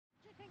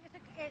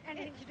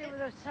anything to do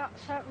with a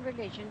certain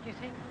religion, do you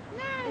think?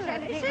 No, Is it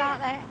anything is like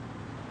it? that?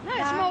 No,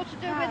 it's more to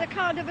do with a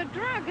kind of a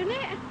drug, isn't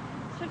it?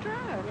 It's a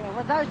drug. Yeah,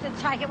 well, those that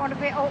take it ought to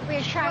be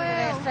ashamed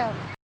of themselves.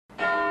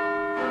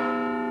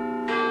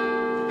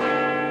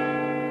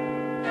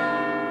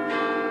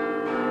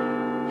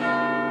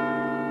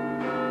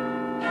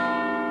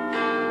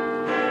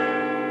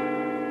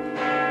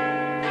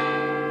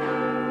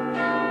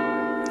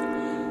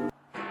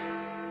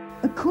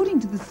 According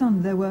to The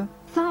Sun, there were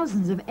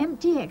thousands of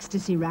empty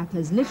ecstasy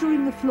wrappers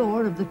littering the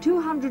floor of the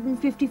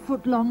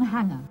 250-foot-long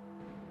hangar.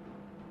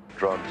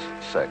 Drugs,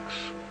 sex,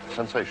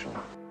 sensation.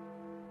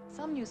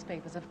 Some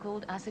newspapers have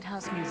called acid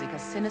house music a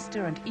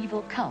sinister and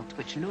evil cult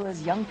which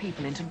lures young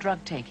people into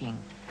drug taking.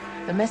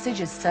 The message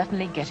is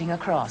certainly getting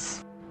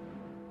across.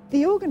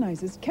 The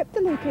organisers kept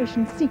the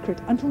location secret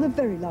until the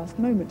very last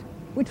moment,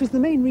 which was the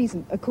main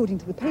reason, according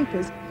to the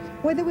papers,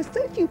 why there were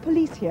so few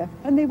police here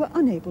and they were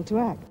unable to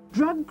act.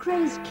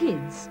 Drug-crazed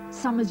kids,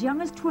 some as young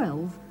as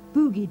 12,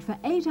 boogied for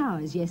 8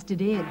 hours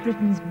yesterday at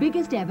Britain's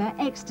biggest ever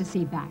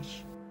ecstasy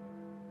bash.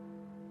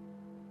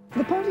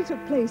 The party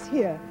took place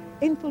here,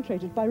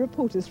 infiltrated by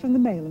reporters from the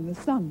Mail and the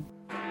Sun.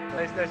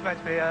 There's meant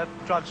to be a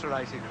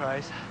drugs-related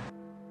craze.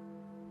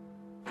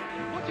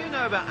 What do you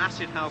know about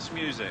acid house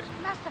music?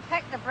 It must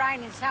affect the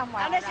brain in some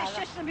way. Unless it's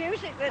just the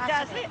music that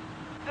does it.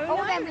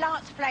 All them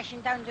lights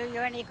flashing don't do you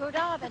any good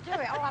either, do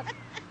it?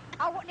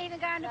 I wouldn't even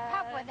go in the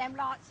pub where them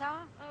lights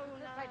are.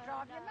 They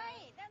drive you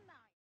mad, don't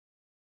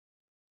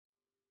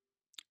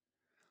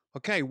they?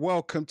 Okay,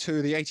 welcome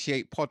to the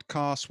 88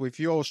 podcast with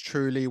yours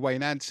truly,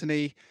 Wayne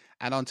Anthony.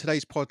 And on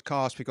today's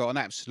podcast, we've got an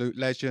absolute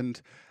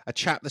legend, a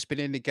chap that's been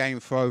in the game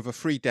for over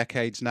 3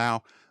 decades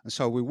now. And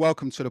so we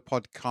welcome to the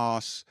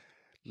podcast,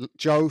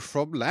 Joe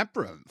from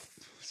Labrynth.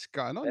 What's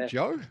going on,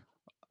 Joe?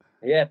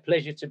 Yeah,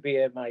 pleasure to be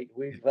here, mate.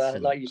 We've,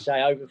 like you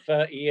say, over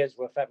 30 years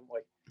worth, haven't we?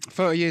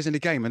 30 years in the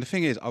game. And the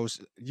thing is,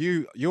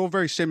 you're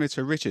very similar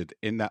to Richard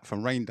in that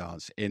from Rain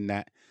Dance, in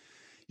that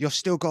you've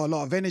still got a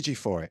lot of energy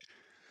for it.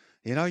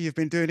 You know, you've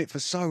been doing it for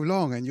so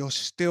long and you're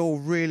still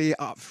really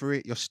up for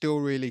it. You're still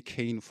really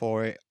keen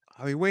for it.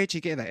 I mean, where'd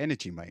you get that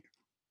energy, mate?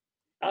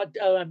 I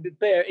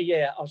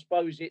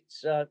suppose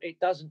it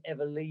doesn't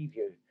ever leave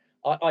you.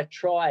 I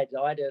tried.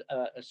 I had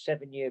a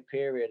 7-year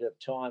period of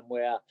time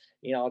where,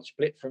 you know, I'd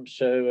split from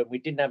Sue and we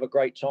didn't have a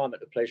great time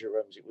at the pleasure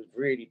rooms. It was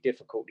really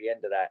difficult, the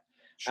end of that.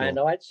 Sure. And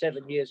I had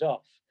 7 years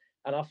off.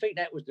 And I think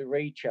that was the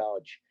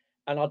recharge.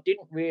 And I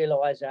didn't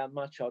realise how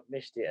much I'd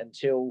missed it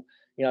until,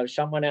 you know,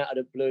 someone out of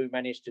the blue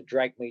managed to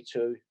drag me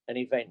to an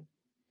event.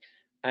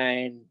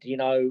 And, you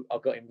know, I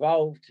got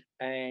involved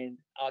and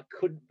I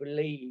couldn't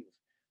believe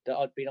that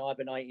I'd been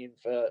hibernating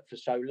for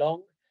so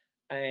long.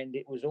 And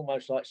it was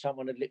almost like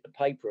someone had lit the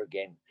paper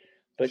again.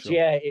 But sure.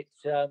 Yeah,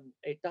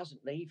 it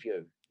doesn't leave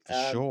you.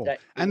 Sure.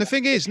 And the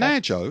thing is now,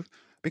 Joe,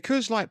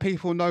 because like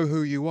people know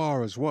who you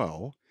are as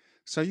well,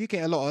 so you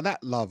get a lot of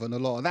that love and a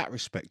lot of that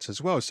respect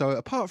as well. So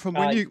apart from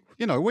when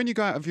when you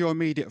go out with your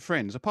immediate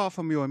friends, apart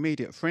from your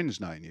immediate friends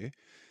knowing you,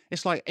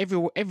 it's like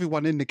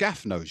everyone in the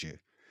gaff knows you.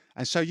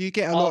 And so you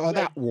get a lot of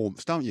that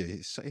warmth, don't you?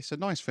 It's a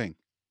nice thing.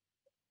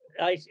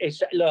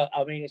 Look,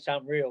 I mean, it's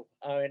unreal.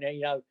 I mean,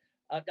 you know,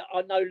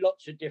 I know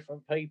lots of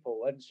different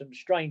people, and some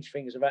strange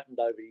things have happened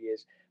over the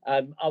years.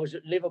 I was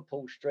at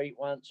Liverpool Street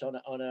once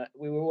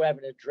we were all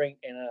having a drink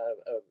in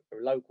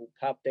a local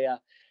pub there,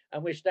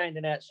 and we're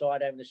standing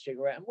outside having a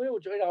cigarette, and we were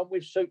doing it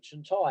with suits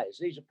and ties.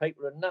 These are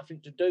people who have nothing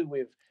to do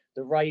with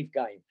the rave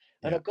game.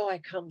 And a guy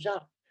comes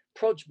up,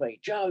 prods me,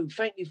 Joe,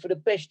 thank you for the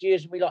best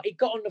years. And he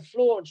got on the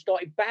floor and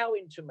started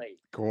bowing to me.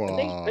 And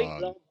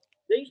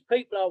these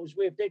people I was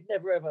with, they'd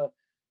never ever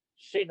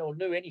seen or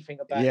knew anything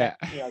about that,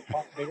 you know,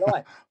 part of my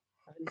life.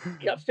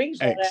 And, you know, things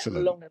like that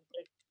along the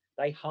way,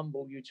 they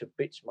humble you to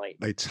bits, mate.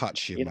 They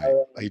touch you, mate.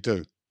 Know, they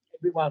do.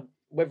 Everyone,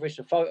 whether it's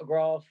a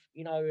photograph,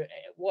 you know,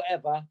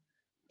 whatever,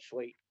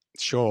 sweet.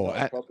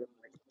 Sure.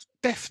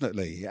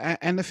 Definitely.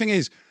 And the thing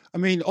is, I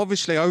mean,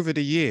 obviously over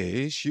the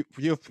years,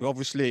 you've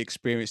obviously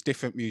experienced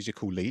different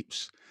musical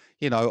leaps,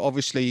 you know,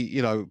 obviously,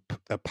 you know,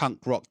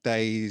 punk rock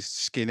days,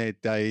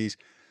 skinhead days.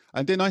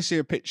 And then I see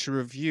a picture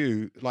of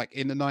you like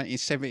in the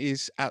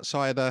 1970s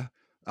outside a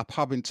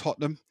pub in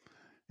Tottenham.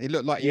 It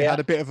looked like you had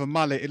a bit of a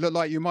mullet. It looked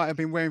like you might have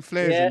been wearing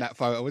flares in that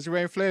photo. Was you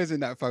wearing flares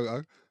in that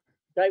photo?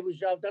 I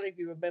don't know if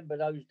you remember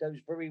those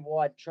very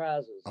wide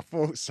trousers. I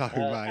thought so,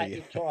 mate.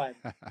 At the time,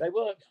 they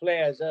weren't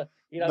flares.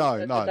 You know,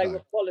 they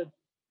were followed.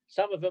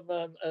 Some of them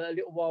a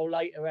little while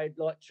later had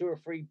like 2 or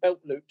 3 belt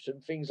loops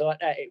and things like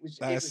that. It was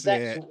that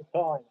sort of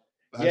time.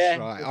 That's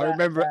right. I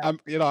remember.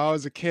 You know, I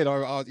was a kid. I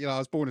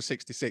was born in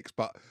 '66,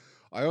 but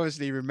I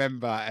honestly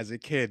remember as a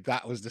kid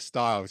that was the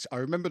style. I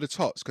remember the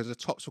tops because the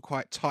tops were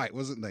quite tight,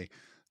 wasn't they?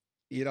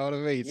 You know what I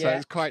mean? So it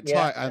was quite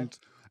tight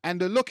and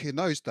the look in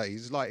those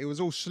days, like it was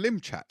all slim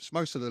chaps.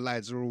 Most of the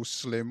lads were all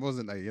slim,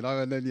 wasn't they? You know,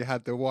 and then you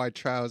had the wide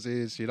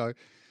trousers, you know.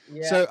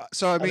 Yeah.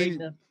 So I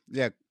mean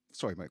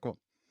sorry, mate, go on.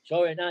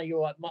 Sorry, no,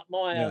 you're right.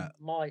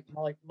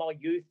 My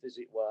youth, as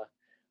it were,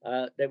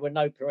 There were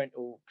no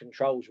parental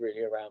controls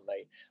really around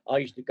me. I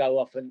used to go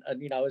off and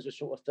as a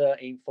sort of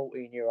 13,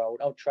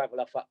 14-year-old, I'd travel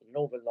off up the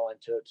Northern Line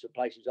to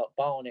places like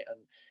Barnet,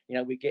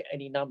 and we get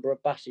any number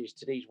of buses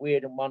to these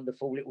weird and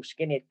wonderful little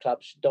skinhead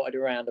clubs dotted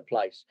around the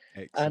place.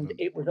 Excellent. And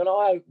it was an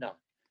eye-opener.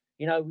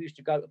 We used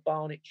to go to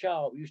Barnet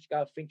Char, we used to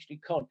go to Finchley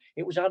Con.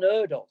 It was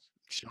unheard of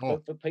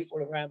for people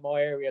around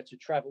my area to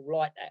travel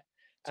like that.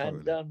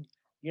 Totally.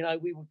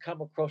 And we would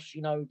come across,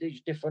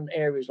 these different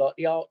areas like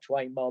the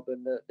Archway Mob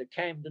and the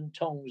Camden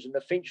Tongs and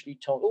the Finchley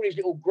Tongs, all these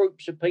little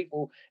groups of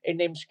people in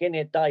them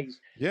skinhead days.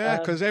 Yeah,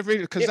 because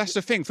that's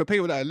the thing for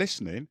people that are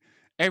listening.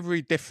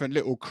 Every different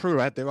little crew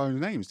had their own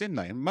names, didn't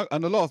they?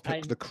 And a lot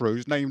of the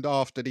crews named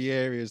after the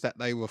areas that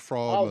they were from.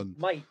 Oh, and,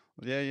 mate.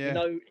 Yeah.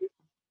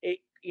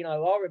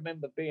 I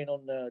remember being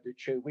on the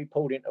tube. We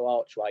pulled into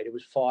Archway. There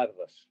was 5 of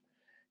us.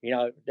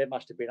 There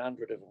must have been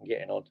 100 of them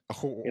getting on.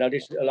 Oh.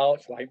 This little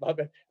Archway Mob,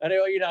 and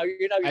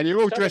and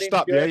you're all dressed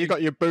up, yeah. You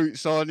got your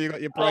boots on, you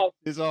got your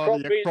braces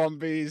on, your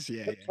crombies,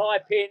 yeah.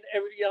 Type in,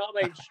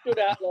 stood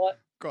out like.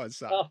 God,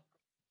 son.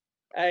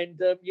 And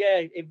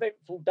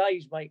eventful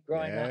days, mate,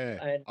 growing up,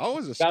 and I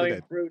was a going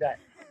skinhead. through that.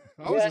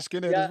 I was a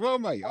skinhead as well,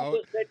 mate. I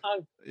was sent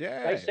home.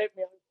 Yeah. They sent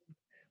me home.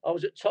 I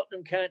was at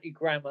Tottenham County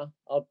Grammar.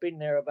 I'd been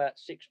there about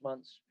 6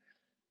 months.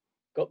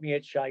 Got my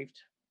head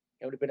shaved.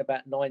 It would have been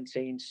about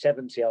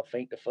 1970, I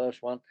think, the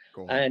first one.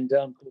 And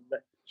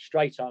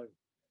straight home.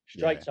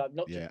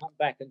 Not to come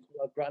back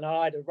until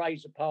I had a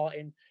razor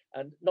parting,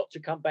 and not to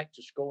come back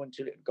to school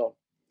until it had gone.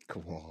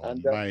 Come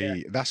on,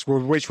 mate. That's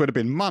which would have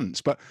been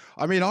months. But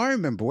I mean, I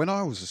remember when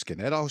I was a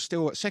skinhead, I was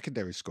still at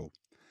secondary school.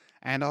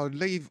 And I would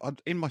leave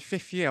in my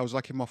 5th year. I was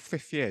like in my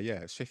 5th year.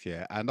 Yeah, it's 5th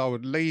year. And I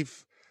would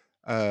leave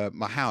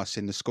my house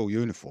in the school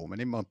uniform,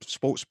 and in my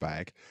sports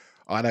bag,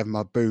 I'd have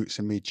my boots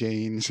and my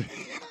jeans.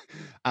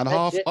 And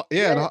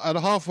and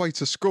halfway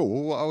to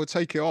school, I would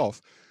take it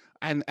off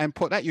and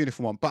put that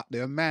uniform on. But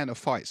the amount of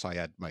fights I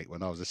had, mate,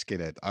 when I was a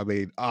skinhead, I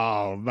mean,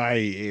 oh,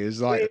 mate, it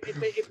was like,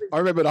 I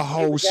remember the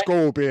whole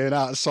school being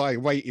outside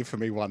waiting for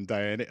me one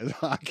day, and it was,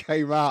 I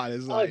came out and it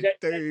was like,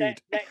 dude.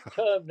 That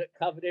term that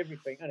covered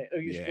everything, isn't it? Who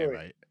you screwing?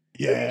 Mate.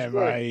 Yeah,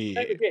 mate.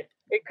 That was it.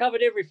 It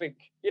covered everything.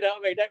 You know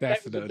what I mean?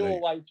 That was the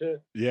doorway to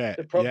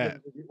the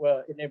problems, as it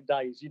were, in them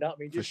days. You know what I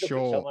mean? Just look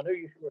at someone who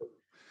you screwing.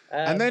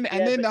 And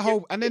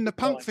then the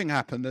punk thing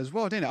happened as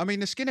well, didn't it? I mean,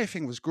 the skinhead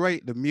thing was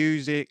great. The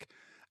music,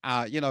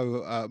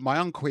 my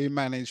uncle, he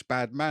managed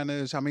Bad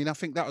Manners. I mean, I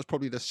think that was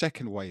probably the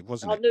second wave,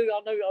 wasn't it? I knew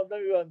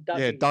Dougie.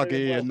 Yeah,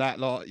 Dougie and that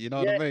lot. You know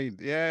what I mean?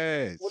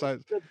 Yeah. Well, so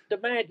the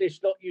Madness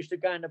lot used to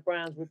go in the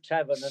Brownswood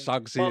Tavern, and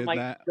Suggsy my and mate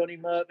that. Johnny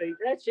Murphy.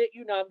 That's it.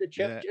 You know him. The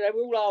Chelsea. They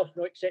were all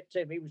Arsenal except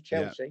him. He was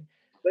Chelsea.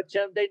 But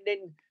then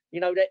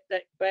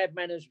that Bad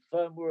Manners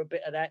firm were a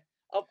bit of that.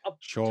 I've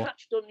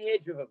touched on the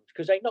edge of them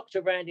because they knocked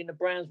around in the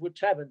Brownswood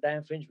Tavern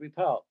down Finsbury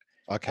Park.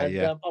 Okay,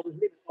 and, I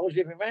was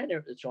living around there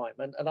at the time,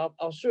 and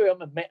I saw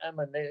them and met them,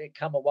 and they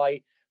come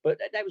away. But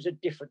that was a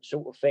different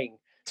sort of thing.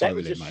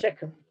 Totally, that was mate.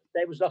 second.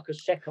 There was like a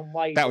second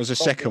wave. That was a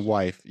second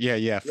wave.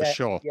 Yeah, for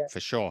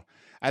sure.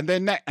 And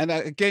then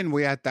again,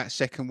 we had that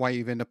second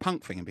wave in the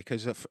punk thing,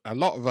 because a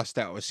lot of us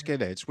that were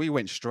skinheads, we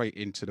went straight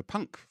into the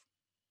punk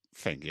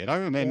thing,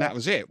 and then that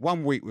was it.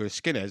 1 week we were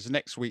skinheads, the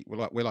next week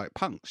we're like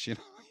punks,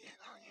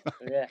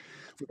 Yeah.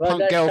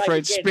 Punk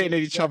girlfriend spitting in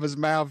each other's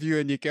mouth, you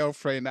and your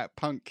girlfriend, that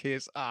punk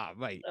kiss.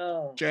 Mate,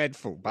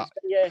 dreadful. But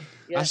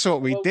that's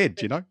what we did,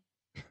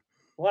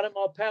 One of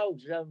my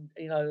pals,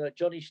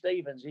 Johnny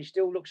Stevens, he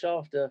still looks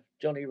after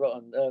Johnny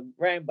Rotten.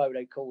 Rambo,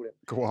 they call him.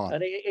 Go on.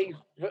 And he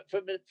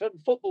from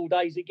football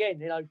days again,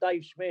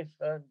 Dave Smith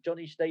and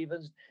Johnny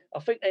Stevens. I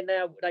think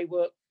they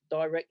work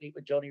directly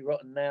with Johnny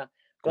Rotten now.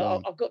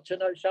 But I've got to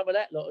know some of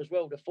that lot as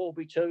well, the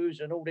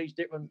 4B2s and all these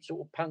different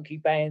sort of punky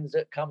bands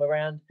that come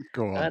around.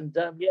 Go on. And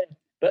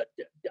but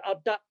I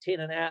ducked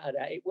in and out of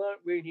that. It weren't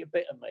really a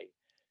bit of me.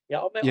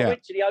 I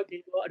went to the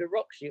opening night of the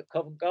Roxy at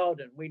Covent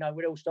Garden. We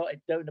all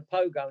started doing the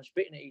pogo and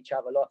spitting at each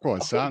other. Like, go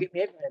on, I son. couldn't get my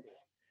head around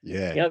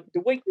it. Yeah.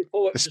 The week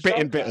before, the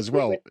spitting bit as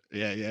well.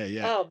 Yeah.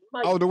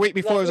 Mate, the week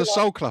before was a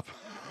soul club.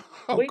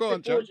 Go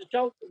on, Joe.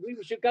 We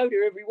should go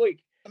there every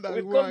week. No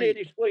We've way. gone there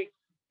this week.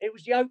 It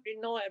was the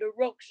opening night of the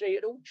Roxy.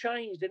 It all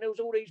changed, and there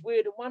was all these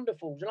weird and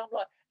wonderfuls. And I'm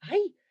like,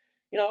 hey,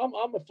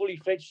 I'm a fully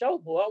fledged soul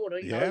boy. I want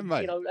to,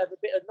 mate. have a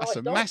bit of nice. That's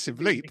a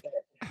massive leap.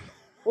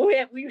 Well,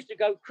 we used to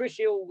go Chris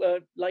Hill,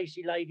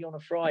 Lacey Lady on a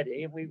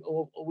Friday, and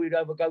we'd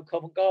over go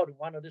Covent Garden,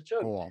 one of the two.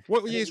 Go on.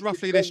 What year's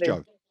roughly this,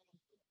 Joe?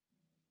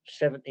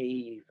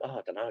 70, I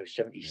don't know,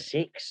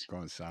 76. Go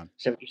on, son.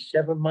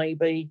 77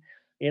 maybe.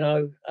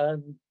 I've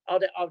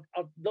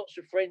lots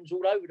of friends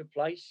all over the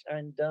place,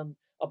 and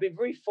I've been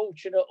very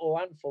fortunate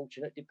or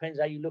unfortunate, depends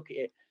how you look at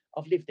it.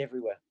 I've lived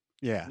everywhere.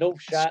 Yeah.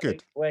 North, South,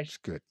 East, West. It's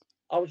good.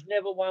 I was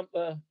never one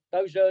for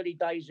those early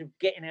days of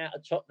getting out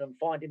of Tottenham,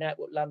 finding out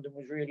what London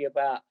was really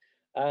about.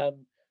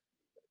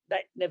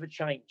 That never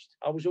changed.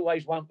 I was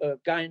always one for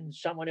going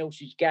someone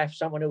else's gaff,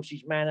 someone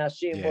else's manor,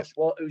 seeing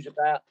who's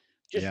about.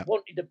 Just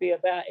wanted to be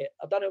about it.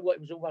 I don't know what,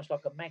 it was almost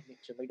like a magnet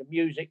to me. The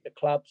music, the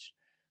clubs.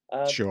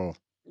 Sure.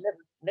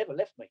 Never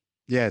left me.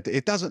 Yeah,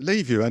 it doesn't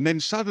leave you. And then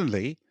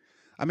suddenly,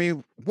 I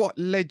mean, what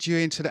led you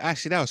into the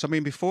acid house? I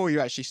mean, before you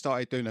actually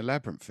started doing the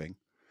Labrynth thing,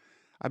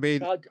 I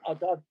mean, I'd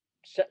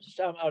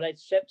had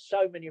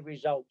so many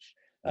results.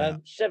 Yeah.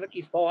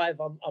 75,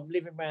 I'm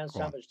living around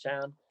Go on.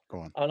 Somerstown, go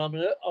on. and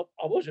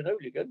I was an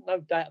hooligan, no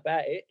doubt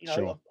about it. You know,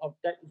 Sure.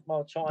 that was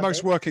my time.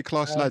 Most then. working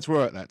class lads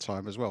were at that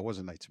time as well,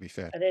 wasn't they? To be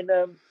fair. And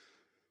then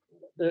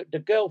the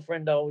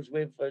girlfriend I was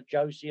with,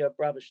 Josie, her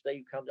brother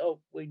Steve, comes. Oh,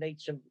 we need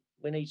some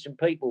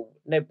people.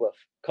 Nebworth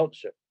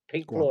concert,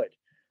 Pink Go on. Floyd.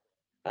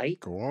 Hey,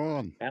 Go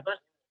on. how much?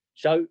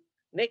 So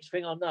next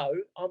thing I know,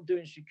 I'm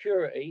doing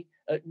security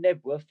at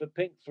Nebworth for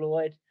Pink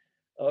Floyd,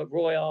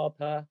 Roy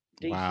Harper,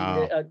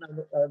 Wow.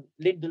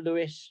 Linda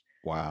Lewis,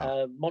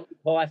 Wow. Monty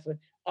Python.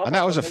 And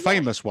that was a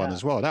famous one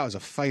as well. That was a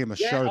famous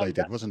show they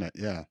did, wasn't it?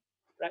 Yeah.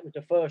 That was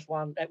the first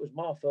one. That was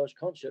my first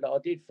concert that I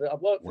did I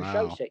worked for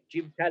Showsec,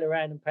 Jim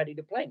Callahan and Paddy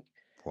the Plank.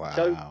 Wow.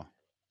 So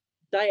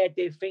they had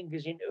their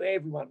fingers into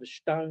everyone, the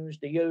Stones,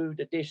 the U,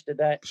 the this, the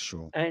that.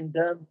 Sure. And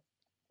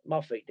my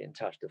feet didn't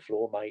touch the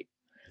floor, mate.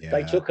 Yeah.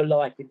 They took a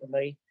liking to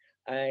me.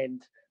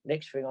 And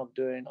next thing I'm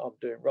doing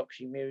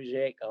Roxy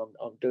Music.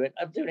 I'm doing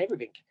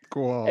everything.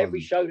 Go on.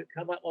 Every show that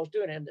come up, I was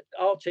doing it. And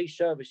RT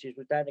Services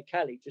was down the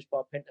Cali, just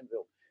by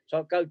Pentonville. So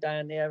I'd go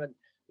down there and,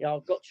 you know,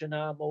 I've got to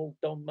know them all,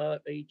 Don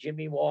Murphy,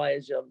 Jimmy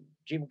Wise,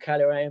 Jim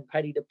Callahan,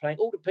 Paddy the Plank,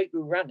 all the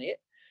people who ran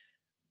it.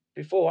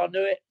 Before I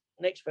knew it,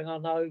 next thing I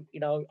know, you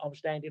know, I'm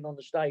standing on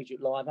the stage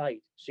at Live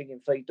Aid,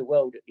 singing Feed the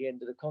World at the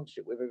end of the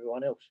concert with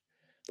everyone else.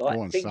 Like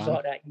on, things son.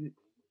 like that, you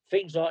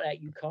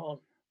can't.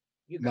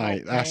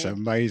 Mate, that's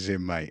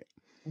amazing, mate.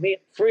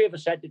 Three of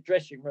us had the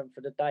dressing room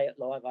for the day at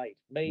Live Aid.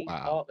 Me,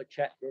 Wow. Arthur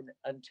Chaplin,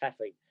 and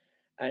Taffy.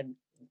 And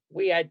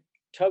we had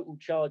total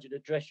charge of the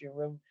dressing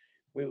room.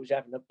 We was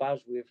having a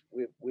buzz with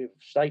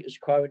Status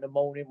Quo in the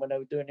morning when they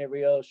were doing their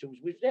rehearsals.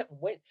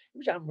 It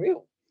was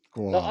unreal.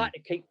 Like, I had to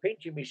keep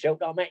pinching myself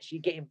that I'm actually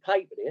getting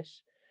paid for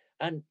this.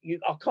 And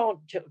I can't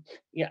tell,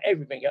 you know,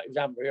 everything. It was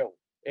unreal.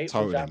 It was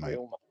unreal, mate.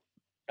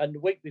 And the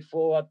week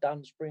before I'd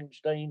done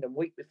Springsteen, and the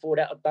week before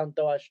that I'd done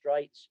Dire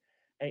Straits.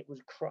 And it was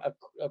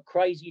a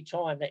crazy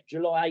time, that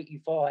July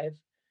 85.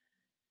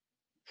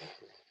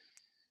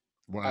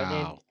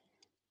 Wow.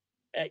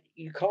 And then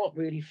you can't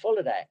really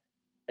follow that.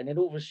 And then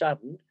all of a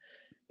sudden,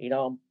 you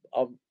know,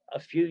 I'm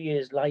a few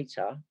years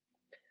later,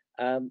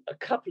 a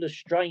couple of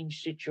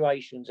strange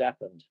situations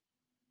happened.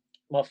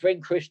 My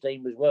friend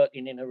Christine was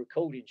working in a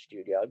recording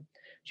studio.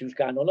 She was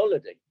going on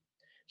holiday.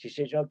 She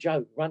says, "Oh,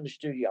 Joe, run the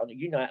studio.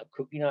 You know how to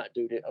cook. You know how to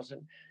do this." I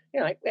said, "You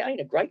know, it ain't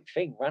a great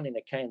thing running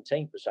a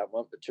canteen for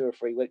someone for 2 or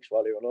 3 weeks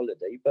while you're on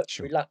holiday." But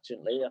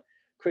reluctantly,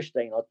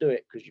 Christine, I'll do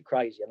it because you're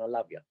crazy and I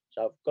love you.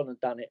 So I've gone and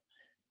done it.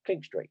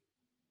 King Street.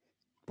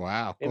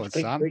 Wow. It was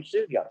King Street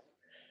studio.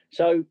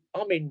 So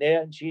I'm in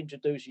there and she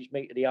introduces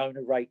me to the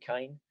owner, Ray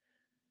Kane.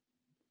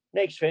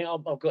 Next thing,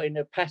 I've got in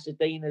the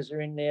Pasadenas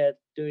are in there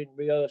doing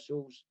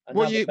rehearsals.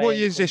 What year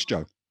is this,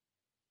 Joe?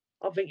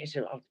 I think it's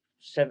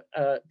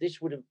this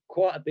would have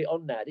quite a bit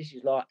on now. This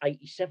is like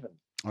 87.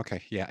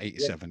 Okay, yeah,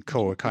 87. Yeah.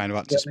 Cool, we're kind of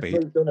up to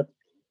speed.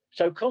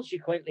 So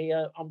consequently,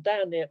 I'm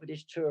down there for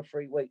this 2 or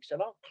 3 weeks,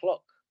 and I'll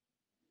clock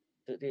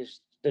that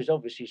there's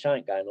obviously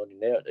something going on in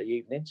there at the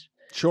evenings.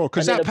 Sure,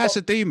 because that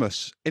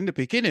Pasadenas in the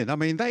beginning, I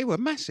mean, they were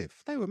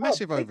massive. They were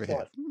massive over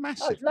here.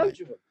 Massive.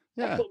 Loads of them.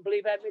 Yeah. I couldn't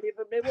believe how many of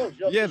them there was.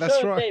 Yeah,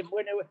 that's right.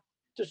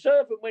 To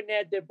serve them when they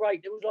had their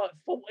break, there was like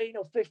 14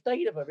 or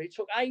 15 of them. It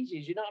took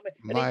ages, you know what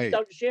I mean? And then you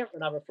don't share for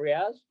another 3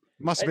 hours.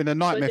 Must have been a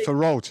nightmare for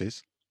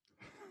royalties.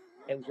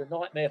 It was a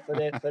nightmare for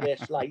their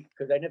slate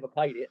because they never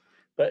paid it.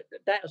 But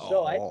that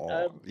aside,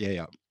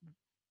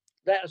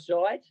 that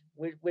aside,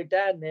 we're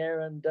down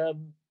there and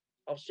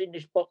I've seen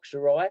this box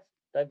arrive.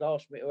 They've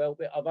asked me to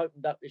help it. I've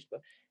opened up this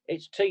box.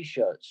 It's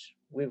T-shirts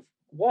with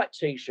white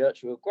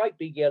T-shirts with a great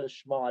big yellow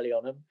smiley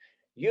on them.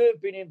 You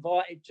have been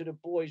invited to the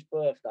boy's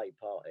birthday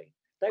party.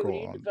 They were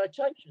the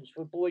invitations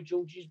for Boy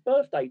George's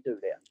birthday do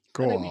there.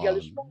 They were yellow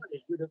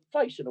smileys with a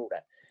face and all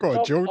that. Go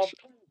on, George.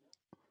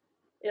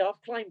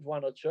 I've claimed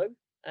 1 or 2.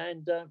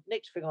 And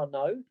next thing I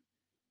know,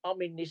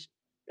 I'm in this.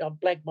 I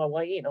blagged my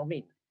way in. I'm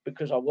in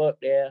because I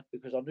worked there,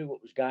 because I knew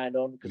what was going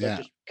on, because I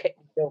just kept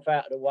myself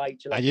out of the way.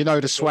 And you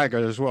know the swagger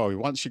as well.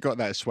 Once you got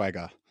that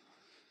swagger.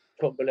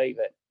 Couldn't believe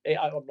it.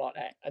 I'm like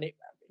that. And do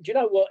you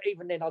know what?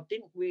 Even then, I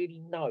didn't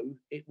really know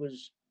it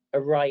was a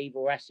rave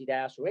or acid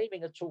house or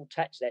anything at all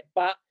attached to that.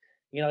 But,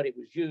 you know, it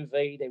was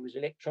UV, there was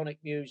electronic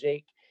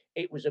music.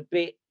 It was a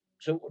bit,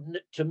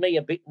 to me,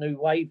 a bit new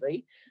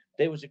wavy.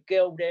 There was a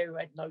girl there who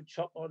had no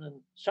top on,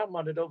 and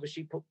someone had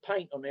obviously put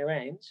paint on their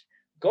hands,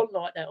 gone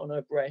like that on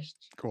her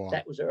breasts.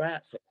 That was her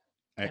outfit.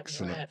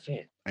 Excellent.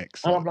 Excellent.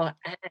 And I'm like,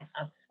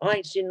 I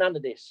ain't seen none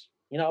of this.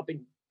 You know, I've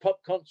been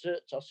pop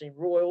concerts, I've seen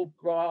Royal,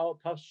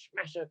 I've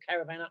smashed a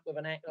caravan up with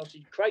an act, I've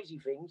seen crazy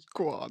things.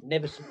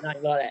 Never seen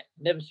nothing like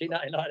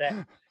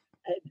that.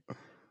 And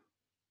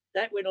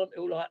that went on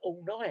till like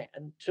all night.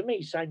 And to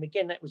me, same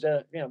again, that was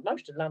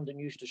most of London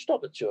used to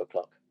stop at 2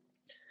 o'clock.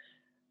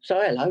 So,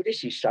 hello,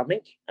 this is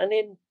something. And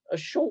then a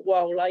short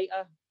while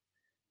later,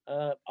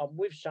 I'm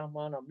with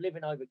someone. I'm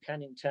living over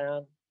Canning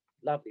Town,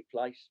 lovely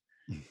place.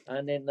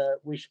 And then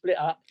we split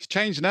up. It's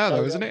changed now,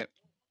 though, isn't it?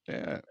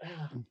 Yeah.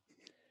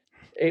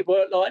 It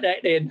weren't like that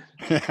then.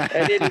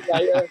 And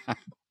anyway,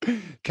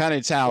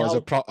 Canning Town was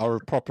you know, a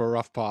proper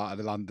rough part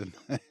of London.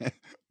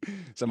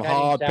 Some Canning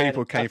hard Town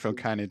people and came from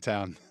Tuckle. Canning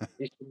Town.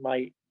 Listen,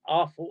 mate,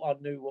 I thought I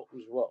knew what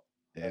was what.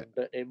 Yeah.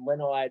 But then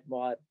when I had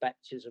my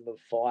baptism of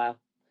fire,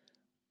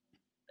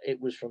 it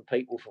was from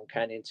people from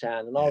Canning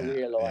Town, and I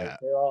realised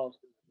there are,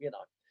 you know.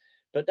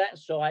 But that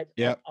side,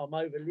 I'm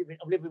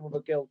living with a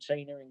girl,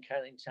 Tina, in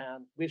Canning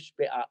Town. We've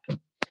split up,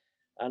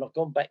 and I've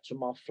gone back to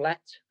my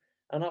flat.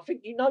 And I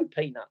think you know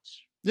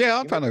Peanuts.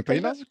 Yeah, I know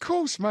Peanuts, of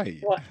course,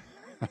 mate. Right.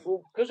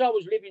 Well, because I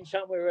was living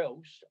somewhere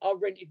else, I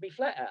rented my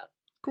flat out.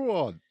 Go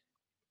on.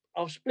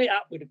 I've split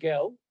up with a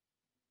girl.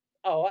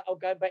 All right, I'll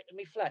go back to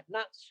my flat.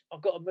 Nuts,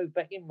 I've got to move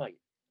back in, mate.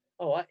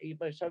 All right,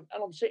 so,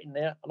 and I'm sitting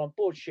there and I'm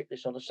bored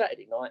shitless on a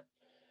Saturday night.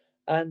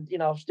 And, you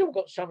know, I've still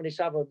got some of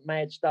this other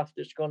mad stuff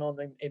that's gone on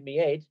in my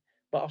head,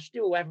 but I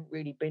still haven't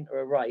really been to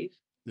a rave.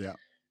 Yeah.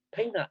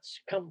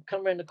 Peanuts, come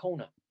round the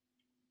corner.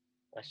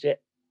 That's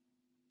it.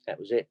 That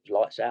was it.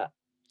 Lights out.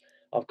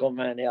 I've gone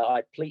round there. I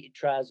had pleated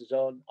trousers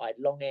on. I had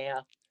long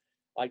hair.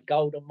 I had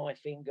gold on my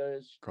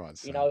fingers.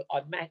 You know,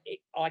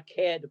 I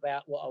cared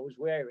about what I was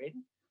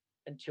wearing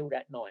until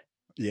that night.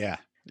 Yeah.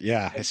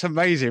 Yeah. It's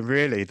amazing,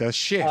 really. The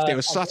shift. It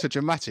was such a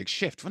dramatic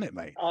shift, wasn't it,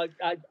 mate?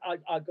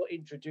 I got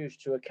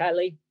introduced to a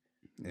Cali.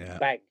 Yeah.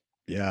 Bang.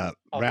 Yeah.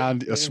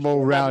 A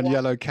small round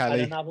yellow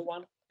Cali. And another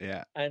one.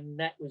 Yeah. And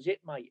that was it,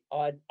 mate.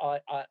 I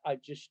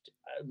just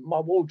my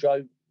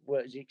wardrobe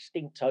was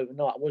extinct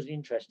overnight. I wasn't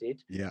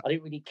interested. Yeah. I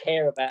didn't really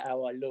care about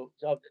how I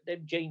looked.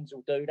 Them jeans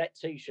will do. That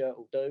T-shirt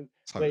will do.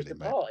 Totally, where's the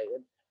party?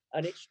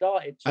 And it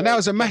started. And that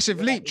was a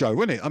massive leap, Joe,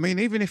 wasn't it? I mean,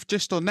 even if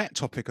just on that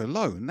topic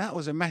alone, that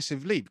was a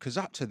massive leap, because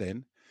up to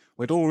then,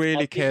 we'd all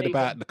really cared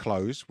about the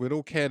clothes. We'd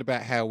all cared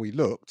about how we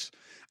looked.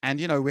 And,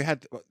 you know,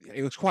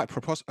 it was quite,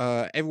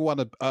 everyone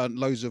had earned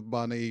loads of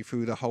money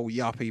through the whole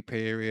yuppie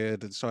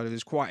period. And so it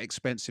was quite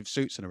expensive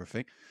suits and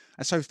everything.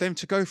 And so for them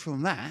to go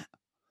from that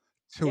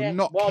to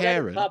not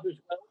caring.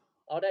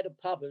 I'd had a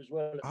pub as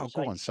well. Oh,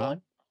 go on,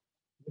 son.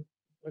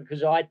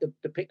 Because I had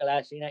the Pickle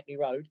House in Hackney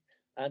Road.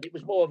 And it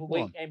was more of a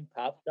weekend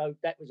pub, so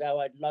that was how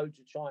I had loads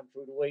of time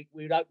through the week.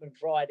 We'd open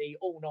Friday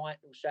all night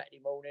till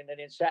Saturday morning, and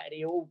then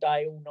Saturday all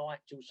day, all night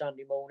till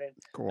Sunday morning.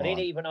 And then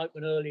even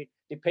open early,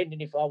 depending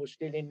if I was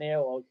still in there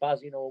or I was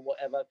buzzing or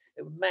whatever.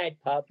 It was a mad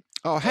pub.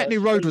 Oh, Hackney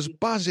Road was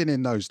buzzing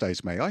in those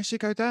days, mate. I used to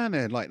go down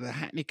there, like the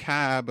Hackney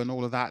Cab and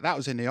all of that. That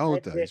was in the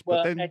old days.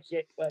 But then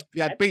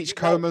you had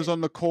Beachcombers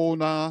on the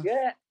corner.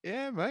 Yeah.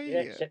 Yeah, mate.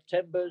 Yeah,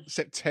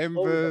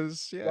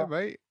 September's. Yeah,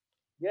 mate.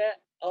 Yeah,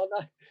 I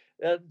know.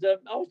 And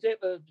I was there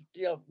for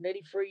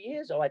nearly 3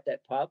 years. I had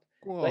that pub,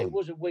 but it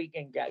was a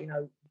weekend game. You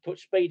know, put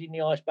speed in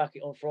the ice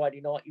bucket on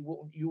Friday night.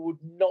 You would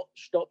not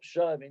stop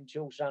serving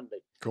till Sunday.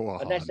 Go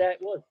on. And that's how it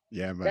was.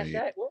 Yeah, mate. That's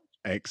how it was.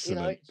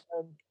 Excellent.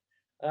 You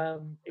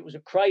know, it was a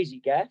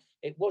crazy gaff.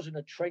 It wasn't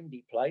a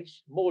trendy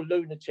place. More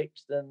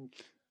lunatics than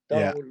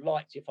I would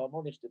liked, if I'm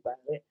honest about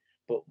it.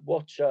 But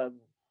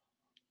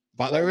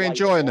But they were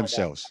enjoying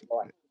themselves.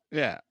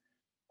 Yeah.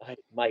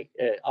 Mate,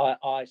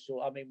 I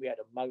saw. I mean, we had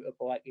a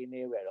motorbike in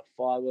there. We had a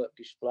firework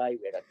display.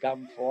 We had a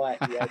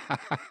gunfight. We had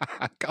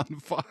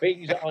gunfight.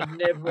 Things that I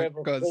never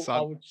ever thought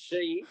I would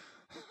see.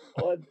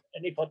 And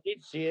if I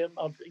did see them,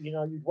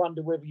 you'd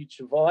wonder whether you'd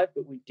survive.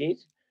 But we did.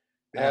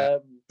 Yeah.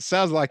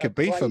 Sounds like a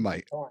beefer,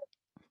 mate.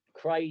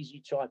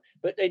 Crazy time.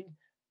 But then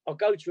I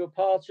go to a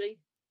party.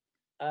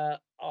 I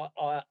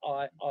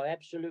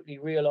absolutely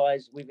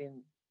realise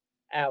within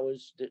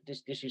hours that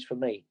this is for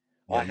me.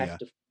 Yeah, I have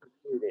to.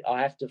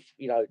 I have to,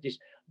 this.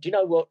 Do you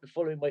know what? The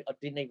following week, I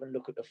didn't even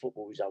look at the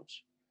football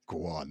results.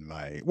 Go on,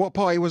 mate. What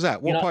party was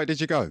that? What party did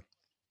you go?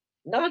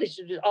 No, this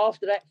is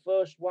after that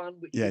first one,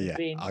 which would have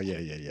been. Oh,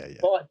 yeah.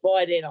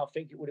 By then, I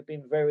think it would have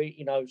been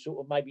very, sort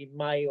of maybe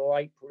May or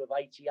April of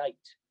 '88.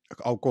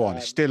 Oh, go on.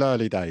 It's still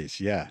early days.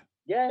 Yeah.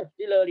 Yeah,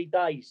 still early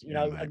days.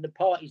 Mate. And the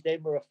parties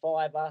then were a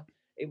 £5.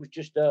 It was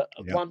just a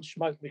one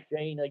smoke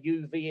machine, a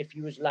UV if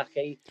you was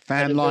lucky,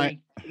 fan light,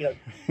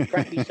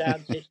 crappy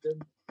sound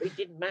system. It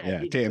didn't matter.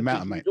 Yeah, it didn't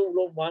matter, mate. It was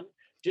all on one,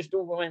 just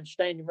all around,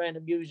 standing around the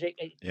music.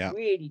 It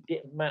really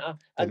didn't matter.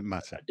 Didn't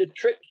matter. The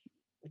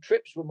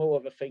trips were more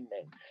of a thing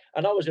then.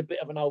 And I was a bit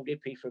of an old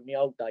hippie from the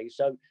old days.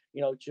 So,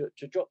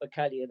 to drop a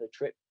caddy in a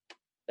trip,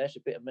 that's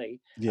a bit of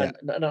me. Yeah.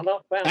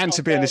 And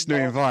to be in this new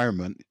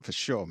environment, for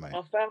sure, mate.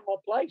 I found my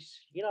place.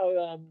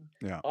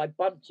 I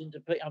bumped into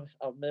people.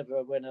 I've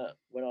never, when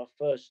I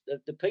first,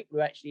 the people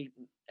who actually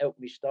helped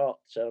me start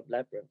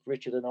Labrynth,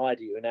 Richard and I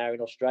do, and now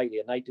in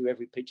Australia, and they do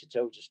Every Picture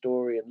Tells a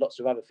Story and lots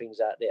of other things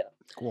out there.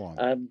 Go on.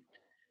 I'm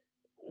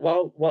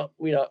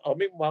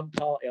in one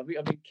party. I'm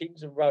in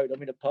Kingston Road.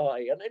 I'm in a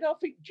party, and then I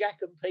think Jack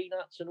and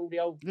Peanuts and all the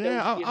old.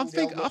 Yeah, I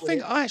think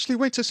I actually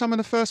went to some of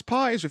the first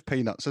parties with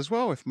Peanuts as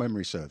well, if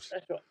memory serves.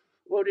 That's right.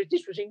 Well,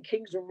 this was in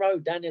Kingston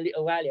Road, down a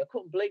little alley. I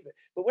couldn't believe it.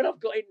 But when I've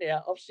got in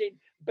there, I've seen.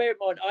 Bear in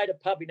mind, I had a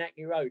pub in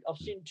Hackney Road. I've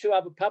seen two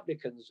other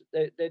publicans.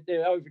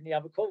 They're over in the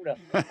other corner.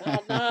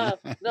 No,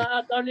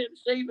 don't let them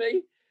see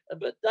me.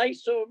 But they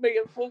saw me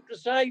and thought the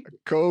same.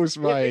 Of course,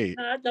 mate.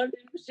 No, don't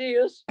let them see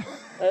us.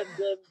 And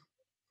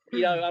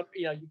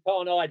you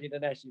can't hide in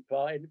an acid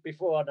party. And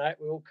before I know it,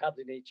 we're all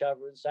cuddling each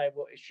other and saying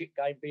what a shit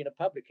game being a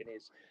publican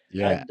is.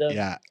 Yeah, and,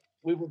 yeah.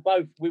 We were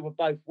both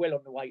well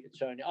on the way to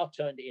turn it. I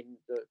turned it in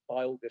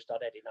by August.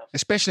 I'd had enough.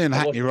 Especially in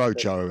Hackney Road,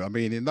 Joe. I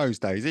mean, in those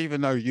days,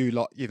 even though you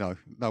lot, no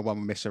one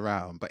will mess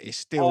around, but it's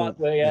still,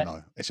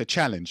 it's a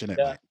challenge, isn't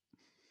it, mate?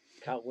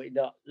 Can't we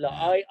not?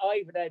 Like, I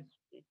even had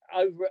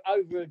over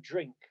a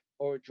drink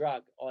or a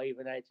drug. I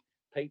even had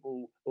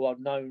people who I've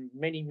known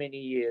many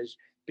years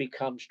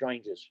become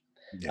strangers.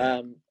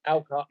 Yeah.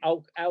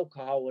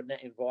 Alcohol in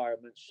that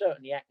environment,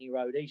 certainly Hackney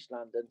Road, East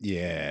London.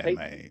 Yeah,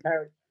 mate.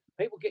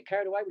 People get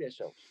carried away with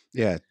themselves.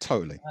 Yeah,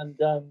 totally. And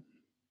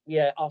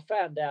I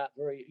found out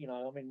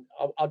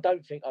I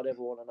don't think I'd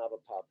ever want another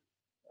pub.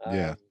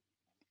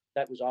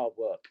 That was hard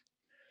work.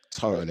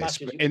 Totally.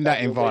 In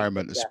that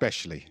environment,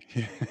 especially.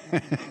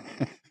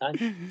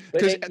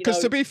 Because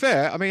to be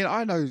fair, I mean,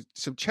 I know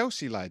some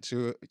Chelsea lads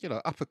who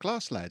are, upper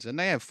class lads, and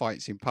they have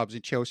fights in pubs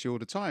in Chelsea all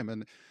the time.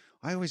 And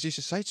I always used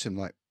to say to them,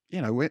 like,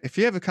 if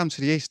you ever come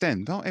to the East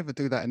End, don't ever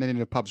do that in any of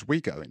the pubs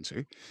we go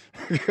into,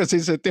 because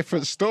it's a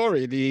different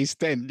story in the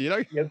East End,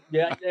 Yeah,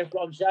 that's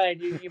what I'm saying.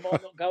 You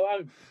might not go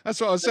home.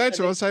 That's what I said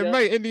to him. I say,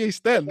 mate, in the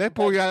East End, they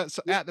pull you out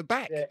the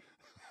back.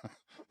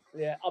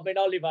 Yeah. I mean,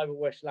 I live over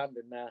West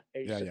London now.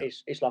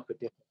 It's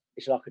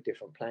like a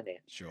different planet.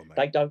 Sure, mate.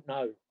 They don't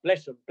know.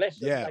 Bless them.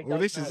 Yeah. Well,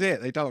 this is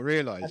it. They don't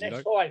realise. And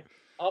that's fine.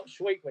 I'm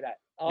sweet with that.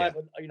 I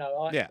haven't.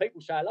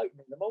 People say hello to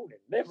me in the morning.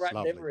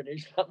 Never in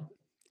East London.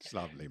 It's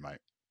lovely, mate.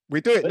 We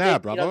do it now,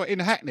 brother. In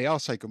Hackney, I'll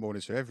say good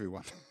morning to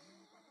everyone.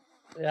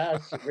 Yeah,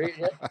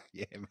 really.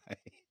 Yeah,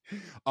 mate.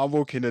 I'm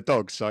walking the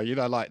dog, so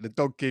like the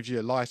dog gives you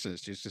a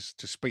license just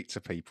to speak to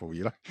people.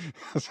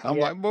 So I'm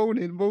like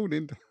morning.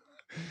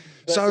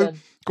 So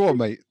go on,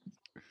 mate.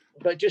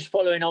 But just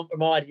following on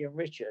from Heidi and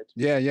Richard.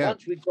 Yeah.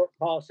 Once we got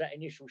past that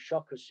initial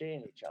shock of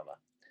seeing each other,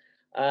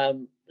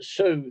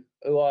 Sue,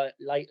 who I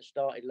later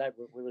started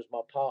Labrynth with, was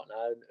my partner,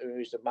 who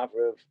is the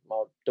mother of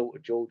my daughter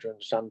Georgia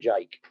and son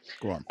Jake.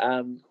 Go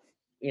on.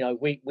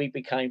 We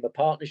became a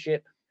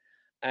partnership,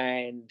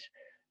 and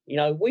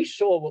we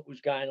saw what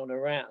was going on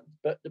around,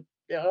 but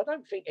I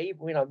don't think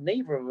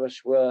neither of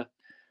us were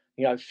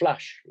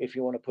flush, if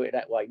you want to put it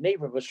that way.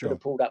 Neither of us could have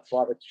pulled up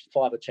 $5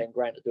 or 10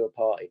 grand to do a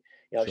party.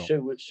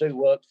 Sue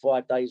worked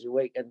 5 days a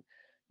week, and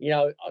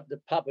the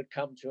pub had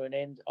come to an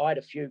end. I had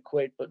a few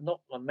quid, but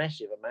not a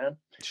massive amount.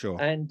 Sure.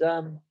 And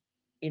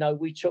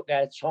we took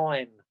our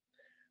time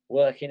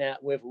working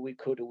out whether we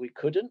could or we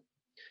couldn't.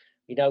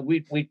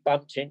 We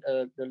bumped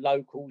into the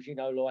locals,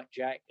 like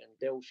Jack and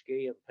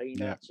Delsky and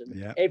Peanuts,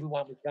 and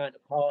everyone was going to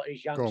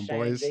parties, young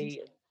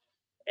Sandy,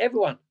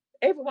 everyone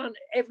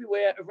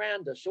everywhere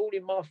around us, all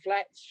in my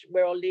flats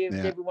where I lived,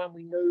 everyone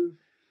we knew.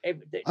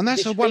 And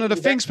that's one of the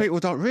things people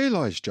don't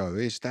realise, Joe,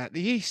 is that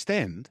the East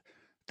End,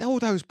 all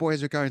those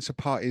boys are going to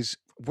parties,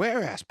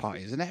 warehouse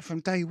parties, and that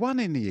from day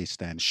one in the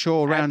East End,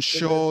 around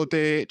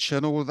Shoreditch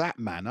and all that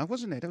manner,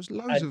 wasn't it? There was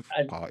loads of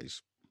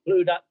parties.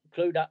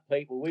 Clued up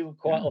people. We would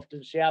quite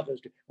often see others.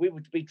 We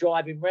would be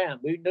driving round.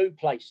 We knew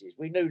places.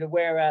 We knew the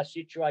warehouse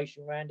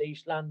situation around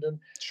East London.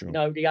 Sure.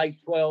 The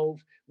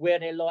A12, where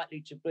they're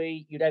likely to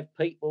be. You'd have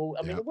people.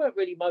 I mean, there weren't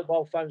really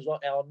mobile phones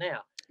like they are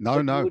now. No.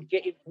 You would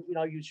get,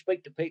 you'd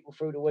speak to people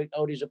through the week.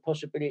 Oh, there's a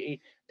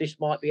possibility this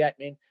might be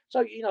happening.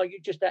 So, you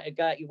just had to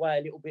go out your way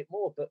a little bit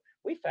more. But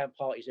we found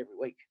parties every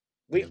week.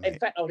 In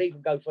fact, I'd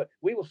even go for.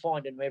 We were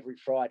finding them every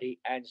Friday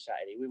and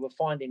Saturday. We were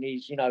finding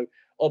these,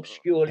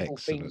 obscure little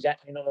things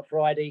happening on a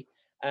Friday,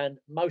 and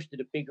most of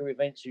the bigger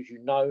events, as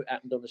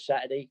happened on the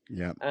Saturday.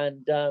 Yeah.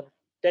 And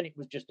then it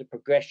was just a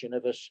progression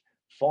of us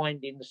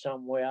finding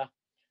somewhere.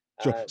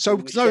 Sure. So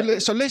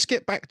let's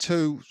get back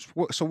to.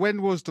 So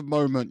when was the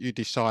moment you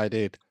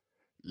decided,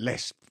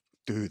 let's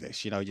do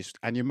this?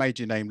 And you made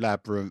your name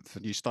Labrynth,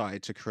 and you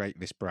started to create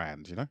this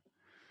brand.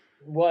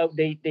 Well,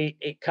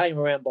 it came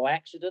around by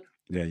accident.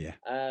 Yeah.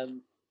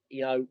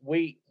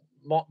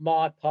 My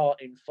part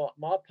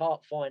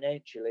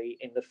financially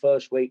in the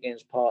first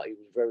weekend's party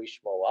was very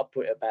small. I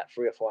put about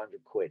 300 or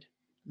 400 quid.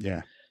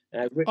 Yeah.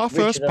 Our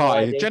first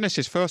party,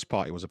 Genesis' first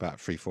party, was about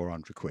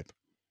 300-400 quid.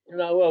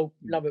 No,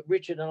 but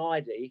Richard and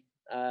Heidi,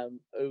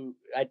 who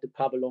had the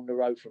pub along the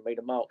road from me,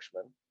 the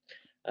Marksman,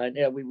 and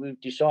we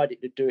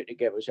decided to do it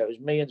together. So it was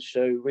me and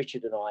Sue,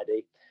 Richard and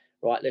Heidi.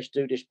 Right, let's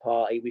do this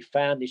party. We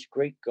found this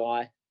Greek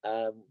guy.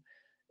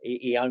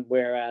 He owned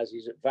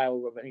warehouses at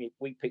Vale.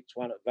 We picked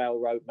one at Vale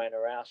Road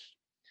Manor House.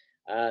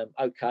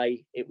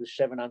 It was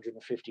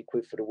 750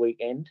 quid for the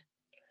weekend.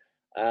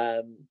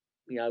 I'd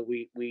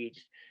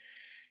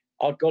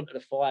gone to the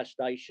fire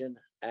station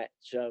at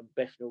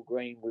Bethnal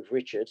Green with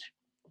Richard,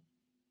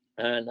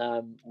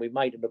 and we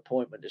made an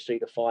appointment to see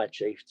the fire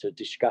chief to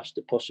discuss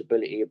the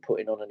possibility of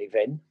putting on an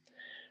event.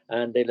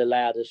 And they'd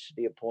allowed us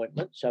the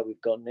appointment. So we've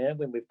gone there.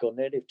 When we've gone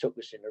there, they've took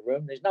us in the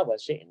room. There's no one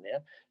sitting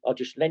there. I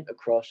just leant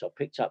across. I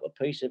picked up a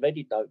piece of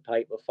headed note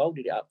paper,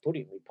 folded it up, put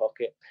it in my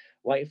pocket,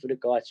 waited for the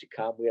guy to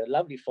come. We had a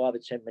lovely 5 or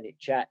 10 minute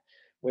chat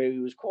where he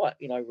was quite,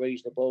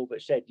 reasonable,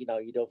 but said, you'd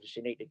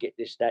obviously need to get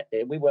this, that,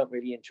 there. We weren't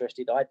really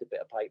interested. I had the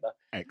bit of paper.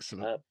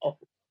 Excellent.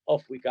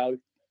 Off we go.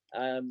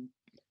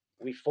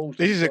 We forced.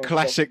 This is a them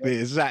classic.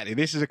 document. Exactly.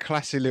 This is a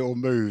classic little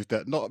move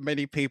that not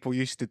many people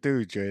used to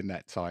do during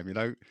that time. You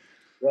know.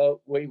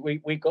 Well,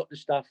 we got the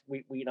stuff.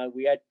 We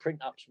we had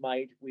print ups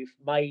made. We've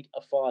made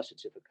a fire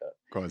certificate.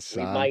 God, We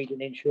son. made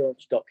an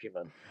insurance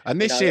document.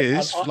 And You this know,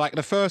 is like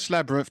the first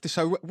Labrynth.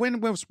 So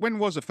when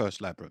was the first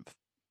Labrynth?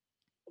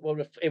 well,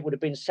 it would have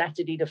been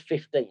Saturday the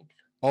 15th.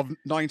 Of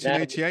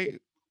 1988?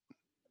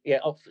 Yeah,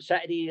 of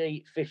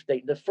Saturday the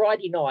 15th. The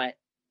Friday night,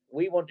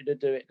 we wanted to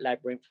do it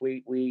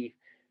Labrynth.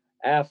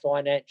 Our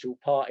financial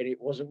part in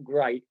it wasn't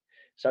great.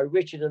 So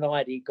Richard and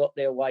Heidi got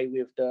their way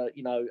with the,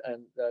 you know,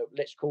 and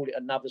let's call it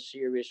another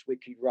serious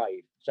wicked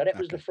rave. So that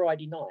was the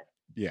Friday night.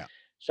 Yeah.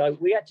 So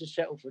we had to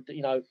settle for,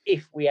 you know,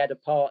 if we had a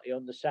party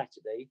on the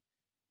Saturday,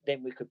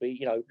 then we could be,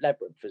 you know,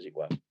 Labrynth, as it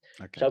were.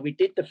 Okay. So we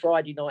did the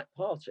Friday night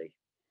party.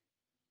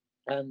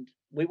 And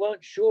we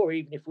weren't sure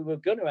even if we were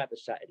going to have a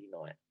Saturday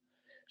night.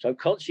 So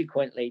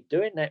consequently,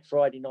 doing that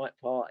Friday night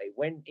party,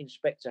 when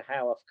Inspector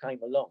Howarth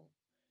came along,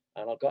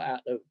 and I got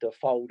out the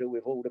folder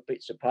with all the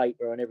bits of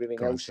paper and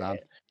everything else in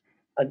it.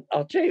 And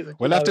I'll tell you,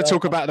 we'll have to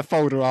talk about the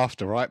folder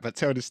after, right? But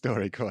tell the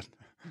story, go on.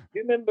 Do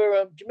you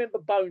remember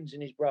Bones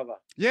and his brother?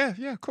 Yeah,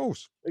 yeah, of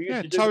course.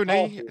 Yeah,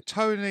 Tony,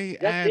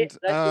 and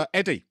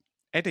Eddie.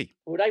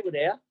 Well, they were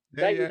there.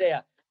 They were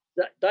there.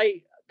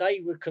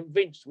 They were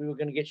convinced we were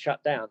going to get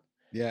shut down.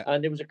 Yeah.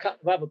 And there was a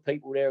couple of other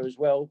people there as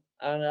well.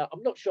 And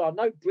I'm not sure. I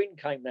know Bryn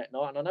came that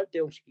night, and I know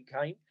Delsky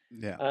came.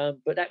 Yeah.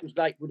 But that was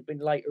would have been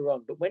later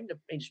on. But when the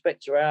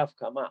Inspector Alf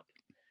come up,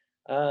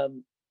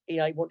 he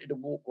wanted to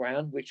walk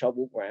round, which I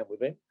walked round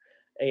with him.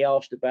 He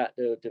asked about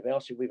the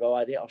said we've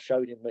hired it. I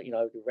showed him that, you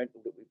know, the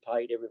rental that we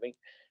paid, everything.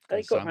 And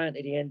he got round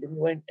to the end and he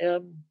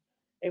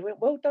went,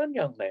 well done,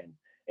 young man.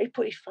 He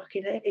put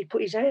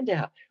his hand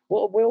out.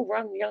 What a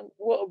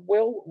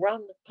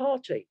well-run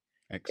party.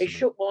 Excellent. He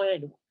shook my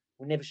hand.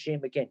 We'll never see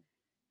him again.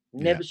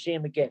 Never see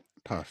him again.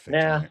 Perfect.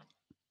 Now,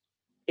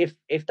 if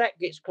that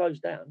gets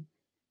closed down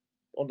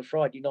on the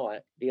Friday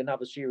night,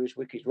 another serious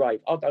wicked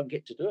rave, I don't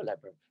get to do a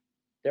Labrynth.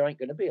 There ain't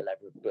going to be a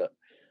Labrynth, but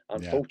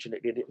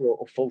unfortunately,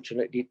 or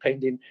fortunately,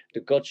 depending,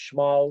 the gods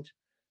smiled.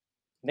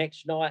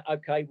 Next night,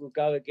 okay, we'll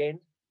go again.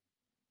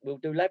 We'll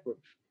do Labrynth,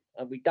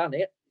 and we done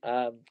it.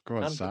 Go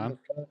on, son.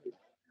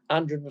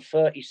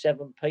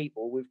 137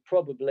 people with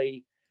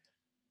probably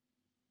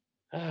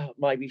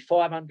maybe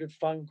 500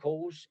 phone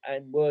calls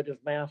and word of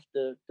mouth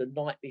the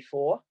night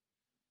before.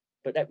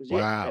 But that was it.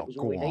 That was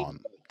all we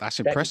needed.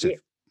 That's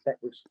impressive.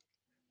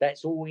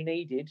 That's all we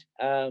needed.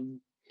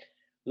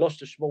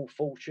 Lost a small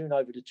fortune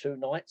over the 2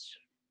 nights.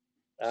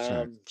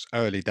 It's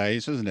early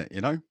days, isn't it?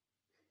 You know.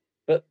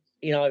 But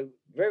you know,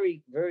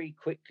 very, very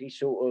quickly,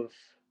 sort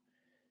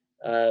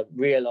of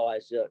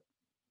realised that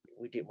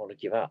we didn't want to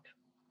give up.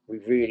 We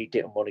really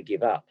didn't want to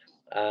give up.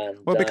 And,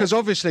 well, because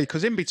obviously,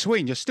 because in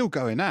between, you're still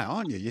going out,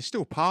 aren't you? You're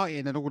still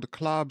partying in all the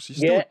clubs.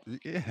 You're still,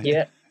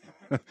 yeah.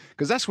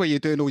 Because that's where you're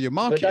doing all your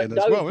marketing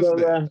as well,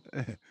 isn't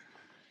it?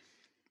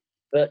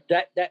 But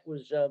that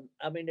was,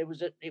 I mean, it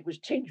was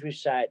tinged with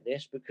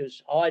sadness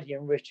because Heidi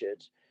and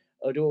Richard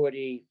had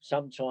already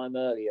sometime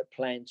earlier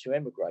planned to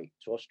emigrate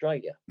to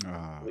Australia,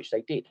 which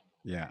they did.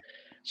 Yeah.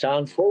 So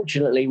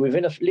unfortunately,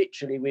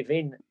 literally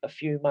within a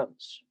few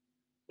months,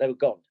 they were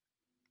gone.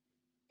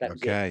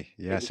 Okay.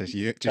 Yeah. So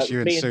you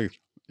and Sue.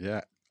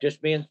 Yeah.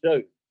 Just me and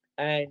Sue.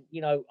 And,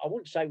 you know, I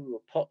wouldn't say we were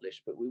potless,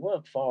 but we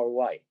weren't far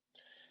away.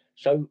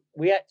 So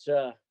we had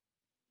to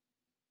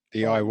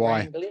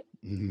DIY.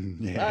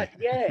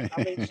 Yeah.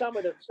 I mean, some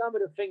of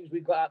the things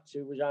we got up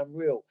to was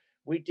unreal.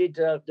 We did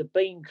the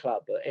Bean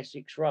Club at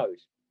Essex Road.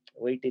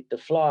 We did the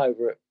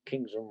flyover at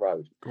Kingsland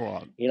Road. Go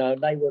on. You know,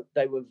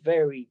 they were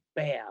very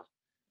bare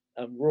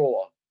and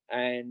raw,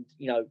 and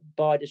you know,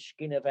 by the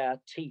skin of our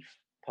teeth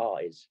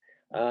parties.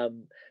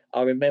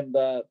 I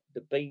remember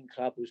the Bean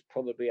Club was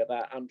probably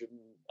about 100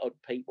 odd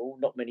people,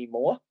 not many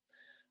more.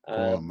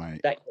 Go on, mate.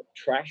 That got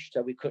trashed,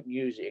 so we couldn't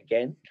use it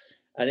again.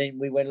 And then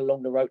we went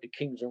along the road to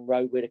Kingsland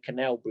Road where the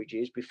canal bridge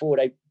is. Before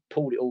they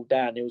pulled it all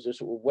down, there was a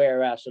sort of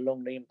warehouse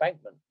along the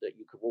embankment that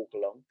you could walk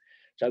along.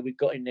 So we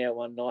got in there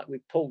one night, we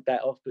pulled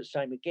that off, but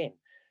same again.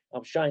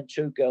 I'm showing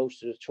 2 girls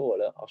to the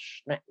toilet. I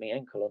snapped my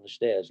ankle on the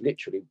stairs,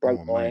 literally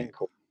broke my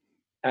ankle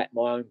at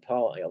my own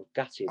party. I was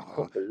gutted,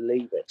 couldn't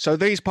believe it. So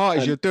these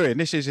parties you're doing,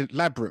 this is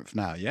Labrynth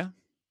now, yeah?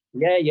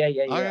 Yeah.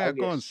 Oh, yeah,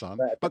 go on, son.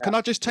 But can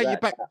I just take you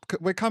back?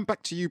 We'll come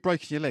back to you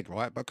breaking your leg,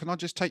 right? But can I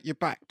just take you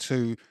back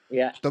to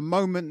the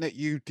moment that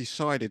you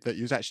decided that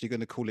you was actually going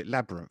to call it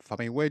Labrynth? I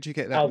mean, where did you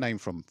get that name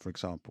from, for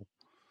example?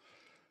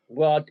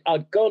 Well,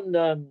 I'd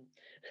gone...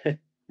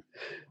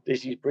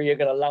 this is, you're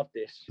going to love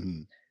this.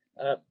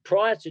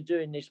 Prior to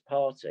doing this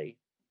party,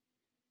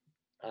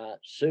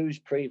 Sue's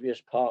previous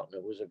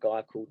partner was a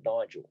guy called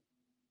Nigel.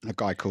 A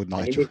guy called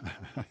Nigel.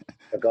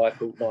 A guy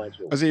called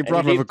Nigel. Was he a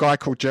brother of a guy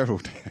called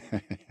Gerald?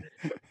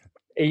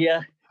 He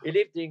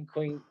lived in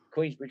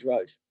Queensbridge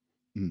Road.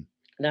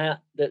 Now,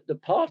 the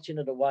parting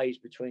of the ways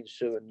between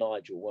Sue and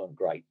Nigel weren't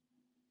great.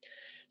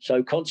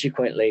 So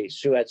consequently,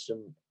 Sue had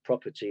some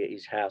property at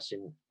his house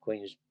in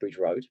Queensbridge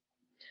Road.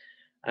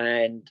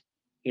 And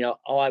you know,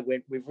 I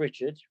went with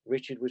Richard.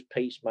 Richard was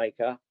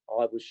peacemaker.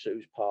 I was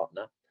Sue's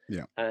partner.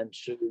 Yeah. And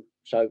Sue.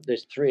 So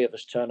there's 3 of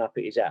us turn up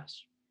at his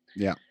house.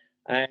 Yeah.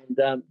 And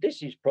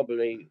this is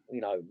probably,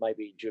 you know,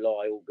 maybe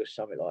July, August,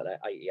 something like that,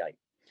 88.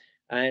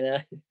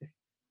 And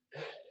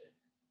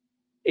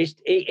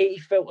he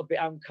felt a bit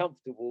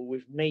uncomfortable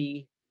with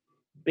me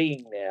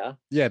being there.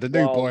 Yeah, the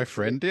new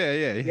boyfriend.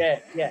 Yeah.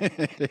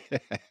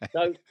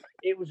 So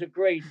it was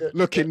agreed that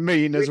looking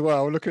mean as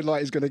well, looking like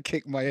he's going to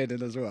kick my head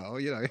in as well.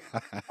 You know.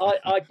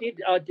 I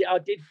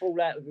did fall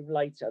out with him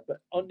later, but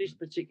on this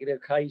particular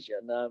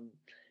occasion,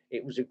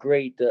 it was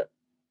agreed that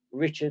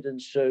Richard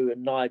and Sue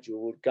and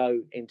Nigel would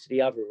go into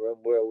the other room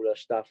where all her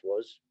stuff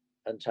was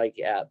and take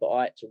it out, but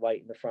I had to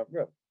wait in the front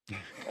room.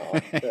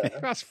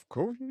 That's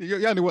cool.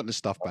 You only want the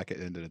stuff back at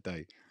the end of the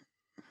day.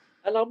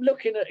 And I'm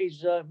looking at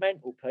his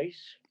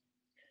mantelpiece,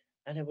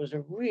 and there was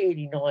a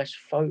really nice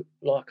photo,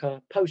 like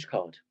a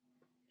postcard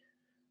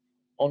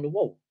on the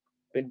wall,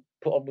 been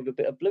put on with a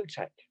bit of blue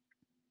tack.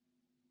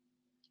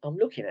 I'm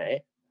looking at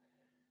it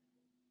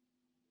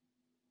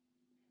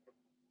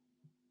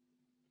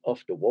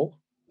off the wall,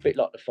 a bit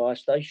like the fire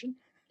station,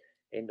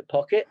 in the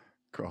pocket.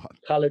 God.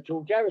 Coloured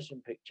George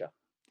Harrison picture.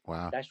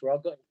 Wow. That's where I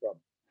got it from.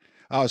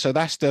 Oh, so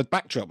that's the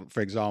backdrop,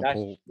 for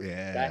example.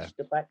 That's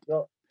the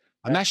backdrop.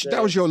 And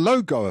that was your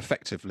logo,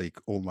 effectively,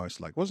 almost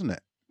like, wasn't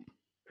it?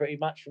 Pretty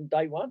much from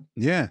day one.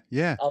 Yeah.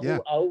 I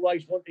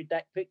always wanted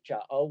that picture.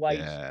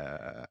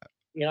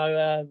 You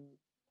know,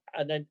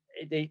 and then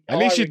at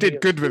least you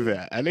did good with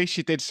it. At least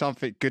you did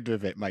something good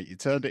with it, mate. You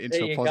turned it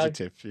into a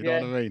positive. You know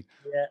what I mean?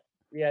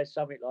 Yeah,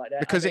 something like that.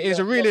 Because it is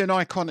really an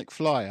iconic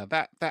flyer.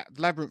 That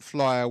Labrynth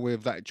flyer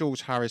with that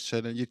George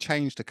Harrison, and you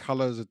changed the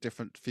colours a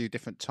few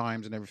different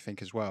times and everything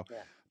as well. Yeah.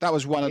 That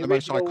was one of the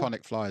most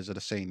iconic flyers of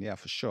the scene. Yeah,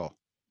 for sure.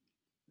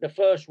 The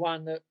first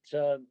one that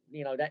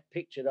you know, that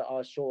picture that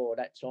I saw at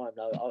that time,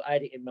 though, I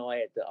had it in my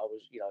head that I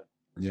was, you know.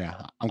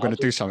 Yeah, I'm going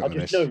to do something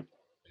with this.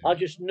 I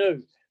just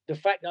knew the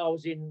fact that I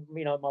was in,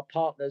 you know, my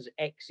partner's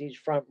ex's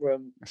front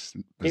room.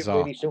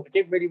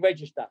 Didn't really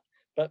register,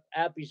 but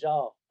how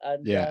bizarre.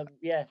 And yeah.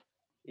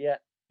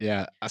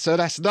 So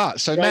that's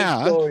nuts. So great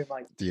now, story,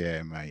 mate.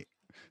 Yeah, mate.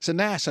 So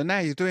now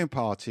you're doing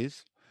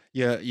parties.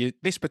 You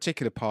this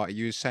particular party,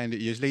 you were saying that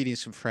you was leading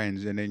some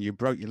friends, and then you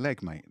broke your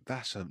leg, mate.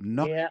 That's a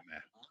nightmare.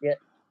 Yeah.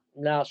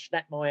 Now I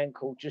snapped my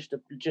ankle just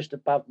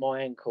above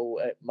my ankle.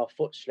 My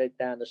foot slid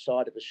down the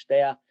side of a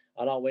stair,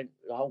 and I went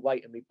the whole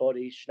weight of my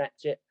body,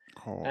 snapped it.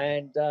 Oh.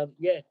 And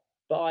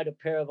but I had a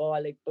pair of high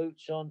leg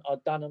boots on.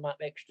 I'd done them up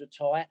extra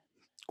tight.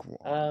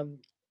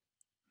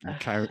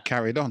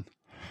 Carried on.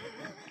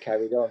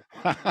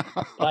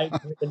 Played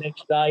the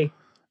next day,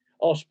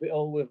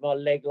 hospital with my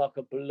leg like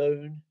a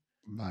balloon.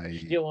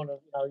 Mate. Still on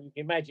you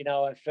can imagine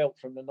how I felt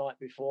from the night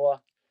before.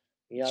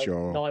 You know,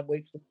 sure. 9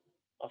 weeks.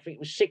 I think it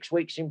was 6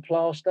 weeks in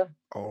plaster.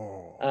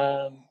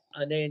 Oh.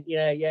 And then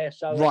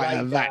so right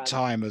at that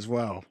time as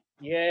well.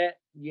 Yeah.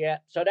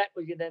 So that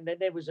was, then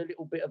there was a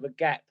little bit of a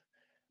gap.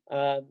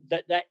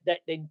 That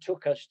then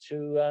took us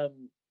to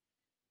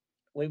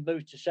we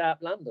moved to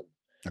South London.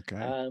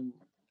 Okay.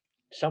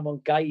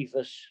 Someone gave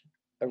us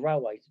a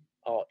railway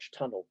arch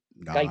tunnel.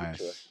 Nice. Gave it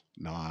to us.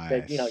 Nice.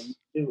 Said, you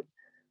do it.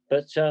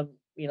 But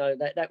you know,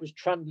 that was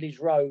Trundley's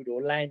Road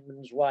or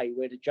Landman's Way,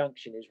 where the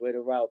junction is, where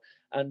the rail,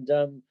 and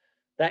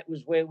that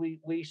was where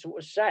we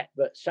sort of sat.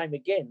 But same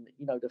again,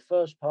 you know, the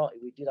first party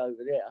we did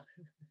over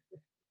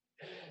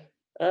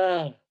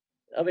there.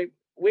 I mean,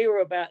 we were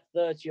about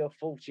 30 or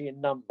 40 in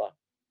number.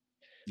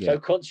 Yeah. So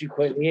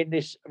consequently, in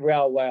this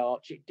railway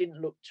arch, it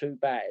didn't look too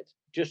bad.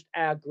 Just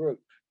our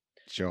group.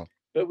 Sure.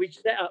 But we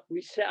set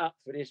up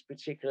for this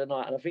particular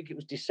night, and I think it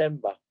was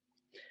December.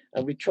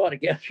 And we tried to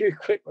get a few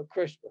quid for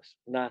Christmas.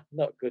 Nah,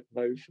 not a good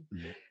move.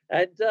 Mm.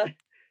 And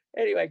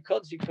anyway,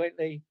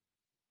 consequently,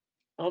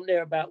 I'm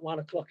there about 1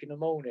 o'clock in the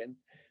morning,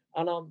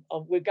 and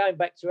we're going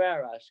back to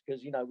our house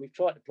because, you know, we've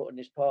tried to put on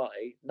this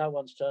party. No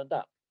one's turned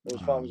up. As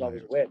far as I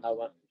was aware, no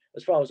one.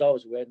 As far as I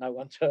was aware, no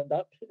one turned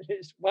up.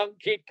 This one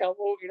kid come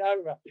walking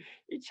over.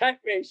 He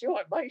tapped me. He said, "All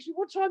right, mate." He said,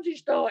 "What time's he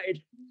started?"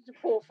 The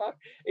poor fuck.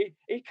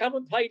 He come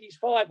and paid his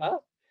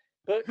 £5.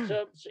 But,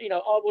 you know,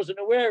 I wasn't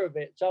aware of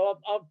it. So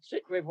I'm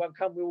sitting with everyone,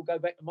 come, we all go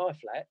back to my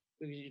flat,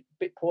 because it's a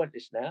bit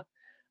pointless now.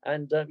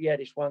 And,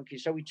 this one kid,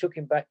 so we took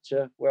him back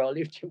to where I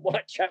lived in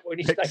Whitechapel, and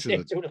he stayed there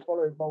until the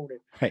following morning.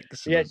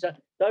 Excellent. Yeah,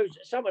 so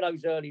some of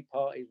those early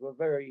parties were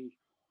very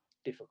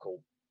difficult.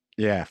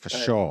 Yeah, for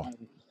sure.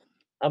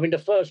 I mean, the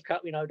first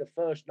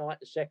night,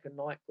 the second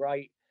night,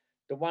 great.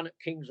 The one at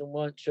Kingsland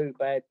weren't too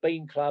bad.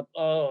 Bean Club,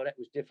 that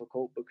was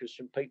difficult because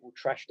some people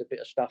trashed a bit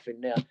of stuff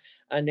in there.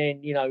 And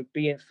then, you know,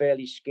 being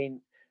fairly skint,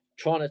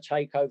 trying to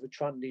take over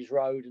Trundley's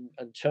Road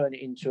and turn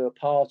it into a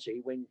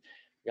party when,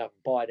 you know,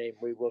 by then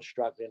we were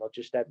struggling. I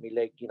just had my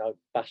leg, you know,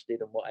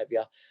 busted and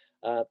whatever.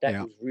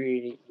 That was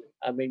really,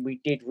 I mean, we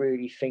did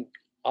really think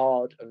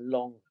hard and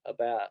long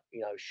about,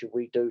 you know, should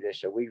we do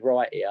this? Are we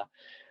right here?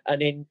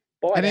 And then,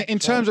 in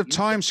terms of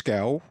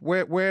timescale,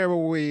 where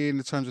are we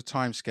in terms of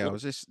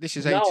timescales? This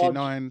is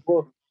 89.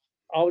 Well,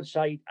 I would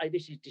say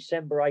this is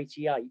December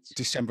 88.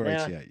 December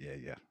 88,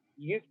 yeah.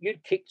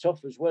 you'd kicked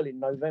off as well in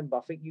November.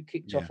 I think you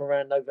kicked off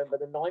around November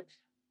the 9th.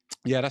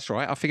 Yeah, that's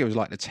right. I think it was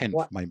like the 10th,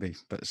 Right. maybe.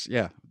 But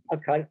yeah.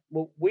 Okay.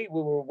 Well, we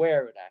were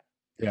aware of that.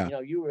 Yeah. You know,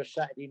 you were a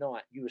Saturday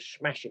night. You were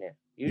smashing it.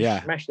 You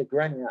Yeah. smashed the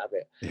granny out of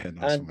it. Yeah,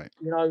 nice, And mate.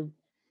 you know,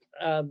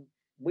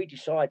 we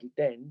decided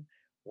then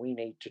we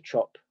need to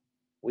chop.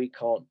 We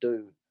can't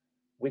go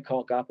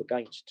up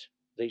against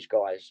these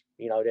guys.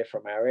 You know, they're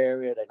from our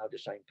area. They know the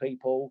same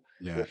people.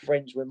 Yeah. We're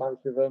friends with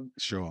most of them.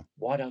 Sure.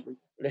 Why don't we?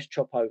 Let's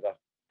chop over.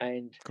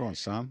 And Go on,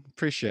 Sam.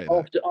 Appreciate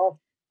that.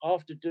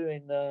 after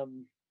doing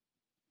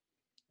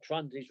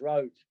Trundley's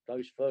Road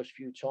those first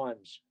few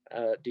times,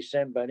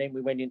 December, and then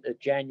we went into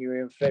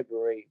January and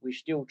February. We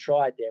still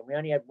tried there. We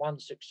only had one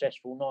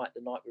successful night,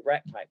 the night with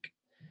Rat Pack.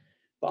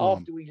 But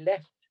after we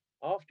left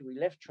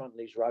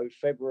Trundley's Road,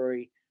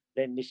 February,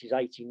 then this is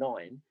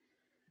 89,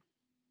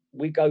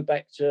 we go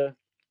back to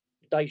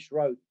Dace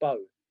Road, Bow,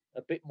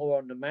 a bit more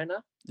on the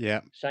manor.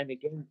 Yeah. Same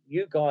again.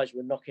 You guys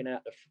were knocking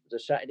out the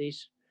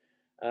Saturdays.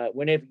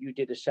 Whenever you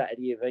did a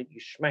Saturday event, you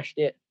smashed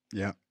it.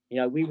 Yeah. You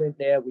know, we went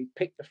there, we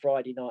picked the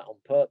Friday night on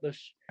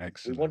purpose.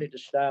 Excellent. We wanted to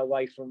stay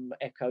away from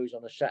Echoes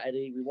on a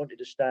Saturday. We wanted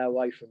to stay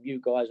away from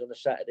you guys on a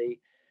Saturday.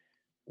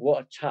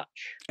 What a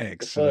touch.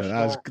 Excellent.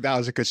 That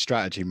was a good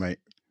strategy, mate.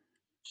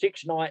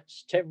 6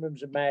 nights, 10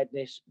 rooms of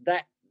madness.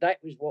 That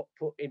was what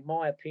put, in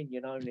my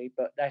opinion only,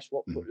 but that's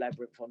what put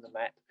Labrynth on the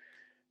map.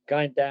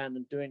 Going down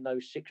and doing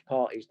those 6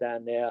 parties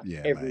down there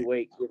every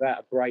week without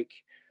a break.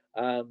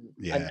 And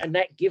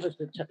that give us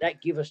the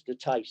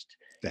taste.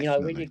 Definitely. You know,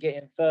 when you're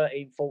getting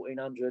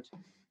 1,300-1,400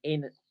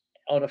 in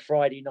on a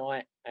Friday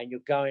night and you're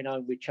going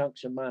home with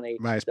chunks of money,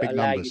 mate, it's that big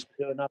allow numbers. you to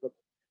do another.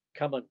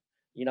 Come on,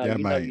 you know,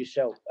 know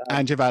yourself.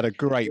 And you've had a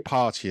great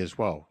party as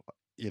well.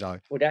 You know.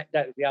 Well, that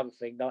was the other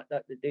thing. Like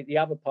the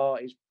other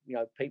parties, you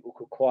know, people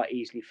could quite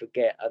easily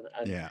forget.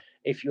 And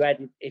if you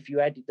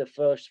added the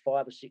first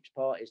 5 or 6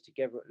 parties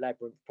together at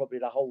Labrynth, probably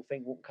the whole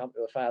thing wouldn't come to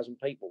 1,000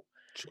 people.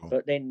 Sure.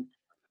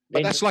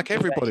 But that's like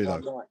everybody, though.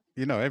 Night.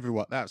 You know,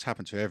 everyone. That's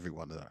happened to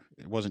everyone, though.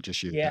 It wasn't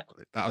just you. Yeah.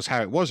 That was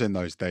how it was in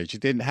those days. You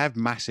didn't have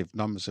massive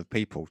numbers of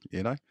people,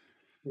 you know?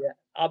 Yeah.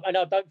 And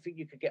I don't think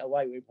you could get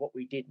away with what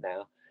we did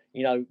now.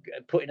 You know,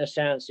 putting a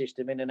sound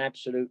system in an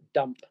absolute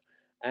dump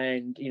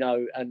and, you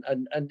know,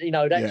 and you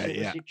know, that sort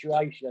of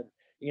situation,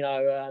 you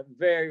know,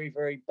 very,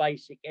 very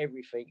basic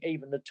everything,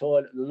 even the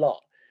toilet, the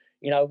lot.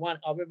 You know,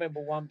 I remember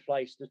one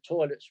place, the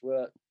toilets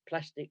were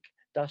plastic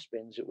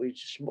dustbins that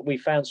we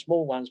found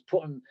small ones,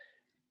 put them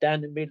down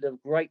the middle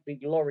of great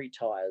big lorry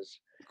tires,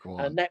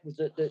 and that was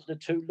the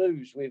 2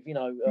 loos with, you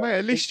know. Mate,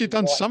 at least you've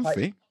done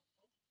something.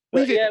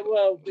 We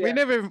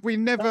never.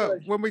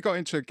 When we got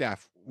into a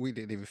gaff, we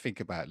didn't even think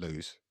about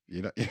loos.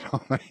 You know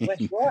what I mean?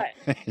 That's right.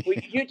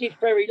 You did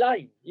Ferry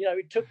Lane. You know,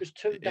 it took us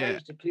 2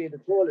 days to clear the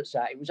toilets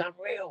out. It was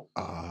unreal.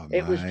 Oh,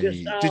 it was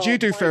just. Did you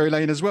do Ferry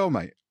Lane as well,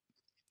 mate?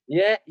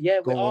 Yeah.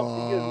 Go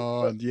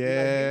on,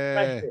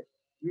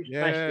 You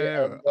smashed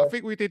it. I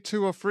think we did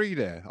 2 or 3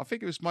 there. I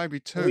think it was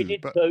maybe 2.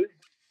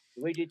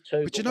 We did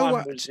 2. But you know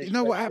what? You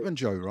know what happened,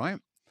 Joe? Right?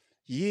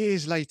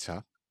 Years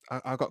later,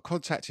 I got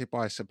contacted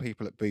by some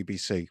people at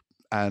BBC,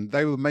 and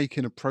they were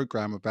making a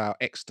program about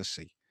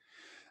ecstasy.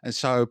 And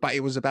so, but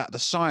it was about the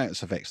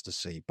science of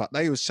ecstasy. But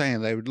they were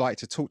saying they would like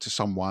to talk to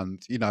someone,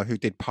 you know, who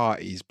did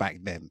parties back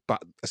then.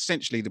 But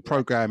essentially, the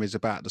program is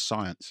about the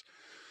science.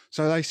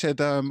 So they said,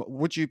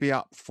 would you be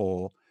up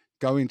for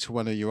going to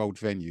one of your old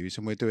venues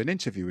and we'll do an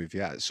interview with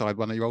you outside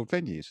one of your old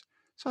venues?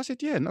 So I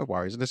said, yeah, no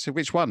worries. And they said,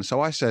 which one?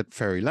 So I said,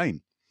 Ferry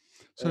Lane.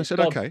 So I said,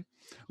 okay.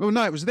 Well,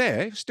 no, it was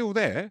there. It was still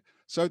there.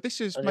 So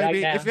this is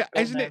maybe,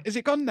 is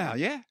it gone now?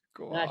 Yeah?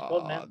 No, it's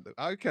gone now.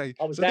 Okay.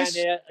 I was down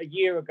there a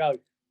year ago.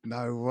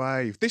 No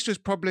way. This was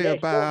probably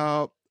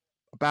about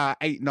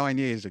 8-9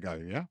 years ago,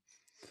 yeah?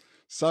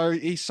 So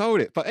he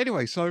sold it. But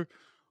anyway, so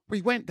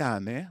we went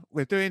down there.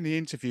 We're doing the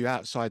interview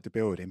outside the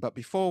building. But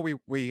before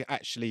we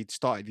actually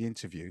started the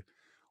interview,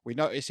 we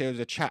noticed there was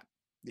a chap.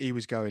 He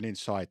was going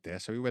inside there.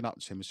 So we went up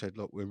to him and said,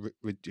 look,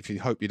 if you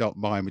hope you don't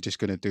mind, we're just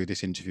going to do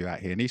this interview out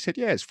here. And he said,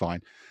 yeah, it's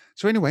fine.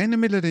 So anyway, in the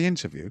middle of the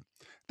interview,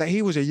 that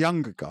he was a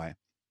younger guy.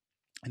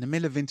 In the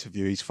middle of the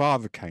interview, his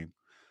father came.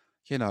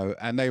 You know,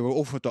 and they were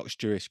Orthodox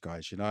Jewish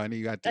guys, you know, and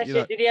he had, you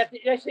know, did he have,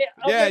 that's it.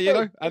 Yeah, you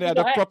know, and he had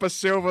a proper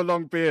silver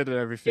long beard and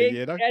everything,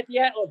 you know. He had the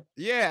hat on.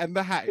 Yeah, and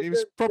the hat. He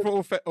was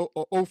proper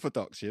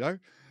Orthodox, you know,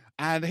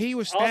 and he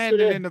was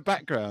standing in the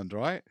background,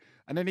 right?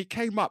 And then he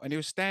came up and he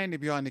was standing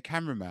behind the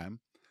cameraman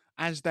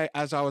as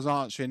I was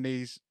answering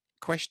these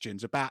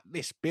questions about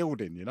this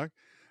building, you know.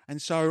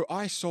 And so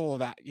I saw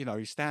that, you know,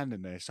 he's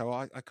standing there. So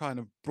I kind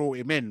of brought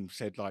him in,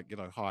 said like, you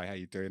know, hi, how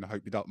you doing? I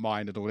hope you don't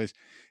mind and all this.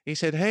 He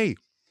said, hey.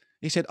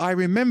 He said, I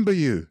remember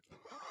you.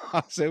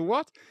 I said,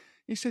 what?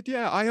 He said,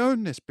 yeah, I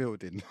own this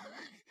building.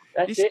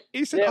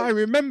 He said, I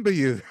remember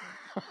you.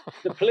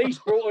 The police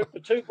brought the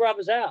 2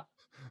 brothers out.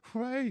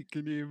 Wait,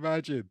 can you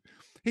imagine?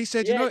 He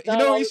said, you know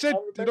what he said?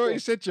 You know what he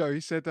said, Joe? He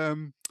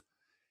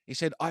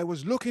said, I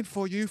was looking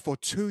for you for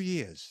 2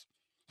 years.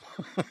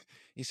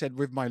 He said,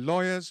 with my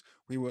lawyers,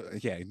 we were,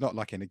 yeah, not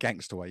like in a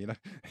gangster way, you know.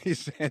 He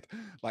said,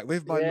 like,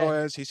 with my Yeah.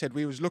 lawyers, he said,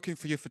 we was looking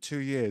for you for 2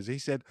 years. He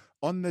said,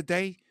 on the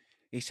day,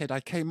 he said, I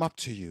came up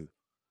to you.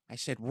 I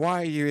said,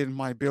 why are you in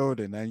my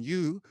building? And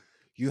you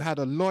had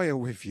a lawyer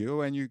with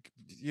you, and you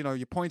know,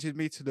 you pointed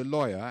me to the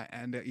lawyer,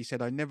 and he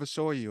said, I never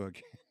saw you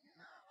again.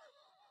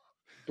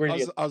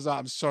 Brilliant. I was like,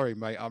 I'm sorry,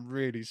 mate. I'm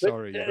really But,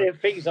 sorry. You know?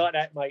 things like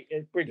that, mate.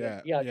 It's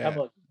brilliant. Yeah, Yeah,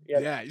 come on. Yeah.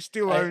 yeah. You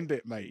still owned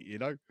it, mate. You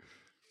know.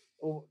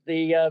 Well,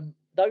 the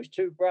those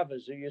two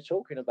brothers who you're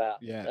talking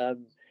about. Yeah.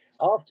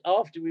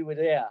 After we were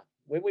there,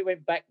 when we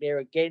went back there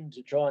again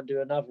to try and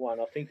do another one,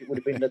 I think it would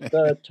have been the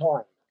third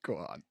time. Go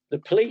on. The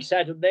police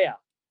had them there.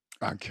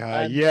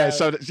 Okay. And, yeah.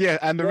 So yeah,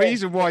 and the yeah.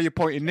 reason why you're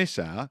pointing this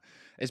out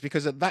is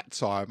because at that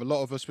time, a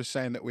lot of us were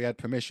saying that we had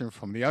permission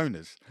from the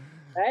owners.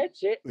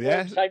 That's it.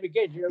 Yeah. Same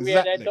again. You know, we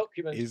Exactly. had our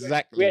documents.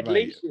 Exactly, We had mate.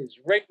 leases,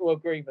 rental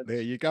agreements.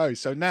 There you go.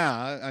 So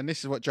now, and this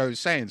is what Joe's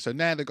saying. So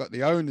now they've got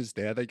the owners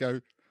there. They go,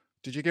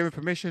 did you give him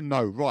permission?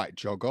 No. Right.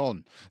 Jog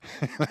on.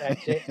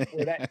 That's it.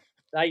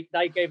 Well,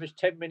 they gave us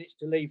 10 minutes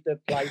to leave the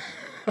place,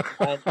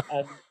 and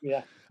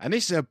yeah. And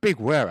this is a big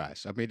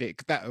warehouse. I mean,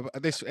 it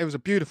was a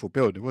beautiful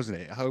building, wasn't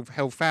it? It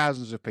held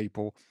thousands of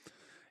people.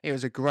 It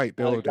was a great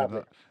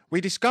building.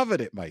 We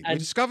discovered it, mate. And we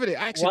discovered it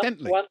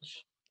accidentally.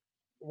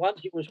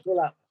 Once it was full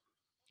up.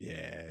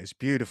 Yeah, it's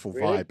beautiful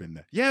Really? vibe in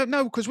there. Yeah,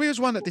 no, because we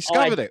was one that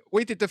discovered it.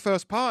 We did the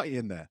first party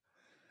in there.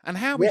 And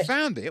how we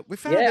found it, we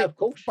found it of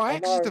course. by I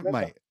accident,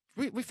 remember.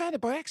 mate. We found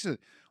it by accident.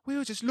 We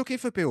were just looking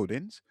for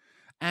buildings,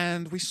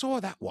 and we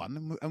saw that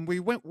one, and we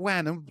went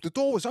round, and the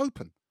door was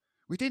open.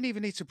 We didn't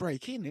even need to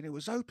break in, and it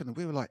was open. And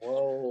we were like,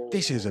 Whoa.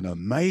 this is an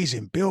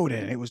amazing building.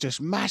 And it was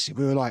just massive.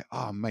 We were like,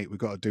 oh, mate, we've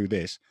got to do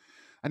this.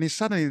 And then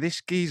suddenly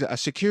this geezer, a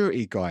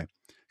security guy,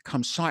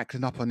 comes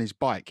cycling up on his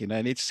bike, you know,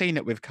 and he'd seen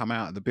that we've come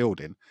out of the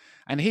building.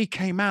 And he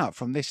came out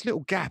from this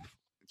little gap,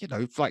 you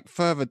know, like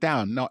further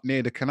down, not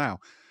near the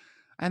canal.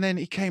 And then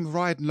he came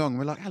riding along.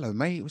 We're like, hello,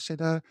 mate. We said,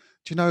 do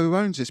you know who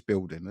owns this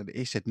building? And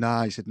he said,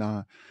 no. He said,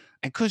 no.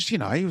 And because, you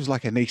know, he was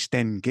like an East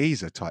End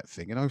geezer type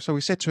thing, you know. So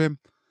we said to him,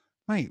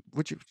 mate,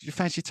 would you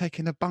fancy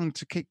taking a bung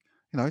to kick,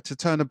 you know, to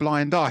turn a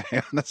blind eye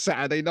on a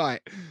Saturday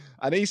night?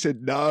 And he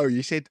said, no.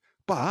 He said,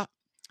 but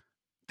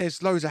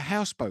there's loads of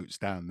houseboats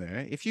down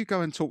there. If you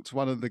go and talk to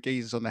one of the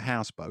geezers on the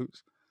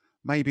houseboats,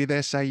 maybe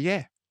they'll say,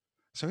 yeah.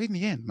 So in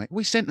the end, mate,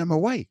 we sent them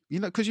away, you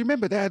know, because you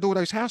remember they had all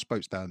those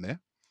houseboats down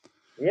there.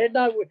 Yeah,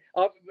 no,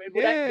 that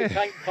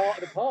became part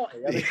of the party.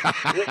 I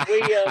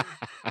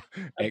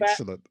mean,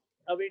 Excellent.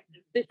 I mean,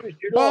 this was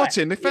July.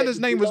 Martin, the fella's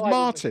name was July,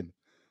 Martin.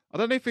 I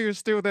don't know if he was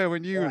still there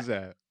when you was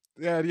there.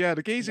 Yeah,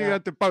 the geezer who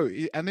had the boat,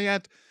 and he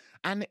had,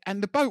 and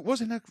the boat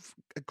wasn't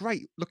a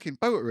great looking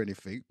boat or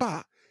anything,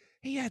 but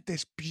he had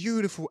this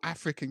beautiful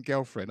African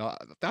girlfriend.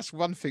 That's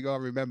one thing I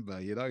remember,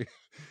 you know.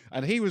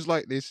 And he was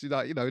like this, you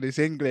know, this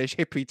English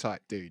hippie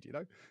type dude, you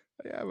know.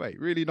 Yeah, mate,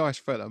 really nice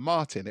fella,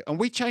 Martin. And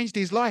we changed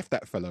his life,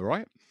 that fella,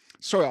 right?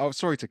 Sorry, I'm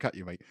sorry to cut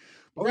you, mate.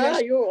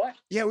 But you're all right.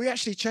 Yeah, we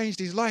actually changed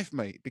his life,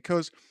 mate,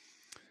 because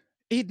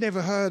he'd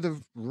never heard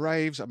of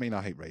raves. I mean,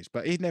 I hate raves,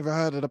 but he'd never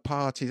heard of the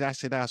parties,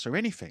 acid house, or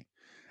anything.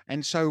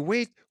 And so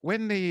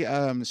when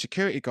the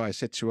security guy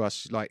said to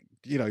us, like,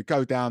 you know,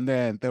 go down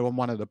there, and they're on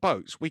one of the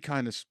boats, we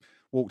kind of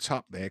walked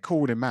up there,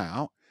 called him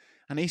out,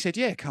 and he said,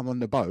 yeah, come on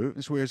the boat.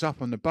 And so we was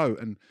up on the boat,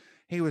 and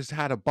he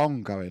had a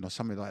bong going or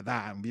something like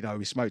that. And, you know,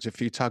 we smoked a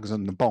few tugs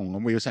on the bong,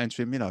 and we were saying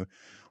to him, you know,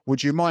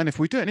 would you mind if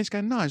we do it? And he's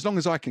going, no, as long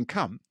as I can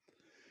come.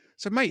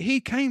 So, mate, he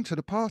came to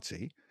the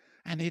party,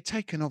 and he'd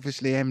taken,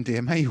 obviously,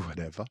 MDMA or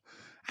whatever.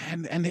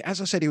 And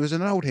as I said, he was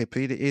an old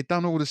hippie. He'd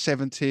done all the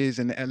 70s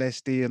and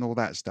LSD and all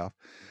that stuff.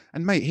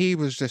 And, mate, he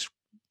was just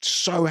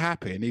so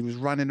happy. And he was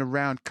running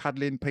around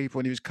cuddling people,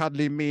 and he was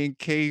cuddling me and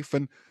Keith.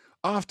 And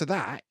after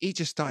that, he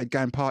just started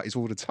going parties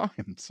all the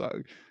time.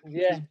 So,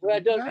 yeah,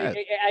 well,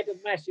 it had a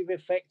massive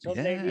effect on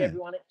nearly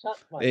everyone it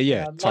touched, mate.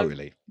 Yeah,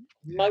 totally.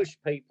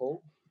 Most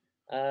people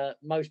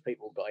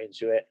got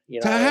into it. You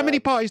know, so how many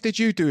parties did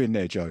you do in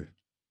there, Joe?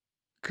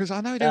 Because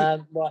I know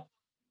that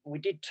we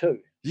did 2.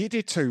 You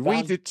did 2.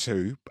 We did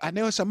 2, and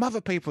there were some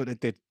other people that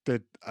did. There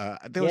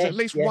was at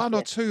least 1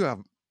 or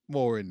 2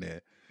 more in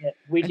there. Yeah,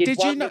 we did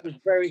one that was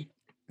very.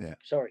 Yeah.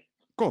 Sorry.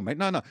 Go on, mate.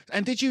 No.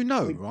 And did you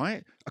know,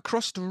 right,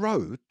 across the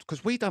road,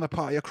 because we done a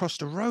party across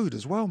the road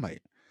as well,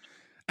 mate.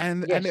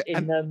 And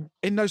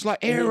in those like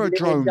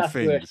aerodrome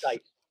things.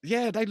 Estate.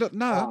 Yeah, they look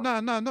not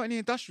in the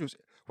industrial.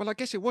 Well, I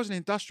guess it was an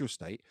industrial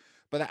state,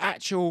 but the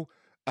actual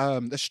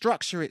the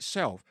structure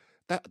itself.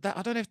 That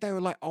I don't know if they were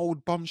like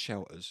old bomb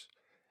shelters.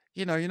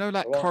 You know,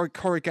 like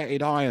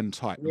corrugated iron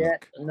type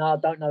look. No, I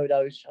don't know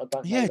those. I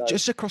don't know those.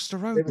 Just across the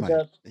road,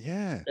 mate.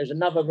 There's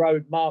another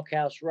road,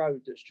 Markhouse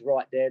Road, that's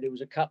right there. There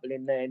was a couple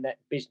in there in that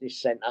business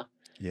centre.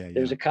 There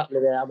was a couple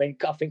of there. I mean,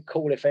 I think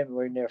Cool FM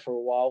were in there for a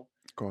while.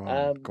 Go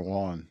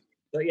on.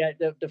 But yeah,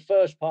 the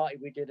first party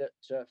we did at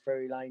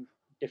Ferry Lane,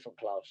 different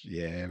class.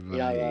 Yeah, mate. You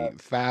know,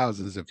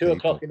 thousands of 2 people.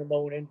 o'clock in the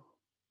morning.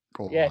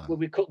 Well,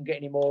 we couldn't get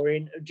any more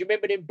in. Do you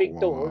remember them big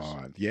doors?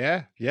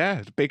 Yeah,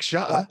 the big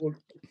shutter.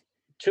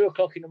 2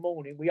 o'clock in the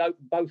morning, we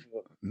opened both of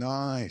them.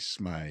 Nice,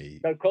 mate.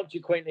 So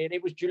consequently, and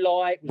it was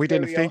July. It was We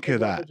didn't very think hot,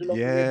 of everyone that. was along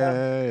the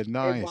river. Yeah,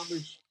 nice. Everyone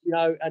was,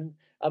 and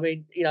I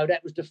mean,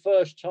 that was the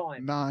first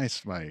time.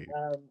 Nice, mate.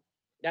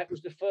 That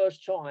was the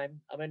first time.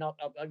 I mean,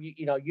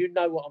 you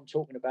know what I'm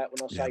talking about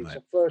when I say it's mate.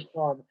 the first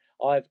time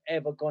I've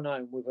ever gone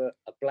home with a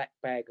black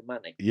bag of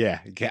money. Yeah,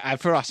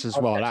 for us as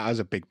well. That was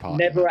a big part.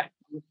 Never,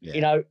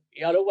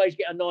 I'd always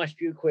get a nice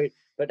few quid,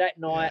 but that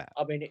night,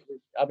 Yeah. I mean,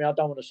 I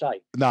don't want to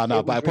say.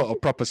 No, but I put a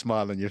proper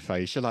smile on your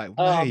face. You're like,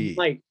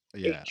 mate.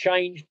 It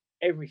changed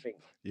everything.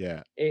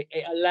 Yeah. It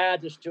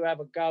allowed us to have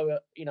a go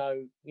at,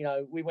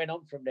 we went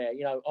on from there,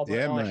 on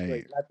High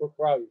Street, Ladbroke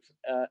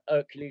Grove,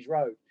 Hercules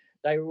Road.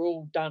 They were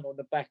all done on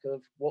the back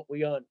of what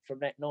we earned from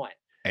that night.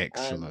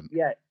 Excellent.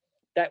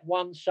 That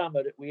one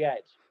summer that we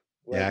had.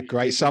 Yeah,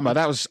 great summer.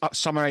 That was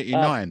summer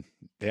 89.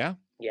 Yeah?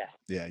 Yeah.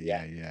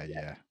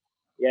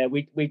 Yeah,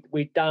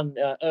 we'd done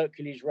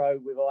Hercules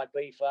Road with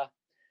Ibiza.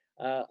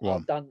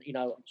 I've done,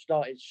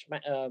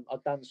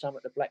 I've done some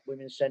at the Black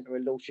Women's Centre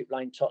in Lordship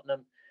Lane,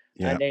 Tottenham.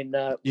 Yeah. And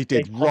then you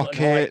did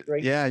Rocket.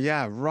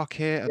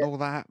 Rocket and all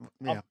that.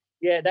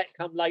 Yeah. That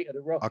come later,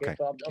 the Rocket. Okay.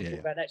 But I'm talking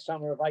about that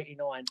summer of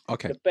 '89.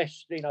 Okay. The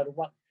best, the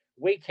one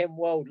Weekend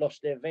World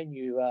lost their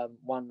venue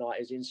one night,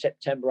 is in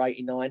September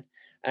 '89,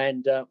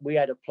 and we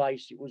had a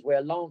place. It was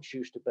where Lance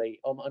used to be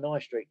on High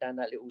Street, down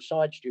that little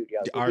side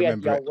studio. I we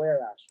remember had the it. old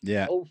warehouse.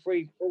 Yeah. All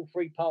three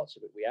parts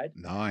of it we had.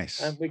 Nice.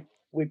 And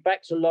we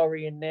backed a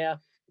lorry in there.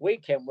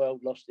 Weekend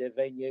World lost their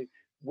venue.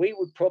 We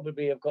would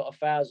probably have got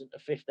 1,000 to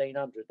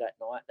 1,500 that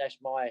night. That's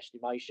my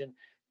estimation.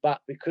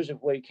 But because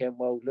of Weekend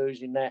World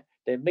losing that,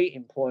 their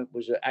meeting point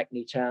was at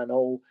Hackney Town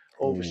Hall.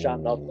 All of a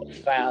sudden, I've got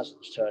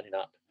thousands turning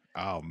up.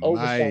 Oh, all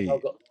mate. Of a sudden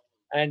I've got,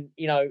 and,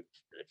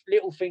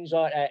 little things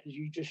like that,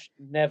 you just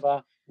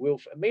never will.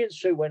 Me and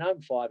Sue went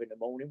home 5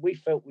 a.m. We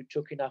felt we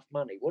took enough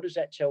money. What does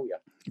that tell you?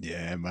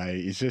 Yeah,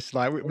 mate. It's just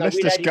like, let's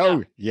just go.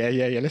 Enough.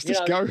 Yeah. Let's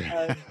just go.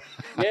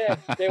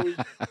 There was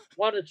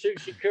 1 or 2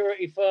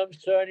 security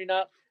firms turning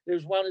up. There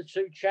was 1 or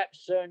 2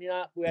 chaps turning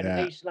up. We had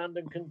an East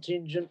London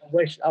contingent.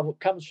 West, I would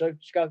come through.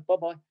 Just go. Bye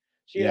bye.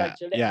 See you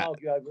later. Let's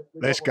argue over it.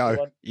 Let's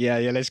go. Yeah.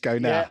 Let's go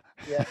now.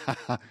 Yeah.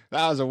 That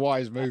was a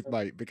wise move,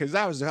 mate. Because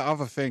that was the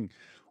other thing.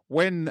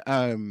 When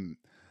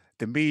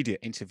the media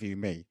interview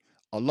me,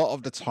 a lot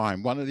of the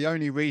time, one of the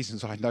only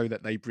reasons I know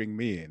that they bring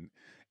me in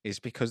is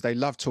because they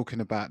love talking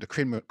about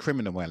the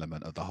criminal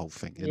element of the whole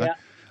thing, you know.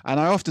 And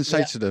I often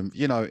say to them,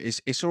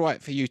 it's all right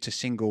for you to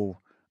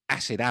single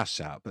Acid House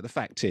out, but the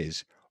fact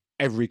is,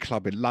 every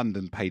club in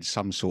London paid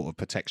some sort of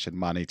protection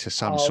money to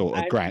some sort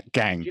of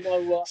gang. You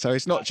know what? So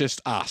it's not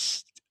just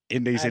us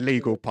in these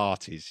illegal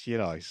parties,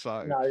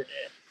 So no,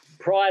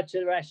 prior to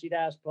the Acid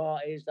House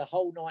parties, the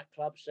whole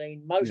nightclub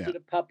scene, most of the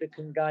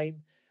publican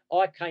game,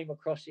 I came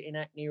across it in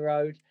Hackney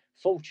Road.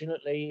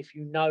 Fortunately, if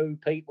you know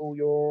people,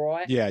 you're all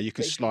right. Yeah, you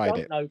can slide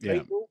it.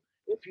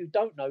 If you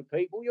don't know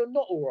people, you're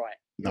not all right.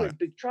 You're in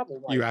big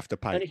trouble, mate. You have to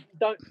pay. And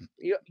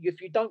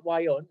if you don't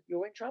weigh on,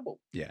 you're in trouble.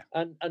 Yeah.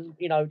 And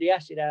the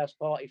Acid House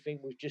party thing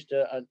was just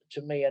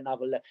to me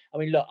another. I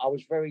mean, look, I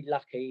was very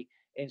lucky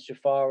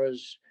insofar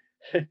as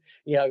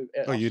you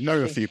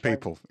know a few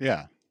people,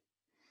 yeah.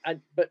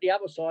 But the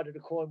other side of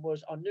the coin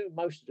was I knew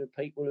most of the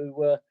people who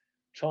were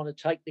trying to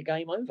take the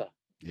game over.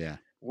 Yeah.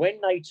 When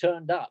they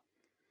turned up,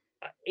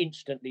 I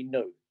instantly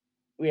knew.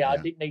 I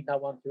didn't need no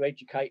one to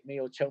educate me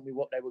or tell me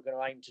what they were going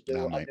to aim to do.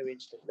 No, I knew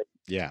instantly.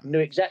 Yeah. Knew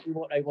exactly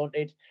what they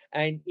wanted.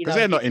 And because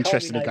they're not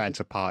interested in going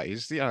to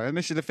parties, and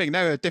this is the thing.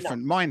 They were a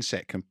different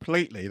mindset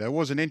completely. They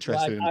wasn't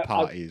interested in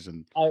parties.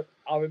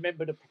 I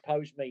remember the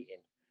proposed meeting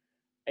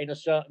in a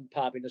certain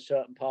pub in a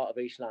certain part of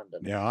East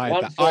London. Yeah,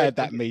 I had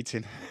that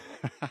meeting.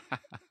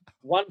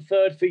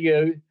 1/3 for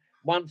you,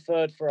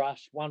 1/3 for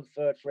us,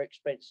 1/3 for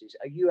expenses.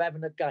 Are you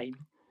having a game?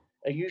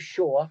 Are you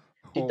sure?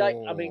 Did they?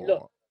 I mean,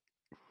 look.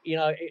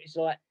 It's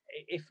like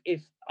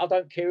if I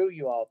don't care who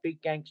you are,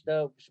 big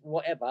gangster,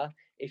 whatever.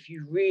 If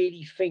you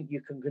really think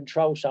you can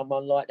control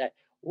someone like that,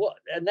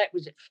 and that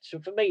was so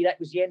for me. That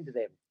was the end of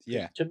them.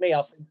 Yeah. To me,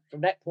 from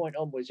that point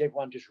onwards,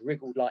 everyone just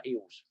wriggled like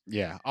eels.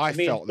 Yeah, I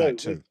felt that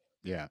too.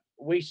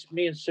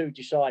 Me and Sue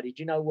decided,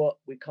 you know what,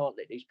 we can't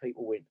let these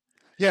people win.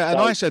 Yeah, and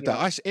I said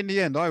that. In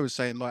the end, I was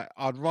saying like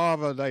I'd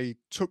rather they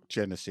took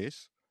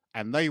Genesis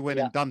and they went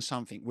and done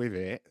something with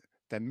it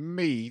than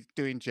me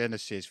doing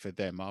Genesis for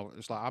them. I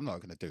was like, I'm not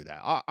going to do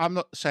that. I'm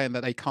not saying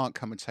that they can't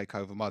come and take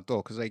over my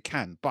door, because they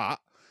can, but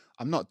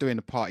I'm not doing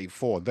a party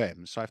for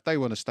them. So if they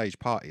want to stage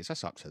parties,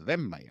 that's up to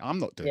them, mate. I'm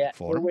not doing it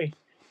for them.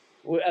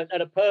 We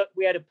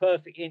had a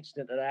perfect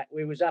instant of that.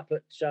 We was up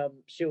at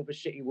Silver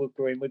City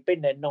Woodbury, and we'd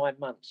been there 9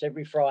 months,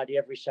 every Friday,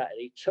 every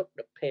Saturday. Took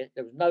the piss.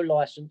 There was no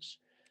license.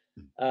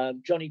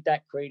 Johnny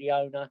Dacre, the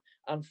owner,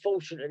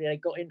 unfortunately, they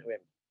got into him.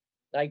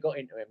 They got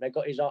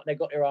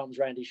their arms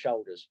around his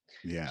shoulders.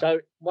 Yeah. So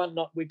one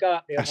night we go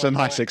up there. That's a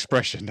nice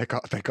expression. They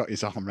got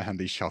his arm around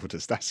his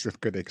shoulders. That's a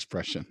good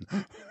expression.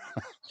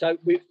 So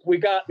we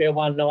go up there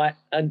one night,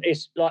 and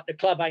it's like the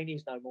club ain't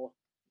his no more.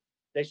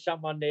 There's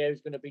someone there who's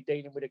going to be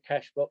dealing with a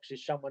cash box.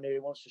 There's someone there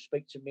who wants to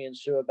speak to me and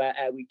Sue about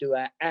how we do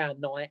our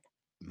night.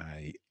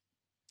 Mate.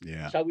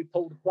 Yeah. So we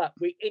pulled the plug.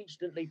 We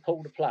instantly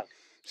pulled the plug.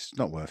 It's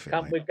not worth it,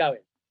 Come, mate. we're going.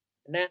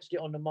 Announced it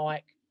on the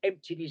mic,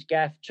 emptied his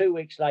gaff. 2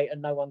 weeks later,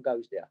 no one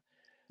goes there.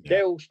 Yeah.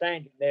 They're all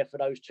standing there for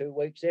those 2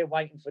 weeks. They're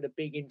waiting for the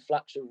big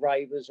influx of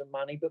ravers and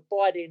money. But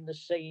by then, the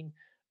scene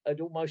had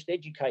almost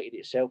educated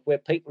itself, where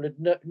people had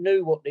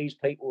knew what these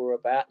people were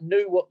about,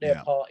 knew what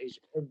their parties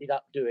ended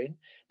up doing.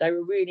 They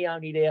were really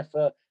only there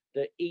for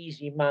the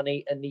easy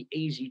money and the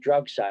easy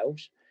drug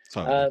sales.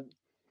 Totally.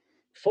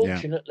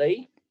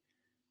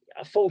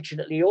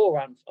 Fortunately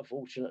or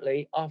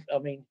unfortunately, I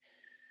mean,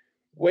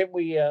 when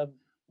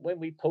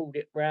we pulled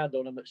it round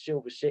on them at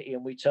Silver City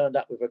and we turned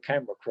up with a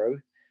camera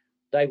crew,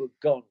 they were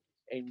gone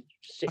in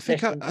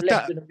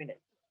less than a minute.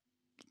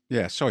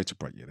 Yeah, sorry to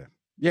break you there.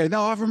 Yeah,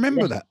 no, I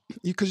remember that.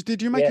 Because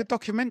did you make a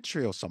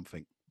documentary or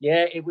something?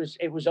 Yeah, it was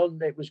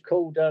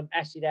called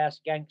Acid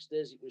House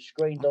Gangsters. It was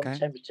screened on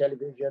Thames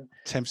Television.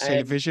 Thames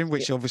Television,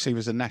 which obviously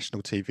was a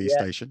national TV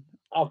station.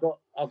 I got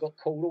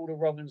called all the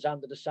wrong uns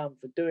under the sun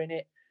for doing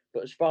it,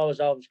 but as far as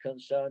I was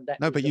concerned,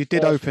 but you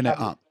did open it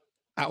up.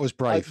 That was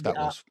brave. That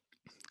was,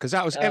 because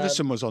that was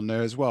Everson was on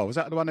there as well. Was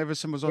that the one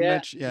Everson was on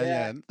there?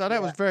 Yeah. No,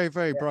 that was very,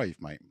 very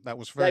brave, mate. That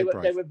was very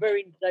brave.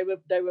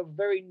 They were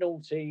very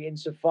naughty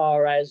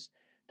insofar as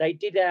they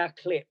did our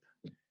clip,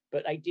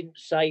 but they didn't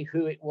say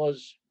who it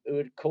was who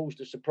had caused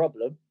us a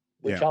problem,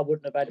 which I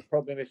wouldn't have had a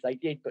problem if they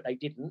did, but they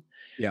didn't.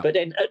 Yeah. But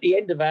then at the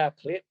end of our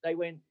clip, they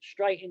went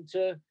straight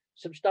into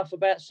some stuff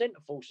about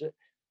Centreforce.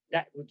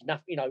 That was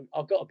nothing, you know.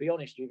 I've got to be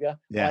honest with you.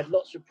 Yeah. I had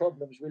lots of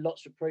problems with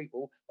lots of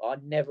people. I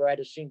never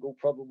had a single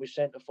problem with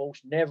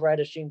Centreforce. Never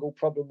had a single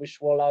problem with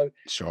Swallow.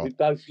 Sure. We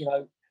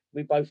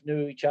both knew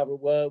who each other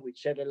were. We'd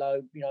said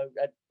hello,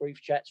 had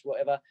brief chats,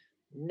 whatever.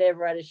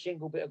 Never had a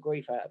single bit of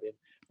grief out of him.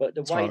 But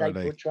the way they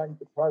portrayed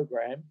the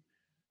program,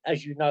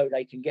 as you know,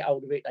 they can get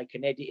hold of it. They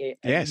can edit it.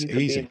 And yes, you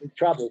could easy. Be in big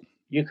trouble.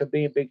 You could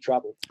be in big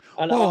trouble.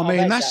 And well, I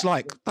mean, that's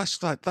like.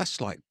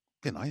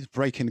 It's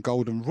breaking the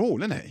golden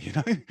rule, isn't it?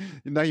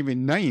 You're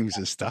naming names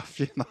and stuff.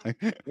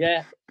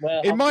 Yeah.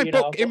 Well, in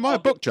my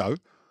book, Joe,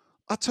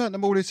 I turned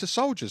them all into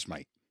soldiers,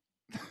 mate.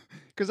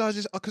 Because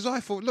I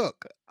thought,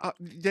 look,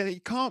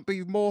 it can't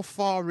be more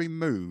far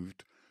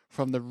removed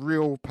from the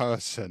real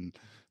person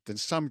than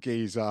some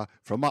geezer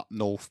from up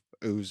north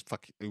who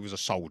was a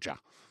soldier.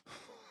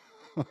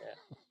 Yeah,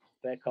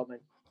 fair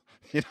comment.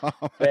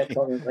 Fair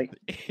comment, mate.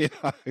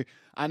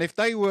 And if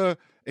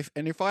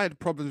I had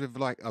problems with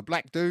like a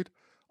black dude,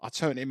 I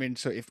turned him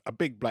into a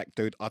big black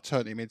dude. I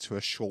turned him into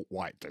a short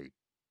white dude.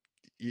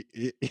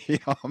 You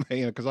know what I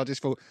mean? Because I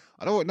just thought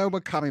I don't want no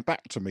one coming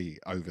back to me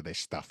over this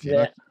stuff.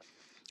 You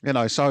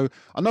know. So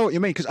I know what you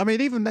mean. Because I mean,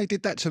 even they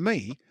did that to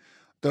me.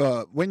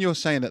 When you're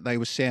saying that they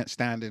were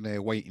standing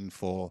there waiting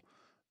for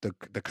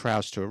the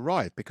crowds to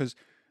arrive, because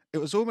it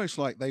was almost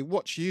like they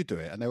watched you do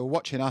it and they were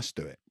watching us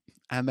do it,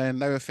 and then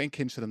they were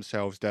thinking to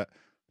themselves that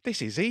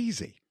this is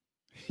easy.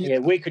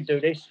 We could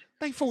do this.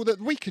 They thought that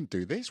we can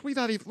do this. We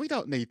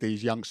don't need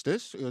these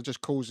youngsters who are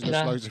just causing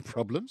us loads of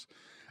problems.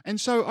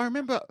 And so I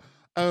remember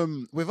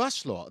with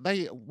us lot,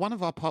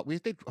 we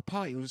did a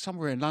party. It was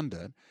somewhere in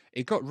London.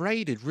 It got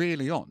raided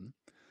really on,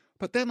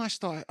 but then I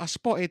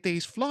spotted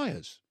these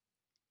flyers,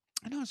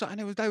 and I was like,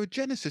 they were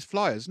Genesis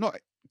flyers, not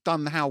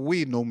done how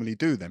we normally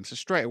do them. So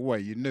straight away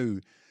you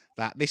knew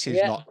that this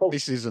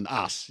isn't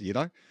us,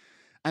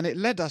 And it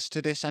led us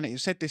to this, and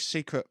it said this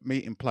secret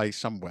meeting place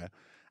somewhere.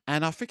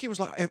 And I think it was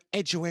like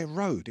Edgware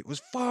Road. It was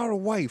far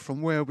away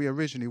from where we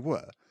originally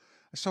were.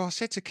 So I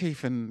said to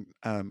Keith and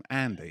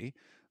Andy,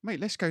 mate,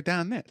 let's go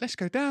down there. Let's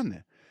go down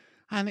there.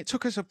 And it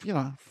took us,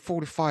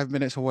 45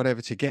 minutes or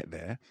whatever to get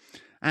there.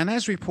 And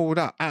as we pulled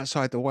up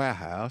outside the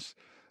warehouse,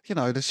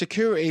 the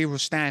security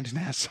was standing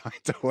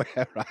outside the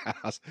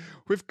warehouse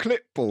with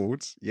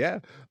clipboards,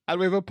 and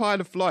with a pile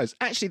of flyers.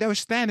 Actually, they were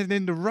standing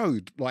in the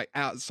road, like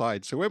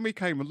outside. So when we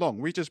came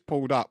along, we just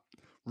pulled up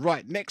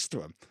right next to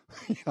them.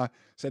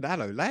 Said,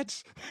 hello,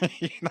 lads.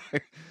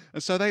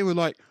 And so they were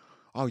like,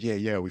 oh,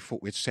 yeah, we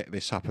thought we'd set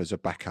this up as a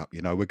backup.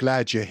 We're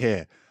glad you're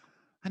here.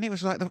 And it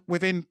was like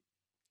within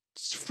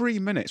 3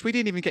 minutes, we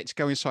didn't even get to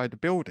go inside the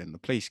building. The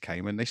police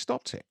came and they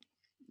stopped it,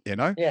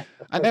 Yeah.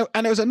 And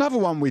there was another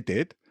one we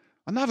did,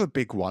 another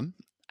big one.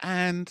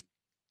 And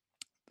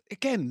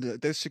again,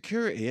 the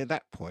security at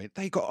that point,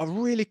 they got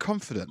really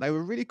confident. They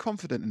were really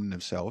confident in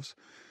themselves.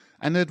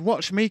 And they'd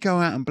watched me go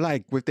out and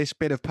blag with this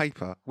bit of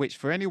paper, which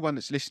for anyone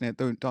that's listening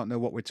don't know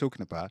what we're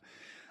talking about.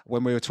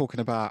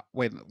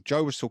 When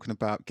Joe was talking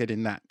about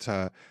getting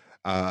that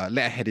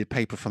letterheaded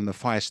paper from the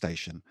fire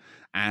station.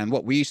 And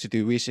what we used to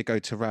do, we used to go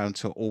around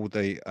to all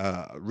the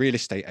real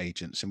estate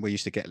agents, and we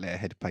used to get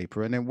letterhead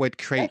paper, and then we'd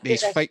create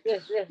these fake,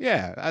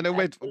 and then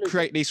we'd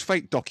create these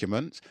fake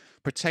documents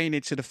pertaining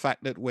to the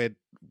fact that we'd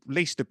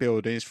leased the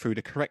buildings through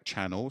the correct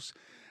channels.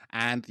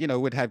 And,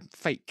 we'd have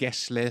fake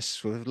guest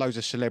lists with loads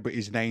of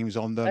celebrities' names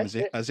on them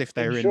as if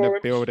they're in the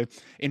building.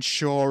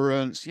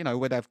 Insurance,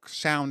 we'd have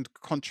sound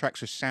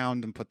contracts with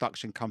sound and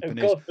production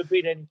companies. And God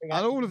forbid anything.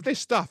 And all of this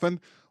stuff. And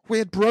we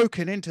had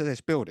broken into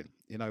this building.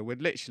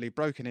 We'd literally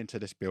broken into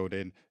this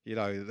building,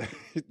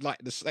 like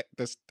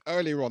the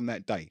earlier on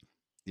that day,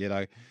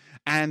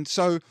 And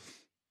so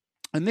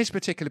And this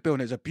particular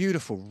building is a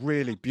beautiful,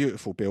 really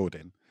beautiful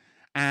building.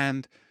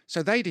 And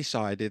so they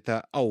decided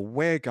that, oh,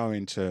 we're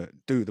going to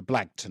do the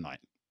blag tonight.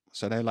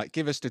 So they're like,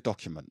 give us the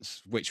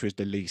documents, which was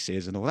the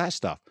leases and all that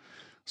stuff.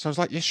 So I was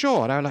like, you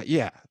sure? And they were like,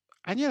 yeah.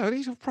 And,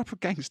 these are proper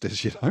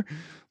gangsters,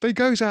 They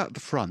goes out the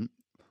front.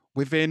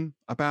 Within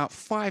about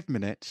 5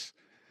 minutes,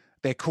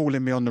 they're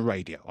calling me on the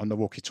radio, on the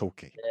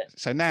walkie-talkie. Yeah.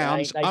 So now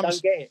they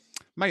don't get it.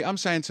 Mate, I'm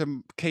saying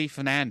to Keith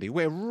and Andy,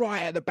 we're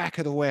right at the back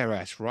of the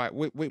warehouse, right?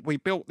 We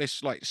built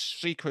this like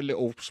secret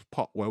little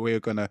spot where we were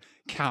going to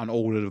count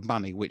all of the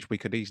money, which we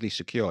could easily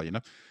secure,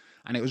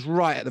 And it was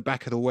right at the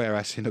back of the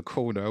warehouse in the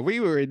corner. We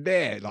were in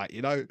there,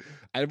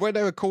 and when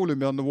they were calling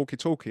me on the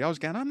walkie-talkie, I was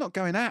going, I'm not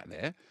going out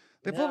there.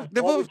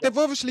 They've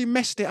obviously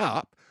messed it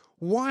up.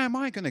 Why am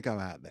I going to go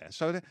out there?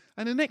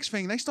 And the next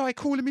thing, they started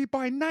calling me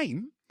by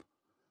name.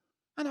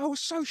 And I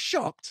was so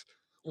shocked.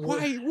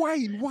 Wayne,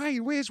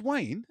 where's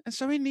Wayne? And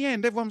so in the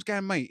end, everyone's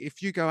going, mate,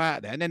 if you go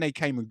out there, and then they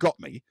came and got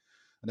me.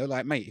 And they're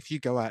like, mate, if you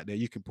go out there,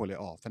 you can pull it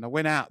off. And I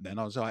went out there and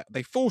I was like,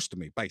 they forced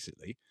me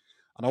basically.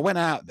 And I went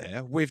out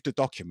there with the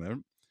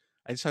document.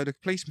 And so the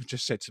policeman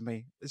just said to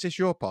me, is this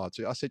your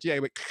party? I said, yeah.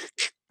 He went,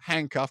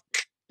 handcuff,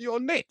 you're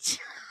nit.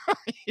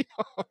 You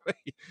know what I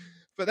mean?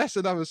 But that's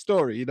another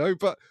story,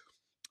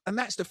 And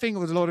that's the thing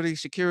with a lot of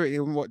these security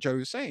and what Joe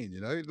was saying,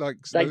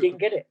 They didn't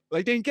get it.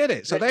 They didn't get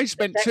it. So they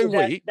spent 2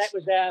 weeks. That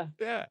was our,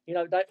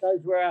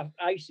 those were our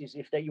aces,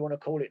 if you want to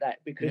call it that,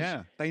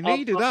 because they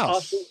needed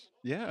us.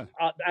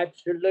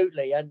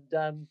 Absolutely. And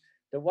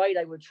the way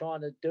they were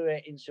trying to do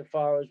it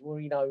insofar as,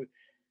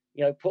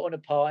 put on a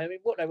party. I mean,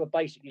 what they were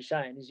basically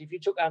saying is, if you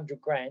took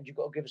 100 grand, you've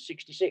got to give us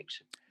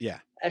 66. Yeah.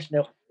 That's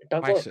not,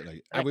 don't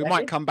basically. And we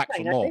might come back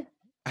for more.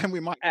 And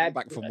we might come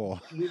back for more.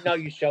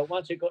 Yourself.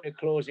 Once they've got their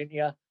claws in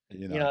you,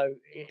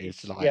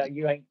 it's like,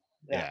 you ain't.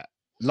 Yeah.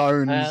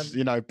 Loans,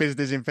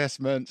 business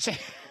investments,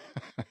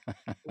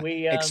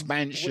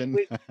 expansion.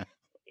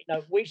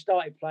 We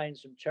started playing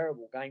some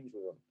terrible games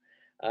with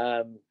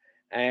them.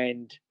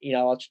 And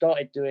I'd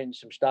started doing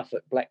some stuff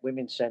at Black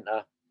Women's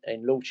Centre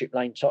in Lordship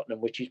Lane,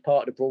 Tottenham, which is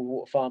part of the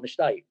Broadwater Farm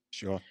Estate.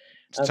 Sure.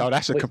 So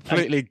that's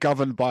completely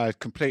governed by a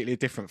completely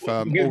different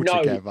firm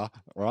altogether,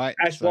 right?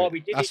 That's why we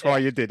did it. That's why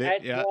you did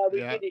it. That's why we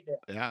did it.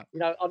 Yeah.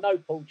 I know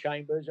Paul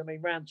Chambers. I mean,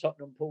 round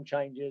Tottenham, Paul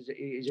Chambers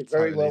is a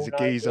very well known,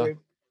 geezer.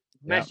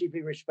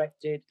 Massively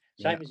respected.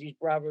 Same as his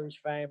brother, his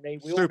family.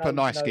 Super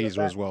nice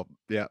geezer as well.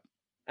 Yeah.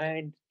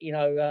 And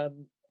I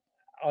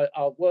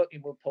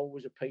working with Paul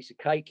was a piece of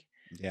cake.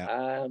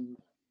 Yeah.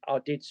 I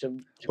did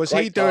some. Was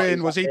he doing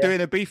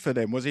Ibiza for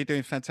them? Was he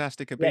doing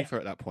fantastic Ibiza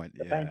at that point?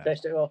 Yeah.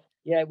 Fantastic.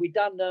 Yeah, we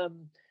done.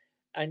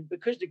 And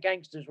because the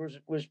gangsters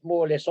was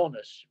more or less on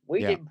us,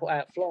 we didn't put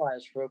out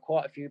flyers for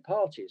quite a few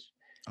parties.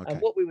 Okay.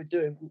 And what we were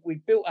doing, we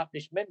built up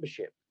this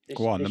membership.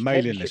 The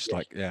mailing list,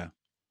 and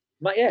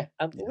we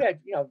had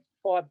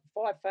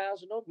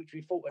 5,000 on, which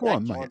we thought at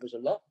that time was a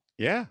lot.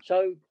 Yeah.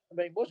 So I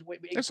mean, it wasn't.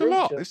 It's a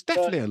lot. It's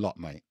definitely a lot,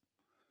 mate.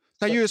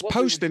 So you was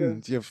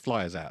posting your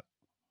flyers out.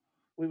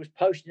 We was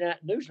posting out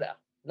newsletter,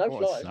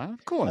 flyers.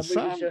 Go on,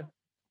 Sam.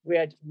 We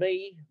had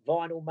me,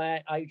 Vinyl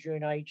Matt,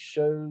 Adrian H,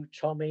 Sue,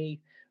 Tommy,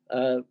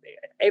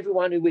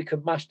 everyone who we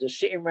could muster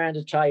sitting around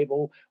a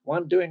table,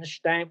 one doing a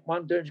stamp,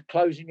 one doing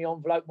closing the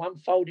envelope, one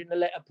folding the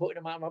letter,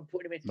 putting them up, one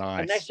putting them in.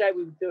 Nice. And that's how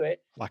we would do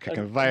it. Like a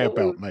conveyor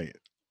belt, mate.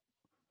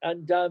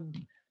 And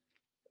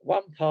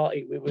one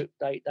party,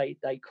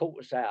 they caught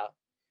us out.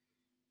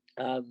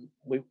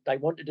 They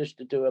wanted us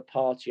to do a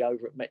party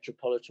over at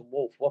Metropolitan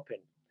Wharf,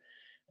 Wapping.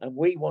 And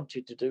we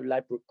wanted to do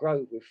Labrynth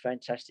Grove with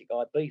Fantastic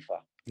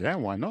Ibiza. Yeah,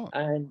 why not?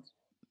 And,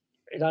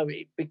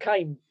 it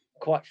became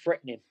quite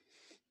threatening.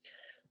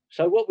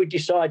 So what we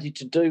decided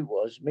to do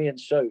was, me and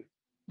Sue,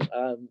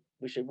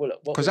 we said, well,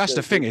 look, because that's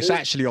the thing, it's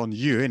actually on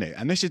you, isn't it?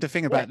 And this is the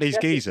thing about these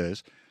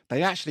geezers,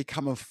 they actually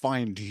come and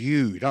find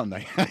you, don't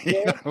they?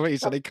 You know what I mean?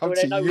 So they come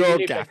to your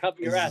gaff.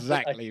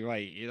 Exactly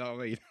right. You know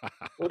what I mean?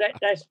 Well,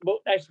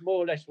 that's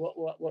more or less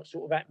what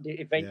sort of happened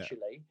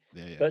eventually.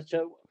 Yeah. But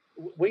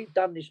we've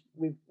done this.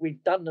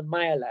 We've done the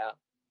mail out.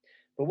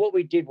 But what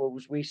we did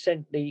was we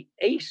sent the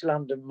East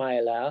London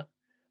mail out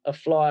a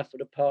flyer for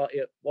the party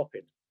at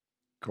Wapping,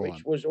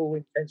 which was all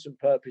intents and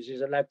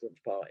purposes a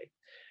Labrynth party.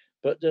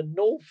 But the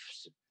North,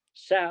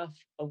 South,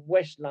 and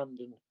West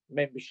London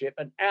membership,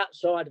 and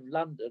outside of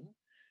London,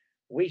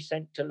 we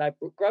sent to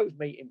Labrynth Grove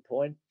meeting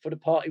point for the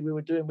party we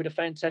were doing with a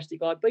Fantastic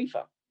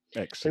Ibiza.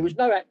 Excellent. There was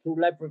no actual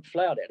Labrynth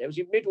flower there. There was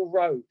in Middle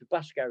Road, the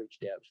bus garage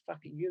there. It was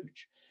fucking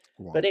huge.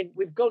 Wow. But then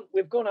we've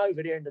gone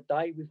over there in the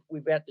day.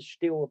 We've had to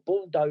steal a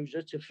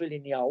bulldozer to fill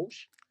in the holes.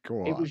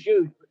 Go on. It was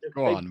huge.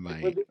 Go on,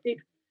 mate.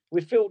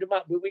 We filled them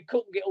up, but we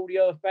couldn't get all the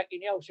earth back in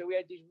the hole, so we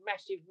had these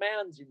massive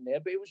mounds in there.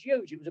 But it was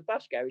huge. It was a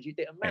bus garage. It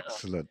didn't matter.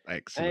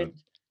 Excellent.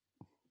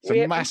 It's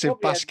a massive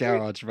bus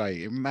garage,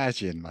 mate.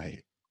 Imagine,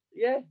 mate.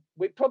 Yeah,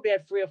 we probably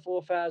had 3,000 or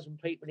 4,000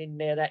 people in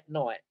there that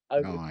night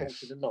over the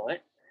course of the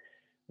night.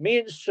 Me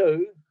and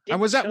Sue.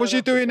 And was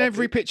you doing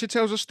Every Picture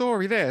Tells a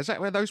Story there? Is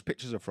that where those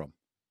pictures are from?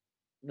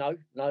 No.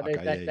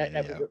 Okay,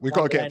 we've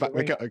got to get back.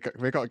 We've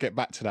got to get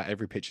back to that.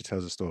 Every Picture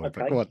Tells a Story.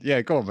 Okay. But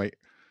go on, mate.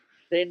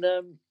 Then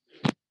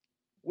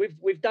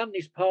we've done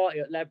this party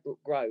at Labrynth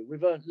Grove.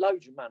 We've earned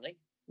loads of money.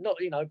 Not,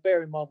 you know,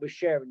 bear in mind we're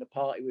sharing the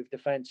party with the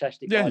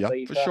fantastic Yeah,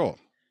 for sure.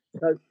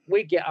 So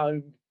we get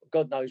home,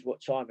 God knows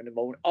what time in the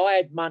morning.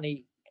 I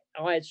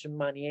had some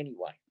money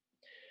anyway.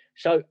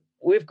 So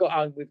we've got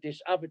home with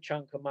this other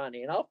chunk of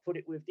money, and I've put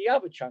it with the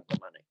other chunk of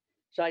money.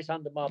 So it's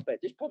under my bed.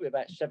 There's probably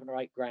about 7 or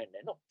 8 grand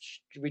there. Not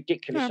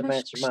ridiculous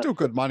amounts of money. Still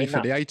good money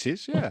for the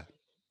 80s, yeah.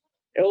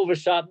 All of a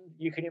sudden,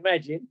 you can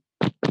imagine.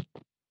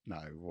 No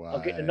way.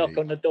 I'll get a knock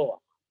on the door.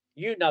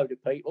 You know the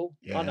people.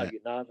 Yeah. I know you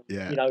know them.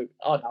 Yeah. You know,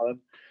 I know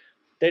them.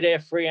 They're there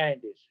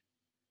free-handers.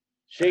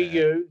 See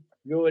you.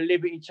 You're a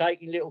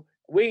liberty-taking little...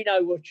 We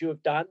know what you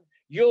have done.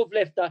 You've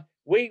left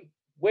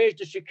where's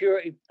the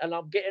security? And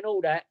I'm getting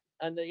all that.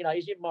 And, you know,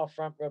 he's in my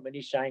front room and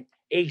he's saying,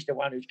 he's the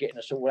one who's getting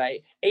us all out.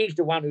 He's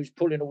the one who's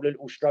pulling all the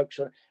little strokes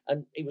on.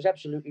 And he was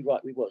absolutely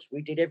right.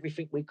 We did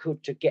everything we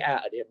could to get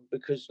out of him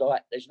because,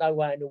 like, there's no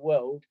way in the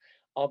world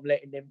I'm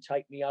letting them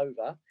take me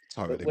over.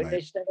 Totally, but when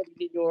they're standing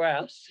in your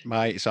house...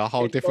 Mate, it's a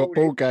whole different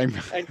ball game.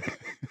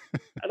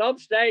 And I'm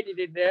standing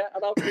in there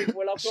and I'm thinking,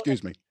 well,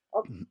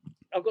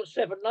 I've got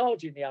 7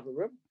 large in the other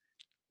room.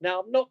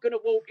 Now, I'm not going to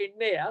walk in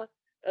there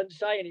and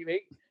say anything.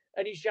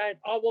 And he's saying,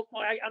 I want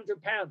my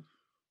 £800.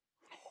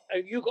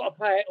 And you got to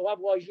pay it, or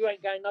otherwise you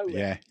ain't going nowhere.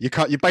 Yeah, you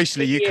can't. You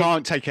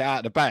can't take it out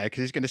of the bag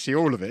because he's going to see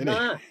all of it.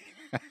 Nah.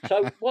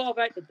 So what I've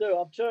had to do,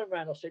 I've turned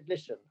around. I said,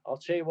 "Listen, I'll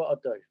tell you what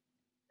I'll do.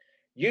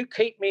 You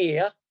keep me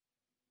here.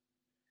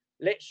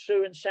 Let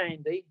Sue and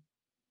Sandy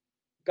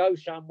go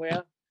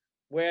somewhere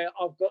where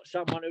I've got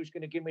someone who's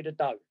going to give me the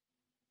dough.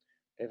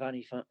 They've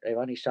only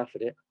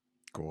suffered it.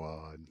 Go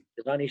on.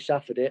 They've only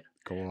suffered it.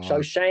 Go on.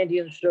 So Sandy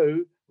and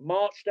Sue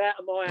marched out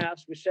of my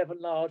house with 7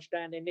 large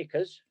down their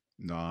knickers.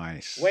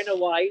 Nice. Went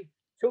away,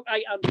 took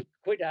 800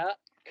 quid out,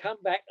 come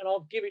back, and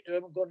I'll give it to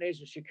them and gone, there's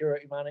the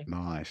security money.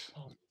 Nice.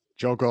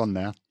 Jog on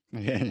now.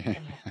 Yeah.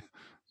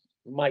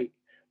 Mate,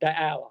 that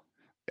hour,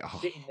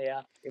 sitting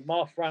there in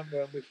my front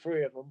room with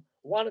 3 of them,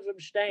 one of them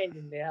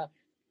standing there,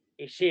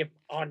 it's him.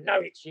 I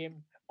know it's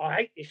him. I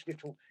hate this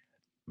little...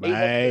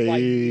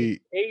 Mate.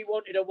 He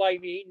wanted to weigh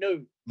me. He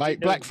knew. Mate,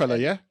 black fella,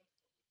 yeah?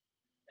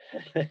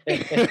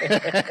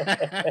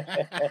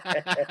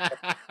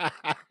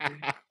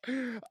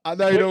 I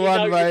know the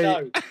one,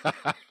 mate.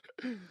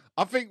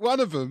 I think one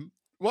of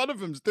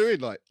them's doing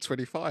like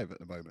 25 at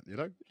the moment, you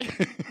know?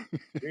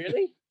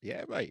 Really?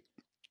 Yeah, mate.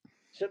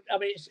 So, I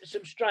mean,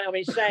 some strange. I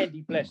mean,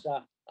 Sandy, bless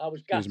her. I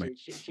was gutted.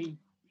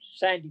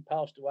 Sandy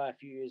passed away a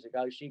few years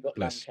ago. She got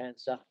lung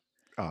cancer.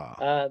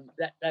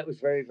 That was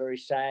very, very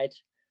sad.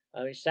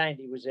 I mean,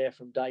 Sandy was there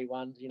from day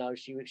one. You know,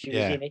 she was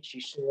in it.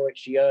 She saw it.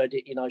 She heard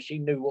it. You know, she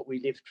knew what we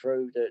lived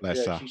through.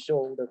 She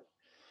saw the.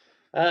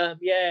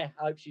 I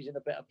hope she's in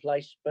a better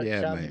place. But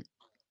mate.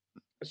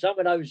 Some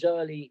of those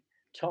early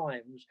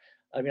times.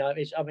 I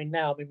mean,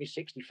 now I'm in my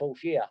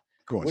 64th year.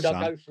 Would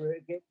I go through it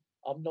again?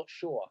 I'm not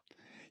sure.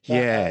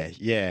 But,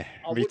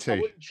 me too. I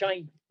wouldn't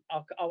change.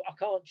 I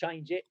can't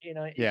change it. You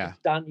know, it's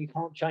done. You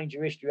can't change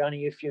your history, only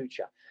your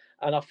future.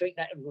 And I think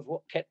that was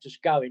what kept us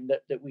going.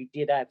 That we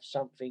did have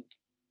something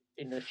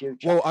in the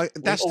future. Well,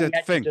 that's the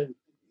thing.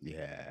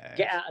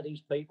 Get out of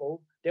these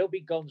people. They'll be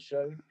gone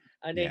soon.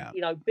 And then,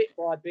 you know, bit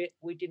by bit,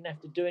 we didn't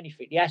have to do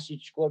anything. The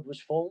acid squad was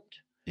formed.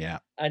 Yeah.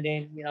 And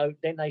then, you know,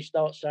 then they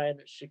start saying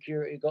that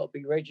security got to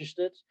be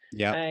registered.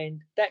 Yeah.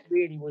 And that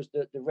really was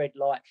the red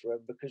light for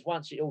them, because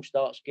once it all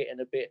starts getting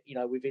a bit, you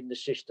know, within the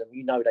system,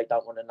 you know, they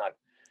don't want to know.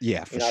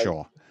 Yeah, for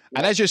sure.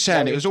 And as you're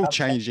saying, it was all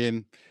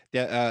changing.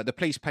 The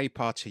police pay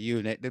party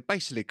unit, they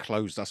basically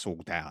closed us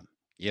all down.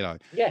 You know,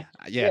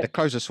 they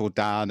closed us all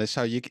down, and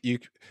so you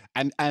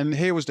and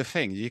here was the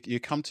thing: you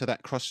come to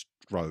that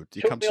crossroad,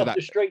 you come to that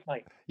the street,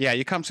 mate. Yeah,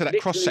 you come to that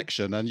cross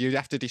section, and you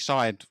have to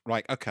decide,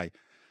 like, okay,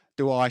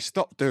 do I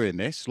stop doing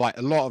this? Like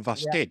a lot of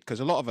us did, because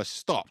a lot of us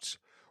stopped,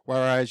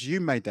 whereas you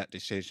made that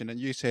decision and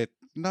you said,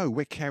 no,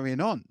 we're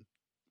carrying on.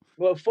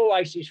 Well, 4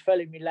 aces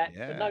fell in my lap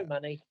for no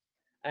money.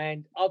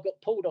 And I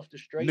got pulled off the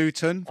street.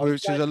 Newton,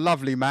 which is a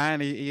lovely man.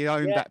 He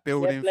owned that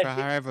building for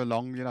however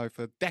long, you know,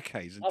 for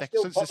decades and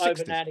decades. Since the 60s. I still pop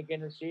over now and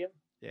again and see him.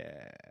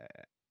 Yeah.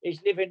 He's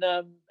living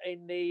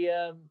in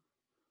the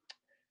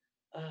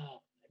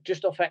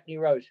just off Hackney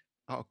Road.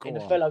 Oh, go on.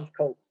 In the Fellows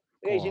Court.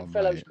 He's in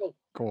Fellows Court.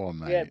 Go on,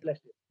 mate. Yeah, bless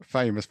him.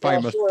 Famous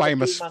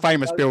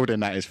building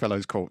that is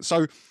Fellows Court.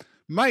 So,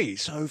 mate,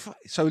 so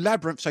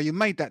Labrynth. So you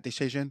made that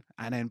decision,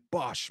 and then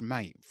bosh,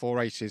 mate,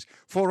 4 aces,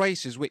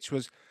 which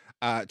was.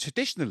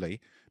 Traditionally,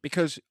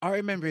 because I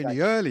remember in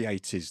the early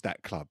 80s,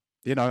 that club,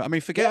 you know, I mean,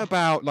 forget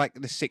about like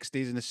the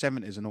 60s and the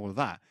 70s and all of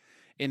that.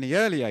 In the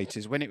early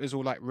 80s, when it was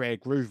all like rare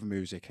groove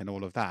music and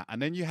all of that.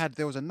 And then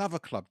there was another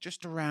club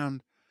just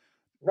around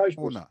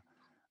Rosebury.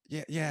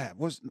 Yeah.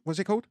 Was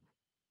it called?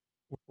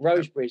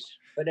 Rosebury's.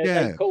 But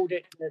they called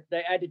it,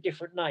 they had a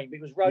different name. It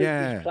was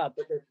Rosebury's Club,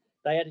 but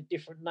they had a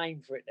different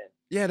name for it then.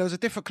 Yeah, there was a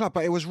different club,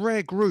 but it was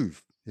rare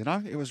groove, you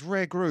know, it was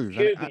rare groove.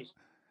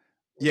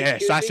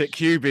 Yes, that's it.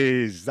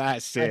 Cubies.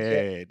 That's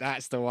it.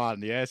 That's the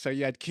one. Yeah. So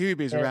you had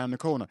Cubies around the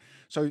corner.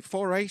 So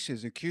 4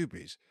 aces and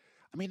Cubies.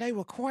 I mean, they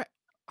were quite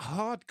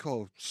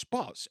hardcore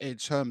spots in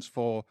terms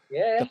for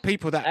Yeah, the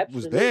people that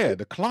was there, absolutely,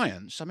 the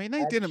clients. I mean,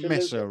 they didn't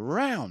mess absolutely.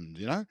 around,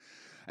 you know.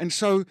 And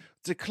so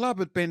the club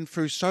had been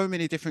through so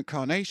many different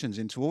carnations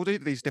into all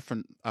these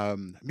different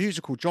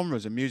musical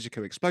genres and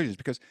musical explosions.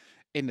 Because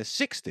in the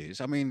 60s,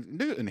 I mean,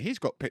 Newton, he's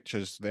got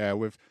pictures there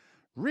with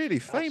really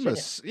I've seen it.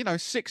 famous, you know, Yeah,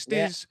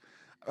 60s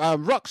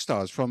rock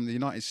stars from the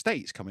United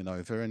States coming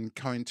over and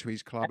coming to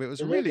his club. It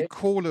was a really absolutely.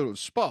 cool little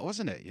spot,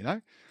 wasn't it? You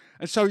know,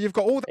 and so you've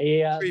got all that He,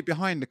 history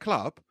behind the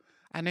club,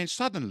 and then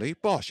suddenly,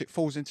 bosh, it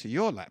falls into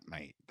your lap,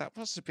 mate. That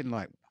must have been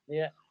like,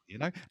 yeah, you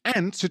know.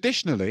 And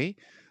traditionally,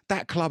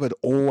 that club had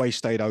always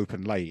stayed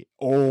open late,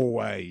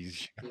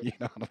 always. yeah. You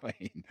know what I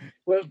mean?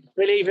 Well,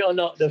 believe it or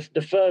not, the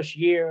first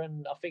year,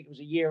 and I think it was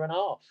a year and a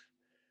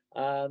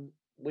half,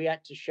 we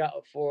had to shut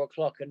at 4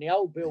 o'clock, and the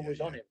old Bill Yeah,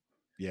 was on him.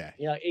 yeah,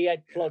 You know, he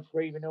had yeah, clod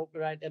breathing up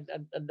around,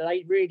 and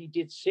they really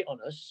did sit on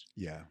us.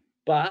 yeah.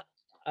 But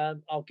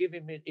I'll give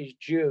him his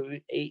due.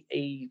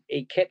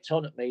 He kept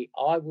on at me.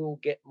 I will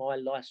get my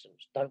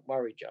license. Don't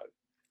worry, Joe.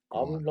 I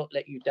Go will on, not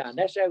let you down.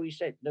 That's how he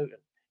said, Newton.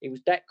 He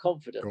was that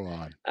confident, go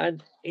on.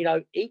 and you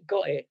know he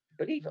got it.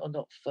 Believe it or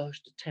not,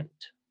 first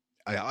attempt.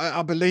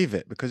 I believe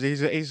it because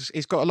he's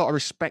got a lot of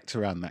respect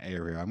around that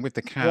area and with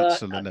the Well,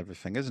 council and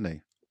everything, isn't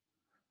he?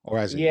 Or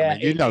has he? I yeah,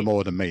 mean, you know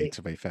more than me,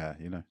 to be fair.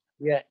 You know.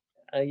 yeah,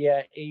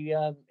 yeah.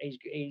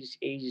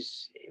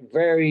 He's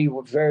very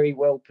very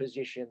well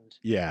positioned.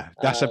 Yeah,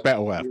 that's a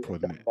better way of Newton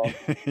putting Dunbar.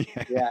 it.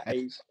 Yeah, Yeah.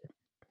 he's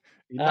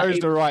He knows he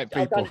the was. right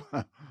I people.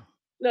 don't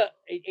look.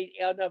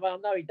 I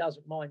know he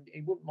doesn't mind.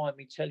 He wouldn't mind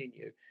me telling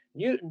you.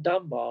 Newton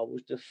Dunbar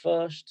was the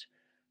first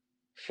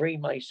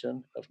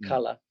Freemason of Mm.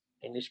 colour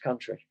in this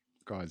country.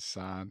 Go on,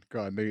 son.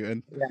 Go on,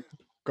 Newton. Yeah,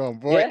 Go on,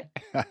 boy.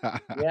 yeah,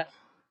 yeah.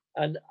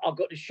 And I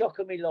got the shock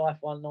of my life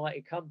one night.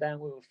 He come down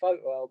with a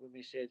photo album.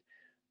 He said,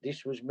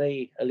 "This was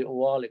me a little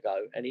while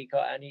ago," and he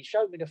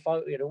showed me the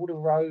photo. He had all the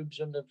robes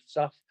and the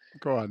stuff.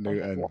 Go on, I was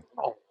like, Newton.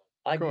 "Wow!"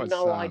 I had Go on,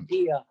 no son.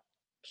 idea.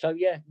 So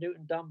yeah,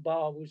 Newton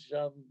Dunbar was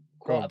Go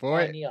quite on, a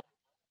boy. pioneer.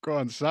 Go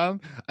on,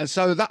 son. And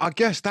so that I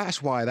guess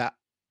that's why that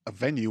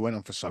venue went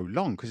on for so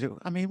long. Because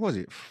I mean, was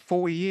it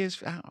 40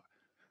 years?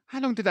 How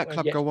long did that Well,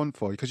 club yeah, go on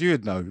for? Because you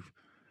would know.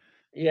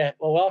 yeah.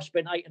 Well, I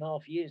spent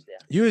 8.5 years there.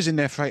 You was in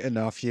there for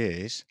 8.5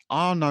 years.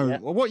 I know. Yeah.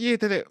 Well, what year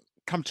did it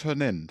come to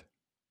an end?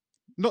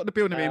 Not the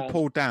building being Um,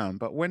 pulled down,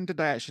 but when did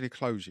they actually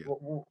close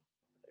you?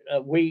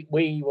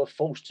 we were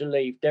forced to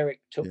leave.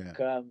 Derek took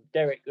Yeah.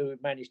 Derek, who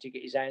managed to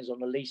get his hands on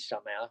the lease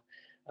somehow.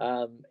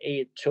 He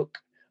had took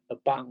a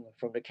bung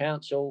from the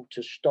council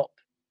to stop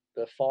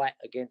the fight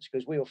against,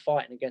 because we were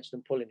fighting against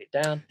them pulling it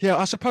down. Yeah,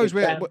 I suppose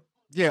We found,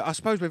 I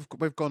suppose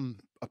we've gone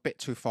a bit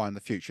too far in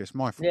the future. It's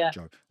my fault, yeah,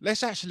 Joe.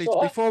 Let's actually, it's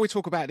all right. before we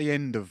talk about the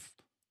end of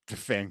the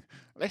thing,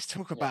 let's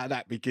talk Yeah. about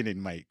that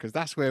beginning, mate, because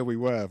that's where we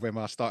were when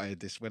I started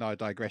this, when I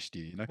digressed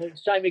you, you know?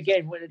 Same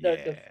again when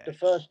the Yeah.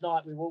 first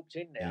night we walked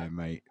in Yeah, there.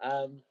 mate.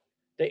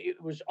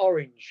 It was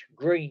orange,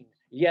 green,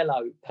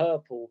 yellow,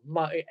 purple.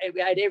 It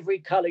had every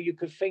colour you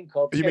could think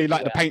of. You mean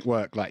like the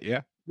everywhere. paintwork, like,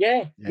 yeah?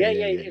 Yeah. Yeah.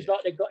 It's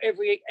like they've got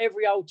every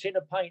old tin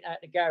of paint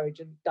out the garage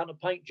and done a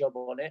paint job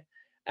on it,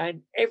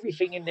 and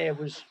everything in there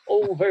was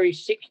all very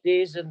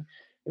 60s. And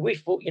we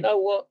thought, you know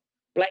what,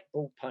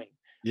 blackboard paint.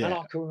 And Yeah.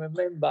 I can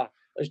remember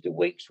as the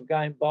weeks were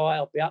going by,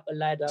 I'll be up the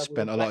ladder.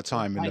 Spent a lot of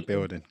time in the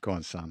building. Go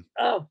on, son.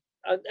 Oh,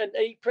 and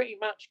he pretty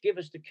much gave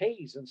us the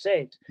keys and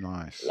said,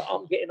 Nice. "Look,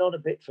 I'm getting on a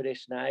bit for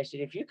this now." He said,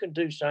 "If you can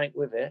do something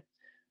with it,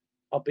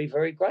 I'll be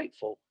very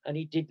grateful." And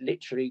he did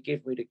literally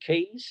give me the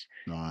keys.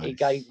 Nice. He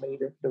gave me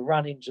the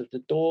run-ins of the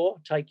door,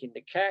 taking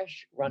the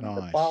cash, running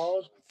the Nice.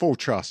 bars, Full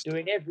trust.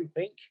 doing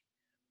everything.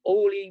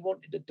 All he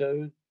wanted to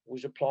do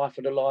was apply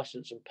for the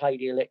license and pay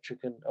the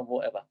electric and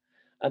whatever.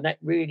 And that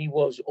really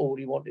was all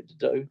he wanted to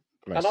do.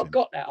 Bless And I him.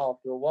 got that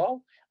after a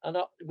while. And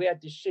we had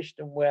this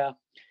system where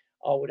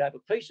I would have a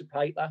piece of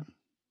paper.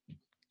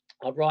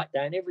 I'd write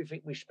down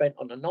everything we spent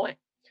on the night.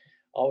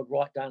 I would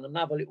write down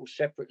another little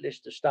separate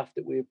list of stuff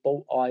that we had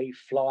bought, i.e.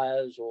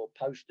 flyers or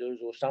posters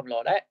or something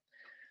like that.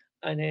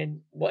 And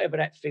then whatever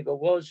that figure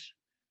was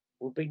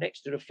would be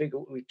next to the figure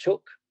we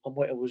took, and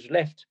whatever was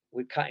left,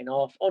 we cut in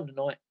half on the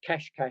night,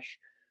 cash,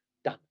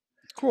 done.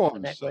 Go on,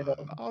 And that son. went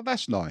on. Oh,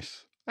 that's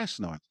nice. That's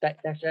nice.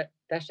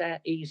 That's how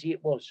easy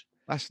it was.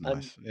 That's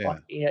nice. Yeah.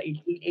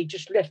 He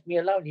just left me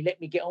alone. He let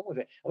me get on with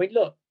it. I mean,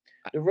 look,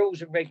 the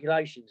rules and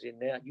regulations in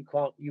there, you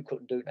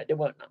couldn't do that. There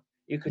weren't none.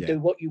 You could do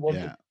what you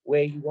wanted,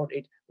 where you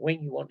wanted,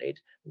 when you wanted.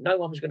 No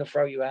one was going to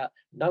throw you out.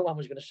 No one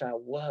was going to say a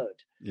word.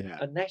 Yeah.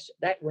 And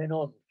that went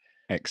on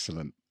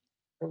Excellent.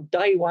 from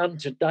day one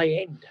to day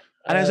end.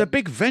 And it was a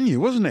big venue,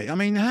 wasn't it? I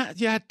mean,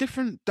 you had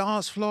different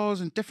dance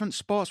floors and different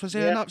spots. Was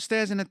there an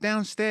upstairs and a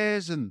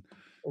downstairs? And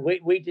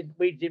we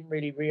didn't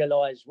really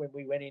realise when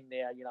we went in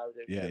there, you know,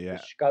 the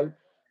scope.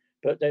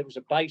 But there was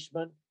a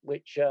basement,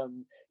 which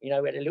we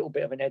had a little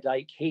bit of an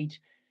headache.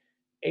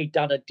 He'd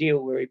done a deal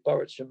where he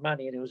borrowed some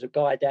money, and there was a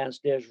guy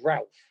downstairs,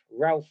 Ralph.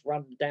 Ralph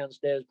run the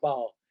downstairs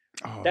bar.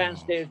 Oh.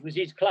 Downstairs was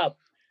his club.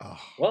 Oh.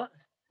 What?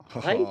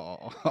 Hey?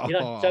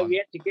 So we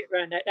had to get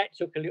around that. That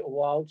took a little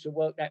while to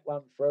work that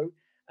one through.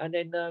 And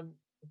then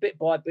bit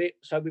by bit.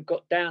 So we've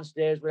got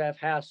downstairs, we have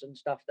house and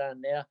stuff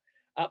down there.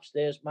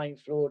 Upstairs, main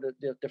floor,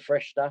 the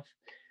fresh stuff.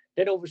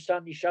 Then all of a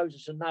sudden he shows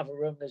us another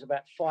room. There's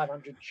about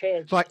 500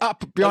 chairs. It's like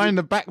up behind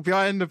the back,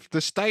 behind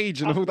the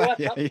stage and all that.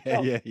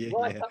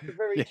 Right up the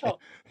very top.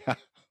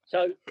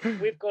 So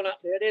we've gone up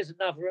there. There's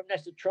another room.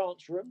 That's the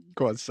trance room.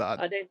 Go on, son.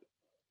 And then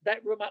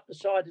that room up the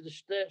side of the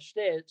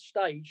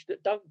stage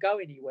that don't go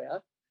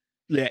anywhere.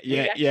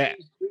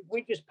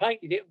 We just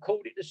painted it and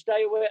called it the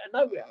Stairway to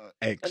Nowhere.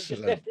 Excellent. And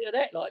just left it at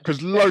that. Like,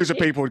 because loads of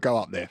people would go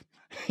up there.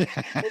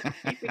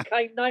 It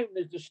became known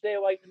as the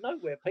Stairway to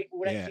Nowhere. People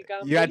would actually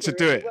go. You had to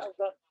do it. Well.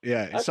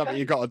 Like, it's something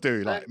you got to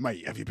do. Like,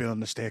 mate, have you been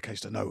on the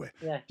staircase to nowhere?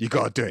 Yeah. You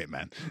got to do it,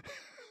 man.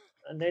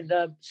 And then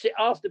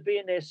after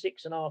being there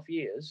 6.5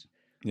 years,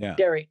 yeah,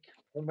 Derek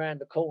from around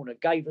the corner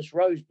gave us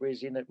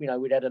roseberries in it. You know,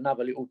 we'd had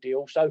another little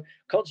deal. So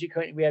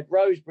consequently, we had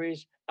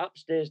roseberries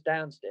upstairs,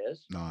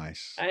 downstairs.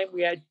 Nice. And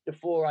we had the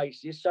 4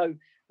 aces. So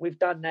we've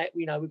done that.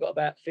 You know, we got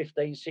about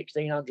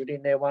 1,500-1,600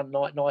 in there one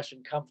night, nice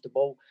and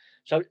comfortable.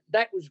 So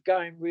that was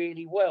going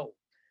really well.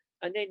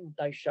 And then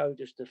they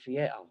showed us the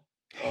Fiesta.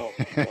 Oh,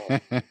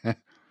 my God.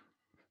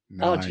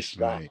 Nice,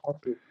 mate.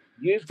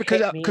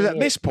 Because at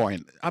this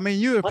point, I mean,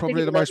 you were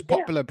probably the most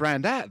popular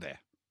brand out there.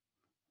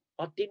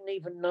 I didn't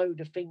even know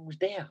the thing was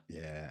there.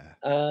 Yeah.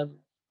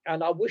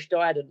 And I wished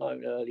I had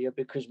known earlier,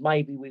 because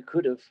maybe we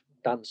could have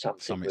done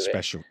something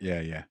special.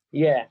 It. Yeah.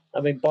 Yeah.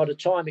 I mean, by the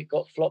time it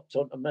got flopped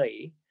onto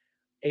me,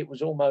 it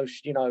was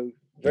almost,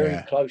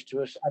 very close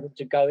to us having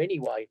to go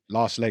anyway.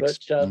 Last legs.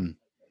 But,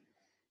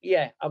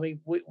 yeah, I mean,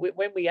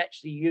 when we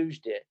actually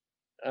used it,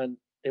 and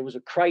it was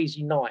a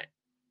crazy night.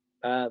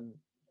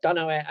 Don't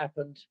know how it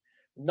happened.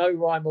 No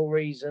rhyme or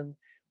reason.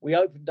 We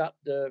opened up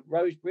the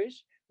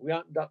roseberries. We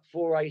opened up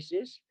 4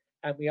 aces.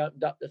 And we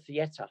opened up the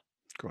theatre.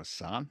 Of course,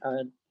 son.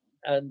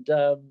 And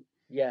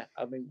yeah,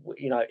 I mean,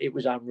 it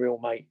was unreal,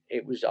 mate.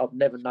 I've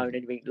never known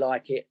anything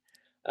like it.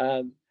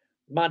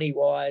 Money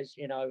wise,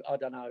 I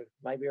don't know,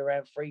 maybe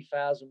around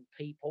 3,000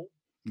 people.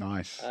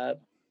 Nice.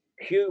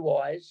 Queue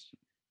wise,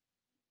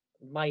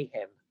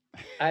 mayhem,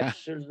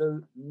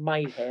 absolute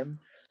mayhem.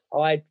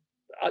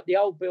 The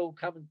old Bill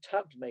come and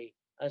tugged me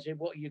and said,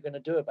 "What are you going to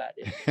do about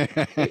this?"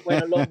 It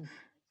went along.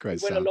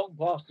 Along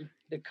past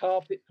the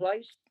carpet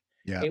place.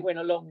 Yeah. It went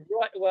along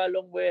right away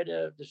along where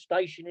the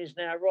station is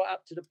now, right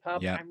up to the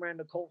pub and round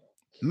the corner.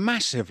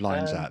 Massive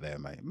lines out there,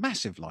 mate.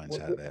 Massive lines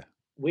out there.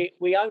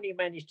 We only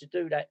managed to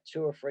do that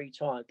 2 or 3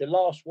 times. The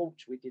last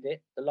waltz we did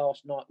it, the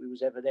last night we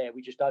was ever there,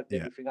 we just opened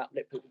everything up,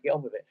 let people get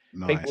on with it.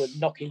 Nice. People were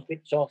knocking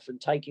bits off and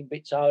taking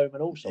bits home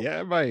and all sorts.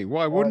 Yeah, mate.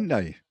 Why wouldn't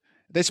they?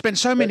 They spent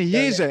so many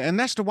years there, and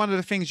that's one of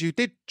the things you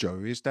did,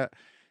 Joe, is that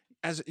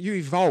as you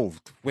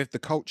evolved with the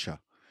culture,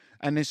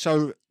 and then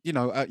so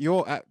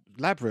you're at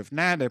Labrynth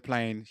now. They're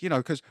playing,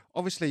 because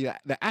obviously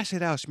the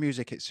acid house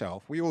music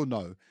itself, we all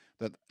know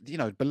that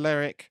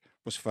Balearic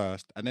was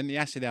first, and then the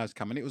acid house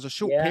come, and it was a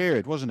short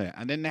period, wasn't it?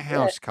 And then the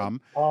house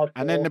come,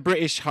 and then the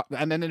British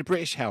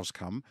house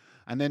come,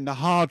 and then the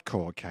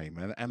hardcore came,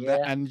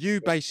 and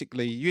you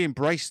basically you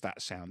embraced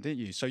that sound, didn't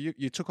you? So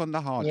you took on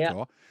the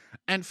hardcore,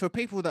 and for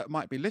people that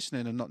might be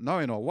listening and not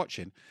knowing or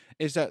watching,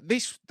 is that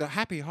the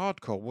happy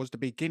hardcore was the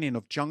beginning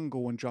of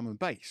jungle and drum and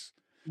bass.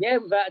 Yeah,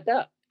 without a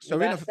doubt. So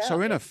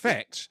in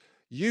effect,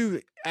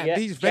 you at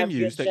these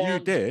venues that you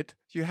did,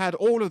 you had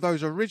all of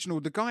those original,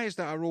 the guys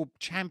that are all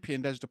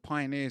championed as the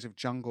pioneers of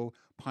jungle,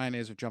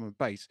 pioneers of drum and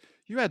bass.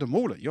 You had them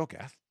all at your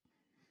gaff.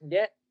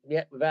 Yeah,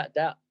 without a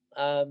doubt.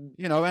 And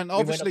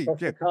obviously,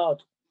 the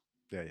card.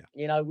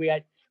 Yeah.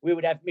 We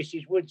would have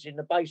Mrs. Woods in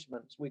the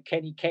basements with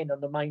Kenny Ken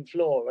on the main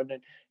floor, and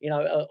then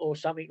or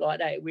something like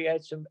that. We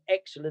had some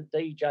excellent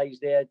DJs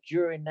there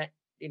during that.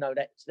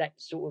 That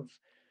sort of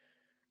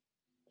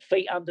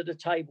feet under the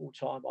table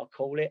time, I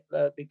call it,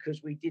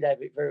 because we did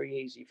have it very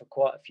easy for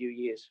quite a few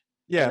years.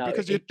 Yeah,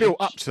 because you built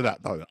up to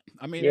that, though.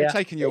 I mean, it's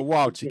taken you a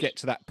while to get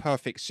to that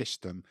perfect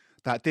system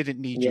that didn't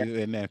need you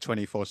in there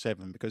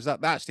 24/7, because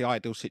that's the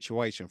ideal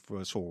situation for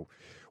us all.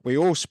 We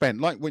all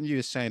spent, like when you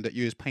were saying that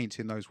you was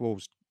painting those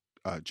walls,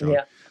 Joe,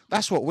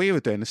 that's what we were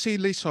doing. To see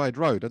Leaside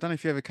Road, I don't know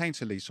if you ever came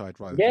to Leaside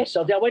Road. Yes,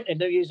 I went to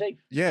New Year's Eve.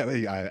 Yeah,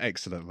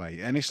 excellent, mate.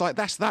 And it's like,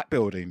 that's that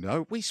building,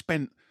 though. We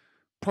spent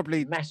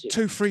probably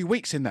 2-3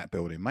 weeks in that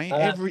building, mate.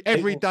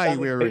 Every day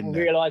we were in there. People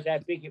realise how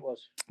big it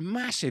was.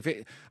 Massive.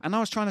 And I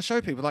was trying to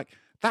show people, like,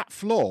 that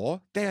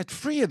floor, they had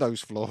 3 of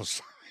those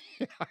floors.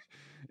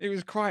 It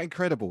was quite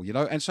incredible,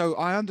 And so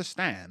I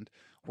understand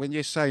when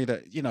you say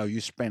that, you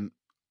spent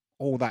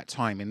all that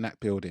time in that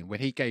building.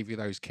 When he gave you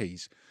those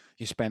keys,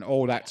 you spent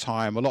all that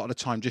time, a lot of the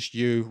time just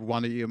you,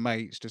 one of your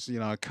mates, just,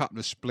 a couple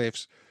of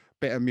spliffs,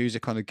 bit of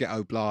music on a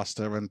ghetto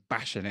blaster and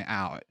bashing it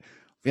out.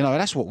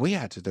 That's what we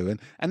had to do.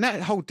 And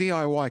that whole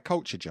DIY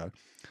culture, Joe,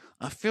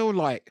 I feel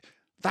like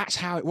that's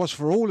how it was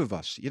for all of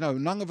us.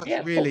 None of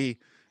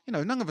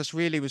us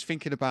really was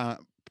thinking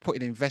about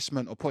putting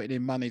investment or putting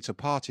in money to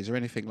parties or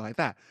anything like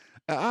that.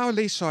 At our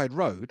Leaside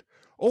Road,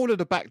 all of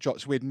the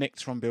backdrops we'd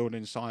nicked from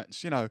building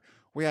sites.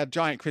 We had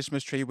giant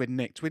Christmas tree we'd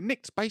nicked. We'd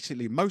nicked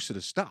basically most of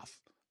the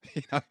stuff.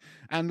 you know,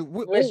 and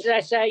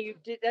that's how you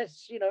did.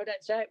 That's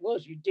that's how it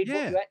was. You did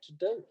what you had to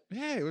do.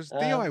 Yeah, it was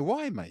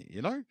DIY,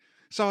 mate.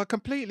 So I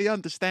completely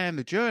understand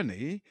the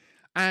journey,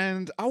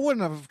 and I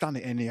wouldn't have done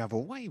it any other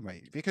way,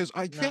 mate. Because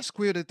I guess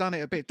we would have done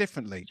it a bit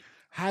differently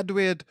had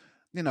we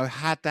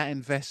had that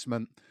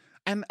investment.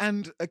 And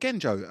again,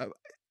 Joe,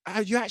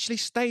 you actually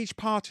staged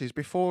parties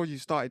before you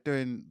started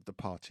doing the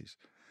parties.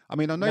 I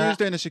mean, I know you was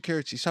doing the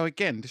security, so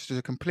again, this was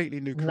a completely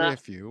new career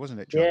for you, wasn't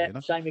it, Joe? Yeah,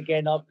 same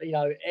again.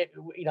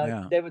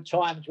 There were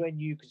times when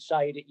you could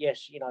say that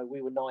yes,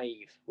 we were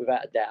naive,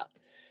 without a doubt.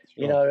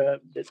 Sure.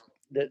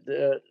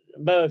 The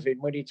Mervyn,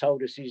 when he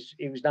told us his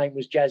name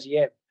was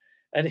Jazzy M,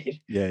 and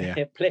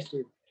bless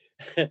him.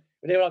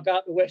 And then I go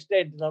up the West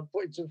End and I'm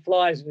putting some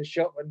flyers in the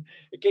shop, and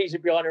the geezer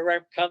behind the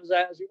ramp comes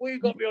out and says, "Well, you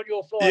got me on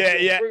your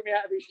flyers." Threw me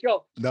out of his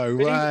shop. No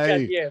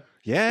way.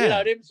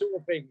 Yeah. Them sort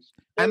of things.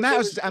 And that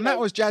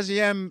was Jazzy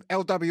M,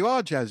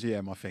 LWR Jazzy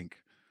M, I think.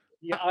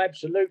 Yeah,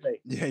 absolutely.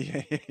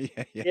 Yeah.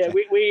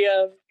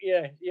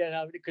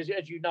 Because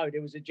as you know,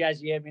 there was a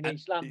Jazzy M in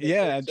East London.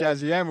 Yeah, and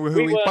Jazzy M,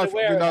 who we know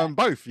them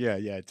both.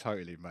 Yeah,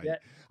 totally, mate. Yeah.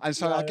 And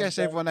so I guess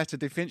everyone had to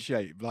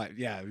differentiate, like,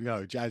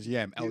 Jazzy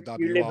M,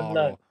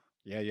 LWR.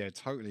 Yeah,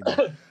 totally.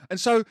 And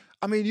so,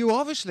 I mean, you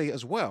obviously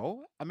as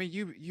well. I mean,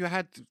 you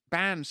had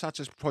bands such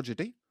as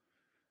Prodigy,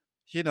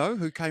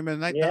 who came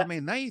in. I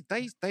mean,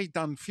 they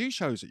done few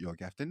shows at your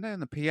gaff, didn't they?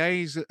 And the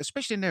PAs,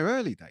 especially in their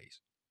early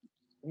days.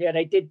 Yeah,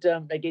 they did.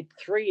 They did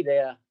 3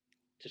 there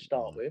to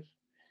start with.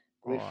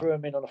 We threw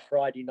them in on a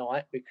Friday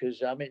night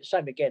because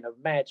same again, a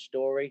mad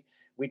story.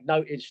 We'd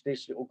noticed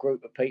this little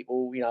group of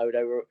people. They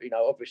were,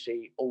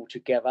 obviously all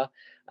together.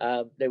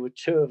 There were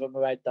 2 of them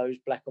who had those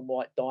black and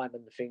white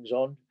diamond things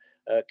on.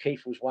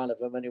 Keith was one of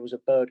them, and it was a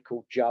bird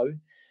called Joe.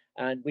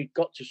 And we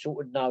got to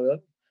sort of know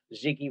them.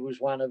 Ziggy was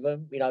one of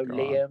them.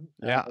 Liam.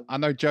 Yeah, I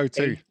know Joe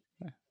too.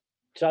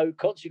 So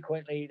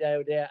consequently, they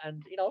were there,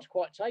 and I was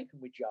quite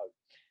taken with Joe.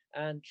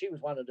 And she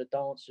was one of the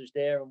dancers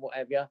there and what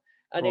have you.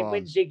 And then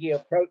when Ziggy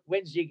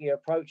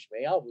approached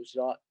me, I was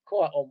like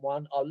quite on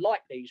one. I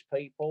like these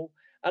people.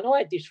 And I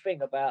had this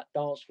thing about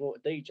dance floor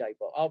to DJ,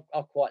 but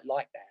I quite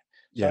like that.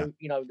 So,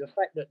 the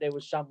fact that there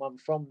was someone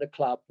from the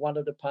club, one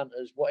of the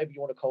punters, whatever you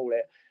want to call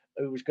it,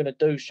 who was going to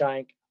do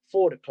something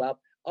for the club,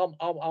 I'm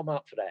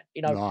up for that.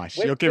 Nice.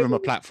 You'll give them a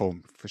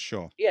platform for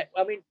sure. Yeah.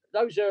 I mean,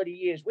 those early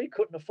years, we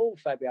couldn't afford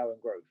Fabio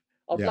and Groove.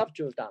 I'd love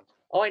to have done.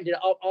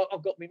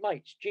 I've got my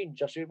mates,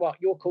 Ginge. I said, right,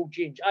 you're called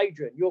Ginge.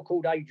 Adrian, you're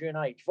called Adrian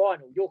H.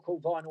 Vinyl, you're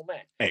called Vinyl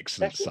Man.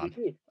 Excellent, That's what son.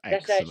 we did.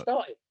 Excellent. That's how it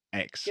started.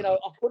 Excellent.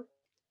 I couldn't,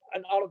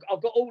 and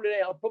I've got all of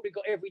that. I've probably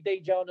got every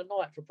DJ on the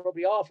night for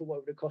probably half of what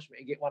it would have cost me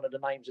to get one of the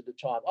names at the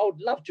time. I would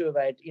love to have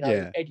had,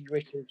 Eddie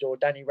Richards or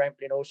Danny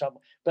Ramplin or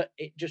someone, but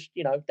it just,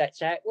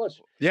 that's how it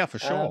was. Yeah, for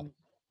sure.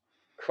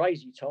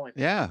 Crazy time.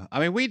 Yeah, I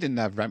mean, we didn't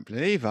have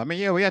Ramplin either. I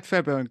mean, we had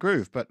February and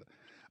Groove, but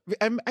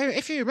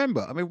if you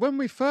remember, I mean, when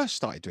we first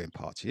started doing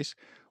parties,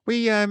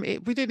 we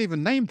didn't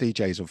even name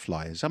DJs or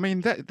flyers. I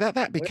mean,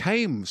 that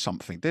became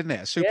something, didn't it?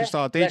 A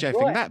superstar DJ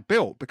thing that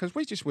built because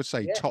we just would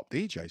say top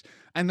DJs.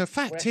 And the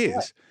fact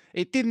is,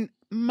 it didn't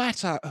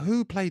matter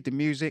who played the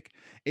music.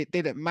 It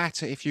didn't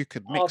matter if you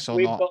could mix or not.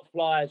 We've got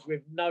flyers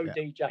with no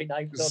DJ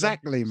names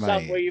exactly, on them. Mate.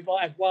 Some where you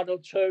might have 1 or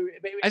 2.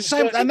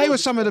 And they were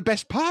some of the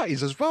best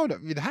parties as well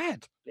that we'd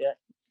had. Yeah.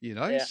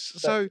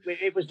 So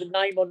it was the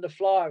name on the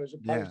flyer as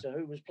opposed to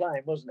who was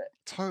playing, wasn't it?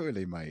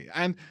 Totally, mate.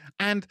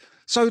 And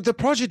so the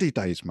Prodigy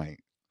days, mate.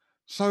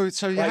 So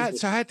you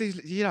had these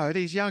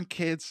these young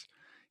kids,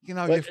 you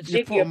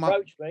Ziggy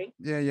approached me.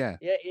 Yeah.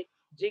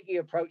 Ziggy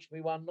approached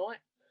me one night.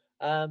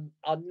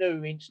 I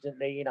knew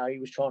instantly, he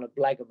was trying to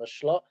blag him a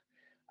slot.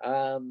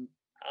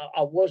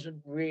 I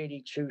wasn't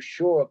really too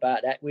sure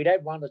about that. We'd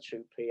had 1 or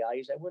 2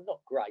 PAs. They were not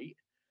great.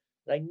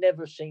 They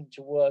never seemed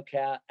to work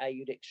out how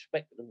you'd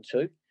expect them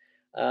to.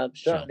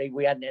 Certainly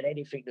we hadn't had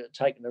anything that had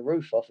taken the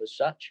roof off as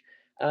such.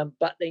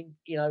 But then,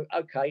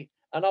 okay.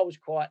 And I was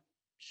quite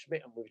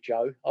smitten with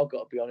Jo. I've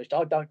got to be honest.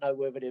 I don't know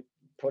whether the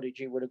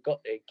Prodigy would have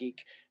got their gig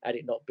had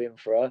it not been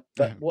for her.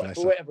 But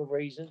for whatever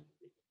reason,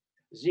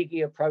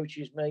 Ziggy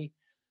approaches me.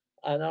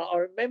 And I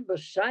remember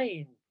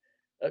saying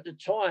at the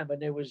time, and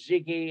there was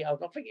Ziggy, I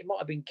think it might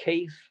have been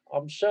Keith.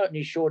 I'm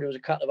certainly sure there was a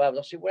couple of others.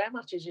 I said, well, how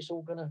much is this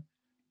all going to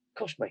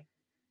cost me?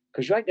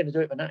 Because you ain't going to do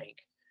it for nothing.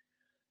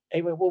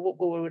 He went,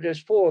 well,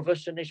 there's 4 of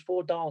us and there's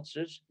 4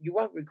 dancers. You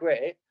won't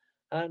regret it.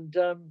 And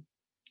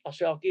I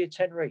said, I'll give you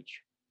 10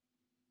 each.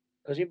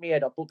 Because in my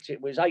head, I booked it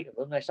with 8 of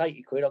them. That's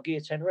 80 quid. I'll give you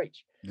 10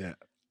 each. Yeah.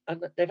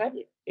 And they've had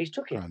it. He's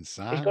took it. He's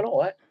gone,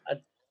 all right.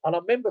 And I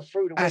remember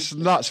through the That's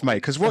nuts, mate.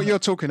 Because what you're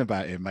talking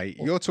about here, mate,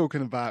 you're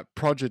talking about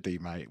Prodigy,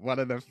 mate. One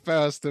of the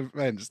first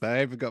events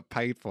they ever got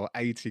paid for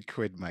 80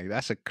 quid, mate.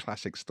 That's a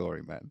classic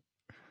story, man.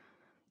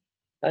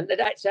 And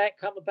that's how it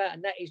come about.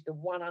 And that is the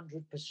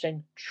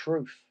 100%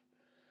 truth.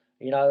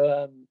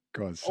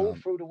 All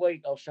through the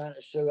week, I was saying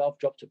to Sue, I've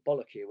dropped a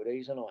bollock here with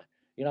these, haven't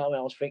I?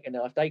 I was thinking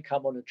that if they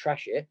come on and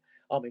trash it,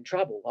 I'm in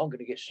trouble. I'm going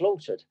to get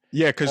slaughtered.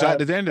 Yeah, because at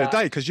the end of the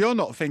day, because you're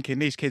not thinking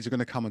these kids are going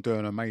to come and do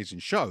an amazing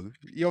show.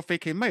 You're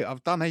thinking, mate,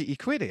 I've done 80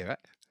 quid here.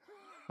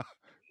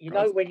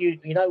 When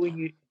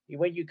you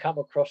when you come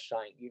across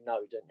something,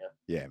 don't you?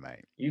 Yeah,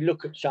 mate. You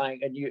look at something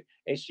and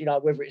it's,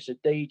 whether it's a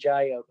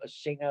DJ, a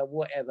singer,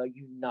 whatever,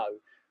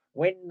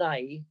 when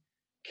they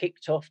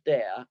kicked off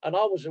there, and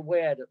I was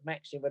aware that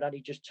Maxim had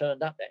only just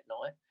turned up that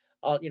night.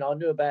 I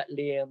knew about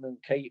Liam and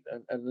Keith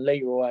and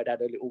Leroy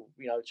had a little,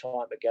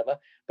 time together,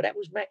 but that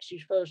was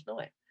Max's first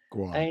night.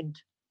 Go on.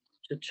 And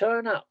to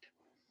turn up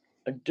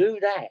and do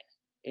that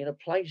in a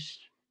place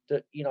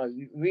that,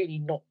 really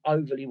not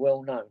overly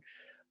well known,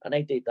 and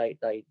they did,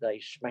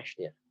 they smashed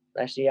it.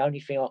 That's the only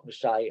thing I can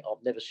say.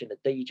 I've never seen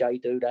a DJ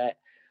do that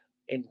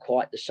in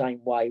quite the same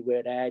way,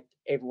 where they had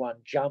everyone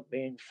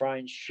jumping,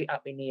 throwing shit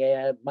up in the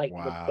air, making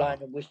the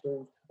blowing and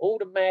whistles, all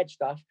the mad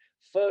stuff.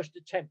 First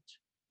attempt.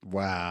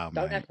 Wow,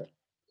 Don't mate. happen.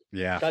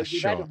 Yeah, so for we've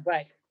sure. had them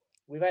back.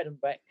 We've had them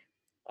back.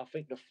 I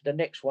think the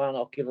next one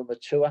I'll give them a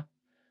tour,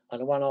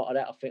 and the one after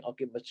that I think I'll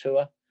give them a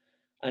tour.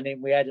 And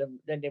then we had them.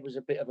 Then there was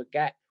a bit of a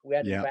gap. We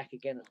had them back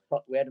again.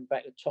 We had them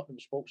back at Tottenham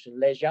Sports and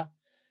Leisure.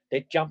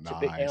 They jumped a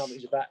bit now. It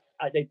was about.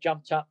 They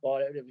jumped up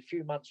by a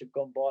few months had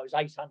gone by. It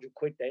was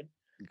 £800 then.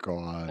 Go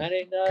on.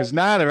 Because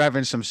now they're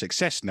having some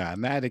success now.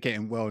 Now they're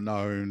getting well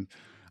known,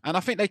 and I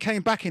think they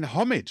came back in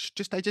homage.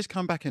 They just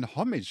come back in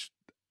homage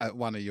at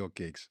one of your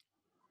gigs.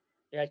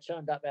 Yeah, they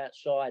turned up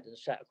outside and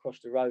sat across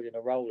the road in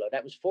a roller.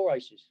 That was 4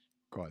 Aces.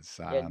 God,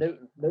 Sam. Yeah,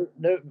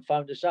 Newton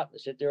phoned us up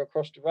and said they're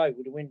across the road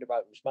with the window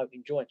open,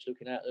 smoking joints,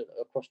 looking out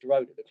across the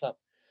road at the club.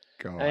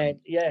 Go on. And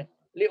yeah,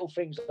 little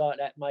things like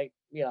that, mate.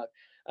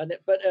 And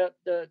but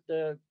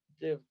the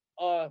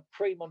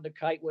cream on the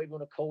cake, whatever you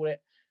want to call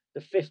it, the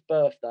 5th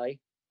birthday,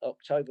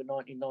 October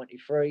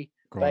 1993,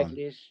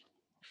 Bagley's,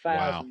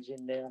 thousands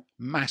in there.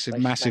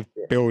 Massive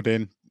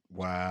building.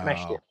 Wow.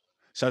 Smashed it.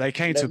 So they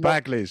came to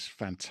Bagley's.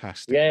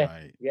 Fantastic,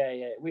 mate.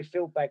 Yeah. We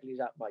filled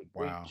Bagley's up, mate.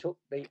 Wow. We took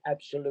the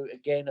absolute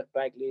again at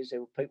Bagley's. There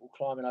were people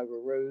climbing over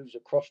roofs,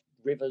 across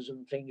rivers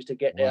and things to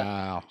get there.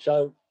 Wow.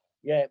 So,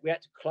 yeah, we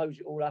had to close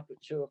it all up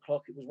at 2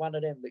 o'clock. It was one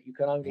of them that you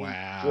can only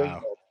dream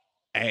of.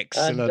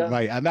 Excellent,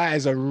 mate. And that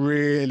is a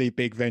really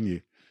big venue.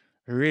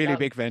 Really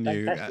big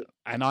venue.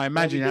 And I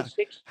imagine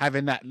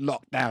having that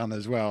locked down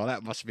as well.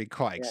 That must be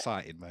quite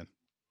exciting, man.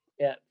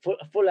 Yeah,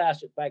 full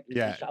house at Bagley's.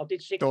 Yeah. I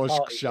did 6 Doors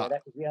parties. shut.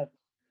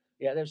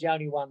 That was the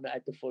only one that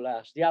had the full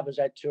house. The others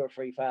had 2,000 or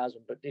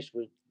 3,000, but this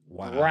was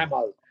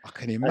Ramo. I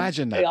can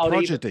imagine that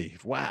prodigy.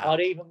 I'd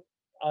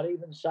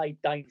even say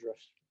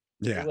dangerous.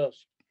 Yeah.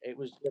 It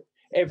was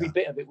every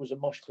bit of it was a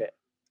mosh pit.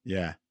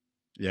 Yeah,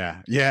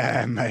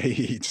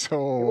 mate.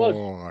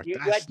 Oh, you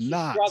that's had to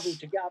nuts. struggle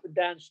to get up and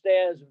down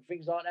stairs and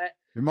things like that.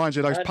 Reminds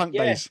you of those punk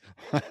days.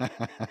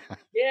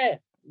 Yeah,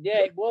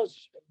 it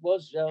was.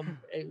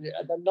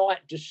 The night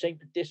just seemed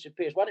to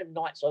disappear. It's one of them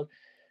nights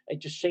it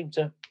just seemed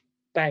to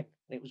bang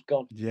and it was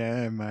gone.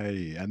 Yeah,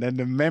 mate. And then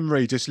the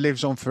memory just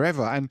lives on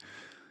forever. And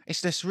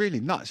it's just really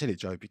nuts, isn't it,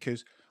 Joe?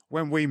 Because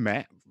when we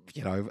met,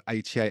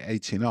 88,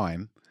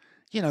 89,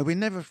 we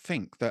never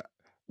think that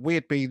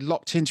we'd be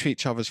locked into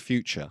each other's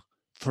future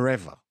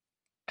forever.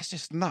 It's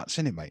just nuts,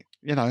 isn't it, mate?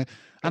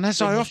 And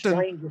as I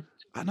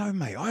know,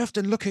 mate, I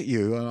often look at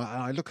you and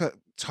I look at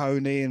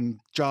Tony and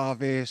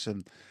Jarvis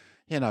and,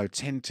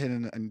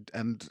 Tintin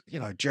and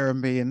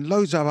Jeremy and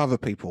loads of other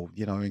people,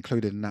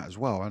 included in that as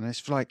well. And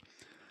it's like,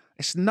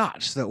 it's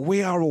nuts that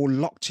we are all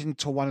locked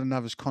into one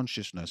another's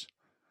consciousness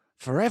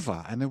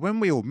forever. And then when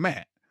we all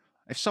met,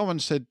 if someone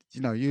said,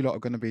 you lot are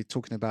going to be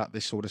talking about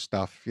this sort of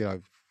stuff,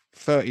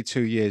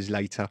 32 years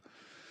later,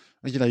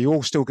 you're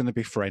all still going to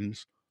be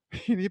friends.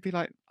 You'd be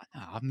like,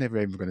 I'm never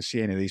even going to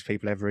see any of these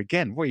people ever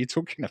again. What are you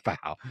talking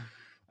about?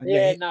 And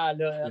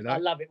look, I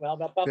love it.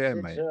 Well, I bumped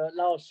into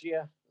last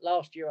year.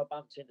 Last year, I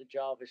bumped into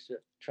Jarvis at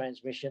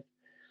Transmission.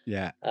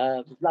 Yeah.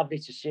 It was lovely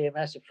to see him.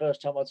 That's the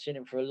first time I'd seen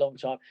him for a long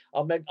time.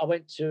 I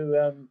went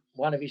to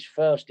one of his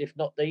first, if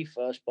not the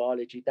first,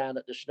 biology down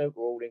at the Snooker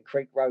Hall in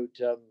Creek Road,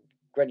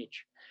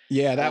 Greenwich.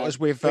 Yeah, that was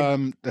with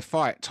the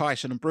fight,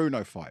 Tyson and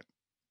Bruno fight.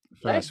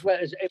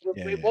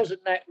 It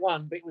wasn't that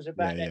one, but it was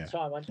about that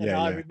time.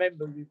 I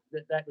remember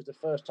that was the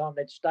first time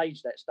they'd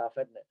staged that stuff,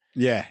 hadn't it?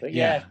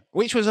 Yeah.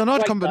 Which was an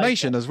odd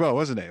combination as well,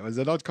 wasn't it? It was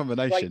an odd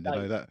combination,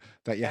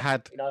 that you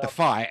had the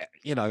fight,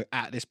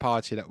 at this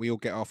party that we all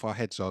get off our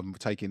heads on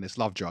taking this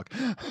love drug,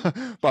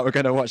 but we're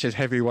going to watch this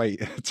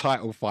heavyweight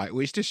title fight,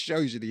 which just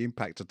shows you the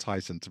impact of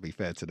Tyson, to be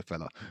fair to the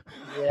fella.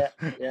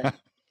 Yeah.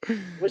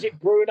 Was it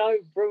Bruno?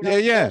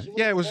 Yeah.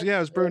 It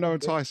was Bruno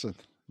and Tyson.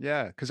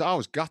 Yeah, because I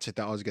was gutted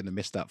that I was going to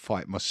miss that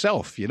fight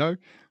myself, and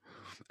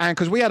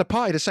because we had a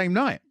party the same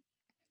night.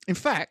 In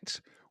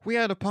fact, we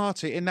had a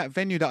party in that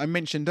venue that I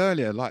mentioned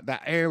earlier, like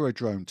that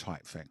aerodrome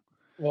type thing.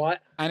 Right.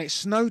 And it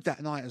snowed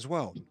that night as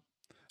well.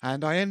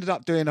 And I ended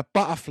up doing a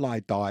butterfly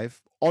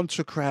dive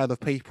onto a crowd of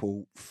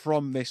people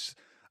from this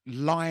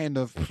line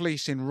of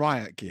police in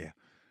riot gear.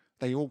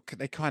 They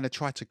kind of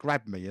tried to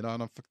grab me, and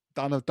I've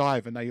done a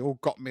dive and they all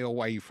got me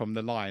away from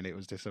the line. It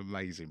was just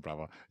amazing,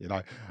 brother,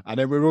 and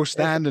then we were all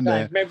standing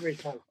there.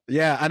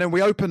 Yeah. And then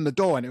we opened the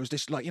door and it was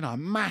this a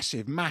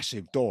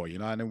massive door,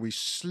 and then we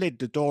slid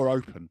the door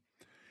open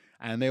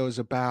and there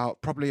was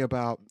probably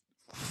about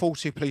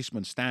 40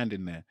 policemen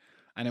standing there.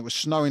 and it was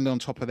snowing on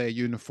top of their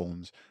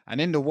uniforms.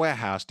 And in the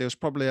warehouse, there was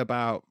probably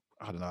about,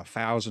 I don't know,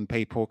 1,000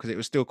 people, because it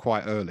was still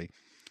quite early.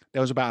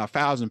 There was about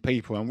 1,000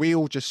 people, and we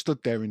all just stood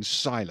there in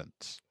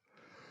silence.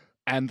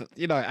 And,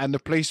 and the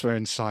police were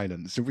in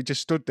silence. And we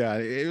just stood there.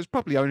 It was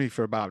probably only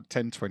for about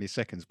 10, 20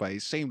 seconds, but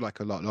it seemed like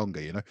a lot longer,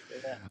 Yeah.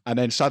 And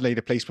then suddenly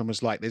the policeman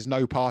was like, there's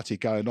no party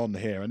going on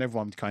here. And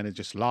everyone kind of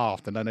just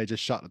laughed. And then they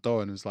just shut the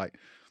door and was like,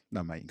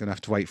 no, mate, you're going to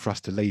have to wait for us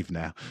to leave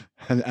now.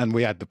 And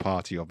we had the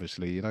party,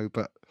 obviously,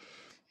 but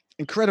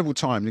incredible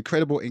time,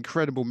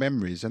 incredible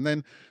memories. And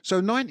then,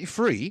 so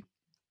 93,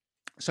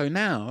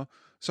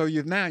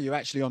 you're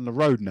actually on the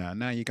road now.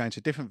 Now you're going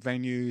to different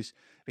venues,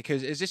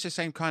 because is this the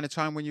same kind of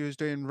time when you was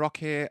doing rock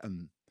here?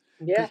 And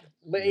yeah,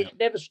 but it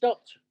never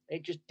stopped.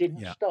 It just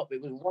didn't stop.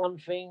 It was one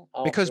thing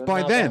after because by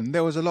another. then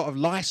there was a lot of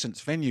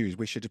licensed venues.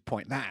 We should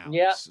point that out.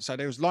 Yeah. So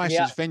there was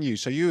licensed venues.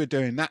 So you were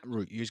doing that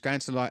route. You was going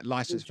to like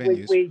licensed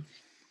venues.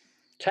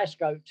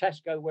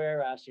 Tesco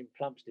warehouse in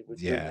Plumstead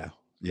was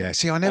Yeah.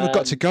 See, I never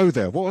got to go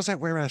there. What was that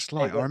warehouse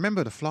like? I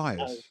remember the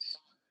flyers.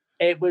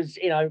 It was,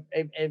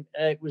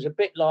 it was a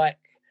bit like,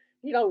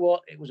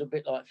 it was a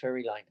bit like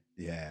Ferry Lane.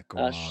 Yeah,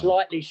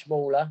 slightly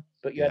smaller,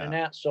 but you had an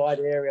outside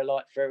area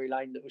like Ferry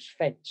Lane that was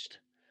fenced,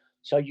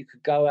 so you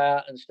could go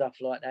out and stuff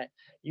like that.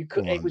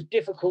 It was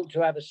difficult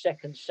to have a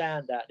second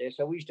sound out there,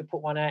 so we used to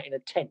put one out in a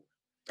tent.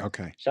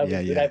 Okay. So we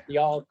could have the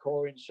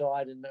hardcore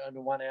inside and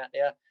the one out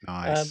there.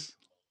 Nice.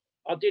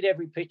 I did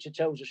Every Picture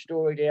Tells a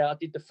Story there. I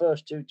did the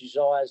first two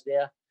Desires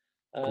there.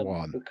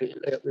 Because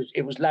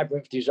it was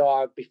Labrynth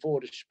Desire before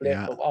the split,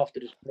 or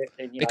after the split.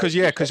 And,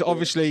 because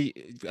obviously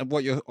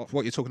what you're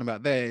talking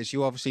about there is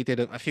you obviously did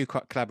a few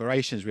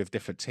collaborations with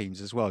different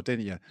teams as well,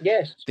 didn't you?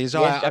 Yes.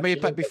 Desire. Yes,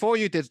 but before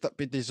you did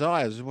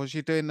Desires, was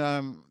you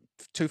doing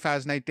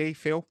 2000 AD,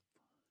 Phil?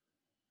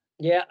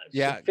 Yeah.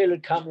 So Phil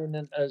had come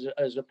in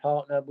as a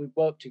partner. We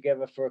worked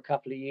together for a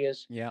couple of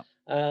years. Yeah.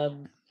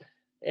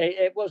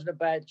 It wasn't a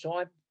bad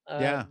time.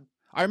 I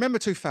remember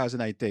 2000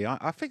 AD.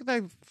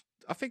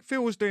 I think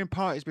Phil was doing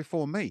parties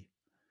before me,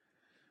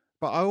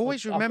 but I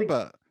always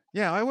remember.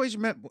 I always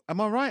remember. Am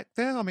I right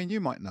there? I mean, you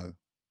might know.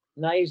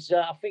 No, I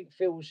think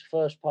Phil's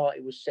first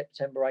party was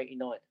September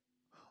 '89.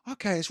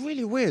 Okay, it's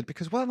really weird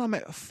because when I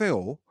met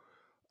Phil,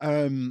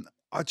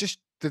 I just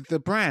the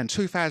brand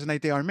 2000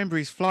 AD. I remember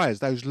his flyers,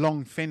 those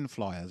long thin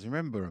flyers.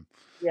 Remember them?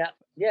 Yeah,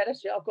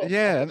 that's it. I've got.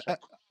 Yeah,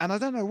 and I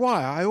don't know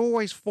why. I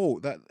always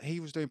thought that he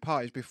was doing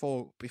parties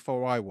before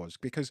I was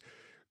because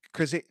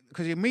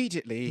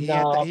immediately he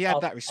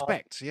had that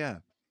respect.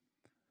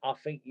 I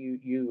think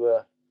you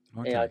were.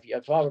 Okay.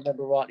 If I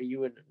remember rightly, you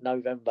were in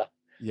November.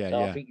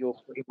 So I think you're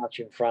pretty much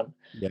in front.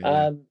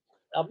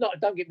 I'm not.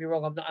 Don't get me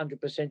wrong. I'm not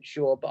 100%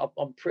 sure, but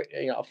I'm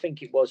pretty. I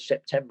think it was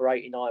September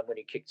 '89 when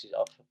he kicked it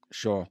off.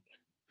 Sure.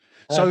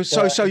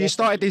 So you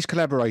started these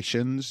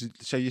collaborations.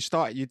 So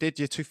you did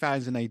your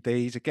 2000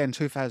 ADs again.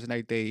 2000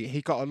 AD.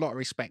 He got a lot of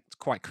respect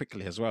quite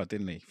quickly as well,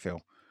 didn't he,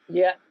 Phil?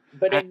 Yeah,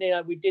 but then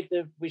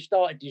we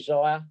started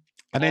Desire.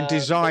 And then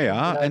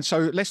Desire, and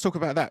so let's talk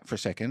about that for a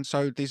second.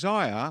 So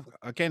Desire,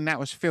 again, that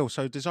was Phil.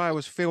 So Desire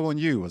was Phil and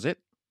you, was it?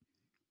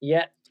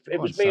 Yeah, it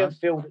was me and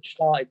Phil that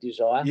started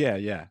Desire.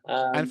 Yeah.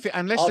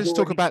 And let's just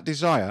talk about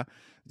Desire.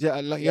 Yeah,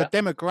 like your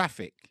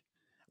demographic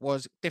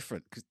was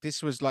different because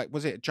this was like,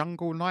 was it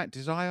Jungle Night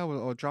Desire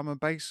or drum and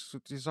bass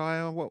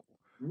Desire? What?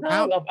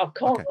 No, I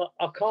can't. Okay.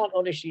 I can't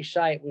honestly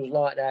say it was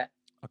like that.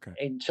 Okay.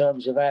 In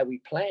terms of how we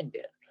planned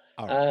it.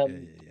 All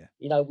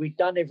right. We've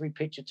done Every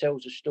Picture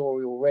Tells a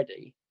Story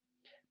already,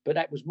 but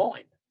that was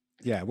mine.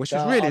 Yeah, which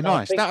was really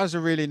nice. That was a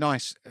really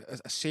nice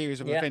a series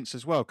of events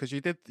as well because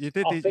you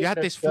had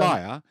this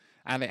flyer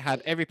and it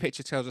had Every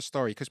Picture Tells a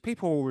Story because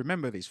people will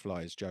remember these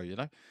flyers, Joe.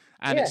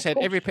 And it said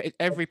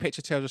every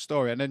picture tells a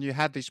story, and then you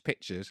had these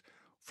pictures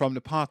from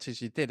the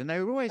parties you did, and they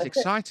were always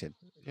exciting.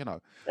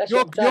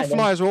 Your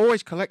flyers were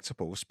always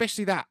collectible,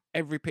 especially that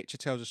Every Picture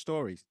Tells a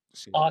Story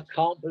series. I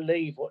can't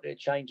believe what they're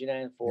changing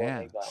hands for. Yeah,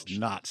 it's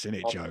nuts, isn't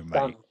it, Joe,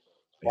 mate?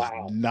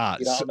 Wow, it's nuts.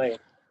 You know what I mean?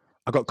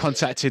 I got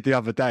contacted the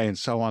other day and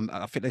so on.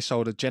 I think they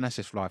sold a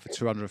Genesis flyer for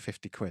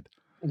 250 quid.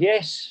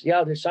 Yes,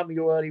 there's some of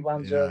your early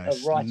ones are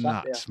right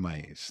up there.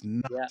 Mate. It's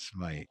nuts,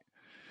 mate.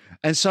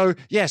 And so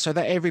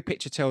that Every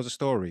Picture Tells a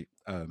Story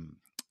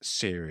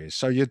series.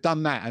 So you've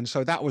done that, and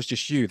so that was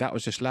just you. That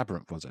was just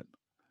Labrynth, was it?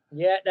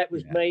 Yeah, that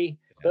was me.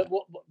 But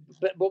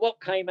what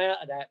came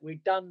out of that?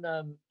 We'd done.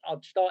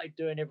 I'd started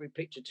doing Every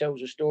Picture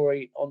Tells a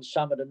Story on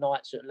some of the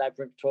nights at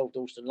Labrynth, 12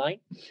 Dalston Lane.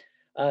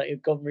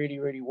 It'd gone really,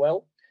 really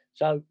well.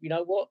 So you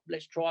know what?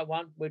 Let's try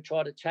one. We'll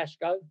try the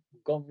Tasco.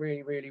 Gone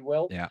really, really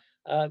well. Yeah.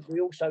 We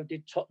also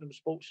did Tottenham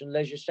Sports and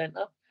Leisure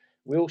Centre.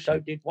 We also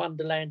did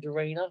Wonderland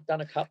Arena.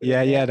 Done a couple.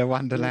 Yeah, the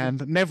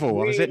Wonderland. Neville,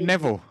 was it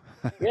Neville?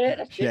 Yeah,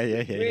 that's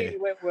it. Yeah. Really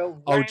went well.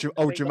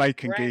 Old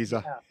Jamaican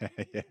geezer.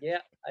 Yeah,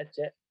 that's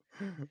it.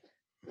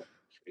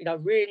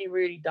 Really,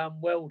 really done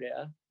well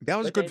there. That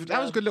was good. That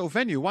was a good little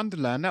venue,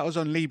 Wonderland. That was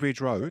on Lee Bridge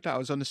Road. That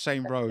was on the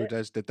same road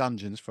as the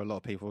Dungeons for a lot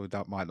of people who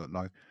might not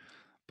know.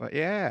 But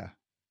yeah,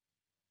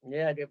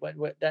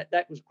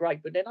 that was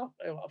great. But then I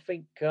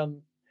think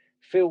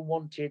Phil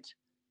wanted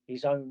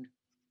his own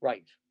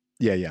rave.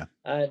 Yeah, yeah.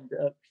 And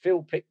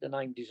Phil picked the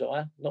name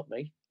Desire, not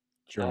me.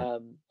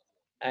 Sure.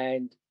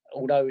 And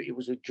although it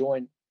was a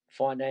joint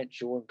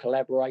financial and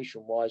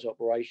collaboration-wise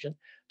operation,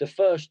 the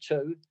first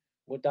two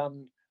were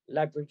done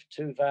Labrynth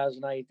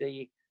 2000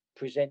 AD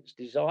presents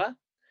Desire.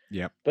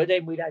 Yeah. But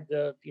then we'd had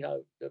the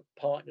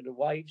Partner the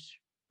Waves.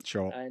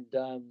 Sure. And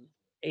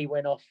he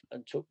went off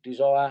and took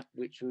Desire,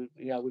 which was,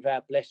 with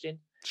our blessing.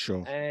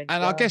 Sure. And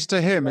I guess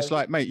to him, it's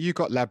like, mate, you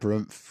got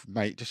Labrynth,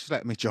 mate. Just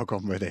let me jog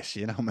on with this.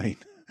 You know what I mean?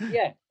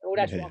 Yeah. Well,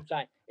 that's what I'm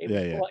saying. It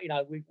was yeah.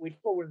 quite, we'd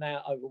fallen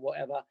out over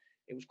whatever.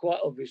 It was quite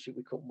obvious that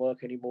we couldn't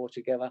work anymore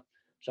together.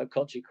 So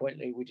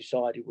consequently, we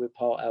decided we'd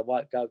part our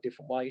way, go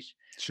different ways.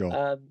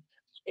 Sure.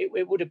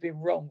 It would have been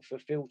wrong for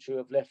Phil to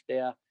have left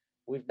there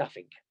with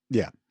nothing.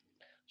 Yeah.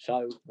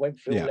 So when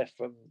Phil left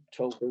from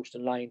 12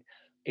 Wilston Lane,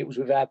 it was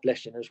with our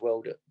blessing as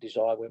well that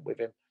Desire went with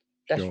him.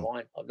 That's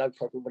fine. I've no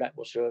problem with that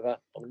whatsoever.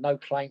 I've no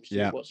claims to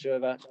it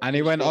whatsoever. And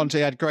he went on to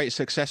had great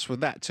success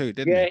with that too,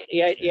 didn't he?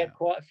 Yeah, he had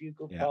quite a few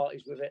good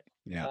parties with it.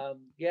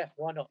 Yeah.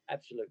 Why not?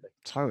 Absolutely.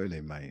 Totally,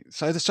 mate.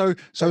 So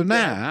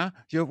now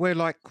we're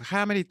like,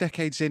 how many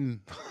decades in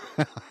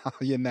are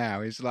you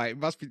now? It's like, it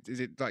must be,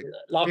 is it like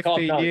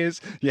 15 years?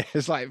 Yeah,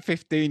 it's like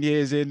 15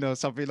 years in or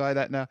something like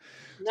that now.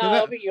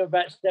 No, I think you're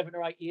about 7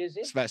 or 8 years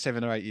in. It's about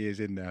 7 or 8 years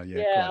in now. Yeah.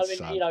 Yeah,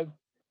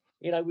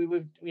 I mean, we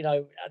were,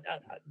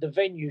 the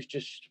venues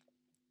just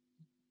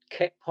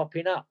kept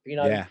popping up. We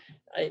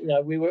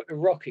were at the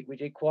Rocket, we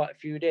did quite a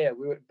few there.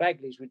 We were at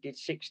Bagley's, we did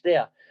 6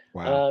 there.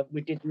 Wow.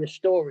 We did the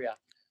Astoria.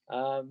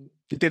 You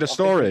did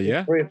Astoria,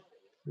 yeah?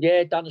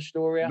 Yeah, done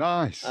Astoria.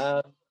 Nice.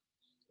 Yeah,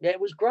 it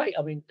was great.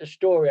 I mean,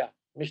 Astoria,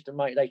 Mr.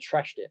 Mate, they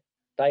trashed it.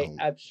 They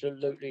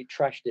absolutely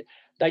trashed it.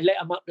 They let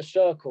them up the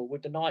circle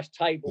with the nice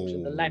tables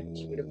and the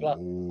lamps with the blood.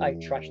 They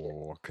trashed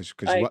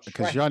it.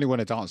 Because you only want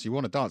to dance. You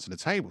want to dance on the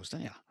tables,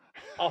 don't you?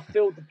 I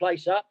filled the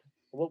place up.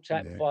 I walked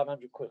out for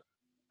 500 quid.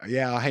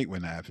 Yeah, I hate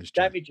when that happens.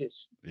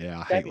 Damages. Yeah,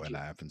 I hate when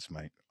that happens,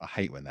 mate. I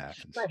hate when that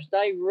happens.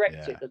 They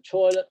wrecked it. The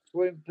toilets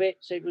were in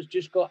bits. It was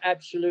just got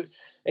absolute.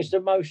 It's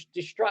the most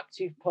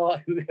destructive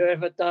part we've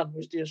ever done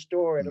was the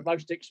Astoria, the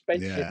most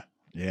expensive.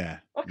 Yeah.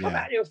 I come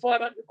out here with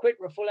 500 quid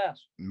for a full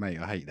house. Mate,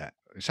 I hate that.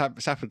 It's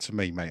happened to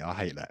me, mate. I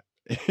hate that.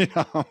 You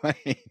know what I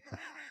mean?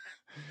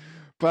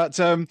 But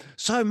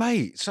so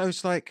mate, so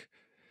it's like,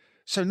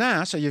 so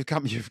now, so you've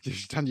done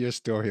your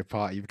Astoria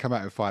party. You've come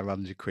out with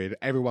 500 quid.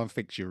 Everyone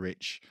thinks you're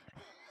rich.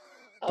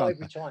 Oh,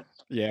 every time.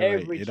 Yeah,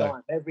 every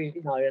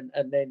time.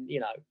 And then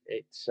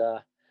it's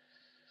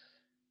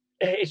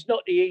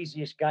not the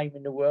easiest game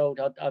in the world.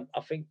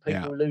 I think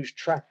people lose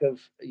track of,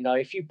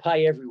 if you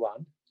pay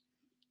everyone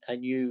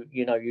and you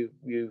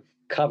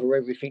cover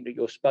everything that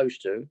you're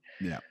supposed to.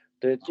 Yeah.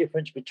 The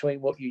difference between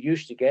what you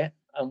used to get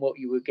and what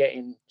you were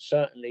getting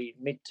certainly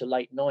mid to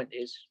late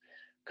 90s,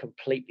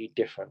 completely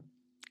different.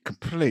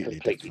 Completely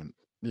different.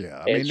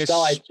 Yeah. It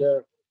started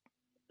to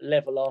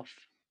level off,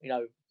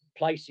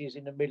 places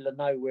in the middle of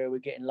nowhere were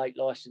getting late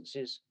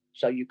licenses,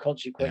 so you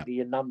consequently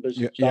your numbers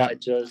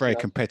started to very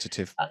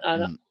competitive.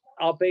 And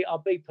I'll be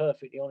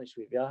perfectly honest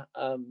with you.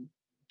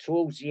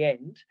 Towards the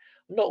end,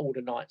 not all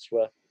the nights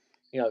were,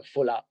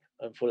 full up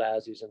and full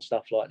houses and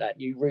stuff like that.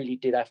 You really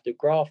did have to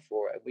graft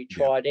for it. And we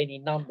tried any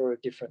number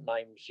of different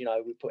names.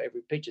 We put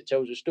every picture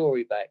tells a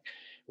story back.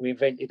 We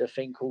invented a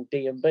thing called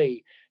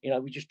D&B.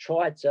 We just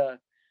tried to,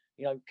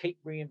 keep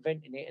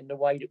reinventing it in the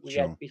way that we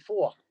had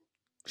before.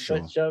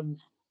 Sure. But,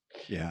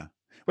 yeah.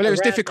 Well, it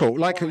was difficult.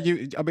 Like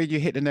you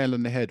hit the nail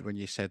on the head when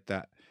you said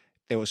that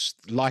there was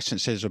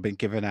licenses have been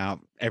given out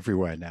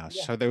everywhere now.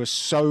 Yeah. So there was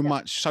so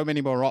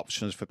many more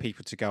options for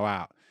people to go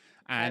out.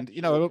 And,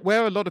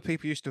 where a lot of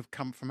people used to have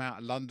come from out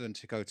of London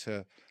to go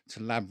to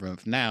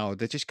Labrynth, now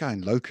they're just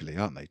going locally,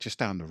 aren't they? Just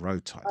down the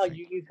road type thing.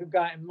 You could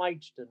go out in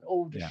Maidstone,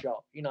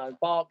 Aldershot,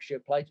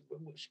 Berkshire,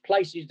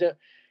 places that,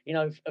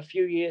 a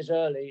few years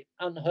early,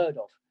 unheard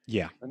of.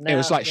 Yeah. Now, it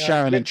was like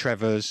Sharon and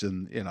Trevor's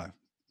and,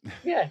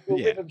 Yeah,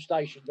 Rhythm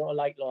Station got a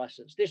late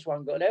license. This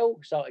one they all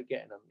started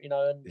getting them,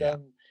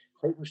 and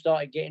people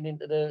started getting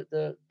into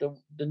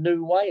the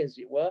new way, as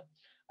it were.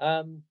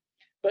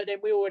 But then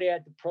we already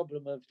had the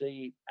problem of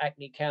the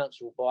Hackney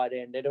Council by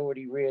then. They'd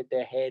already reared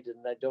their head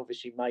and they'd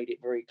obviously made it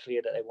very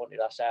clear that they wanted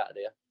us out of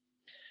there.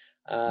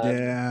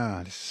 Yeah,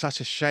 it's such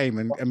a shame.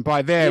 And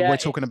by there, we're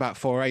talking about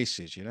Four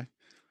Aces,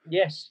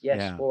 Yes,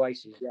 Four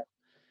Aces,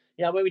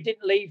 yeah. Well, we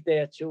didn't leave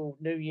there till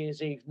New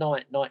Year's Eve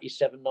night,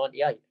 97,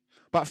 98.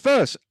 But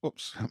first,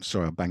 oops, I'm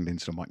sorry, I banged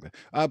into the mic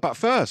there. But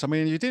first,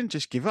 you didn't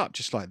just give up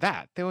just like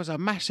that. There was a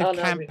massive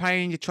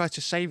campaign. You tried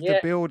to save the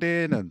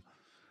building and...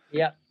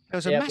 Yeah. There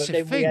was a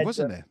massive thing,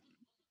 wasn't there?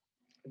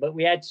 But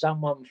we had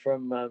someone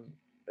from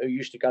who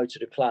used to go to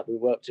the club who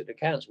worked at the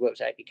council, worked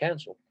at Hackney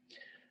Council.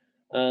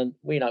 And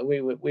we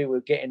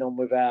were getting on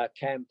with our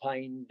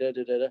campaign,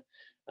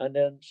 and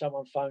then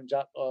someone phones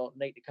up, "Oh,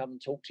 I need to come and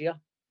talk to you.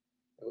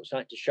 I've got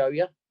something to show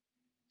you."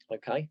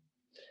 Okay.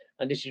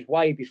 And this is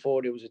way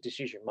before there was a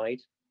decision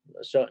made,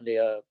 certainly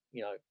a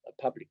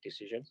public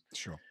decision.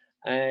 Sure.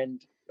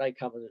 And they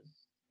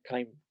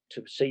came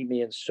to see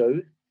me and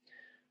Sue.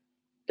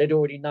 They'd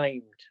already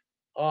named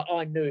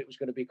I knew it was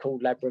going to be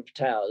called Labrynth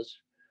Towers.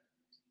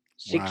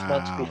 6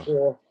 months Wow.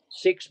 before,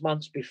 6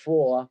 months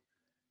before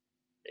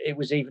it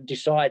was even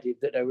decided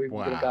that they were even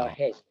going to go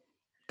ahead.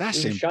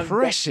 That's We were shown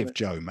impressive, documents.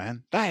 Joe,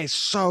 man. That is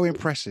so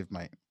impressive,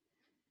 mate.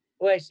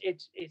 Well,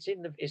 it's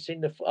in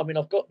the. I mean,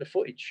 I've got the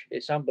footage.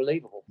 It's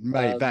unbelievable,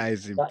 Mate. That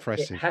is but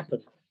impressive. it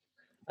happened.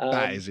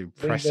 That is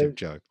impressive,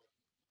 Joe.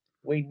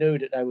 We knew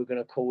that they were going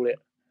to call it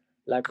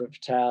Labrynth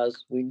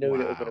Towers. We knew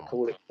that they were going to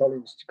call it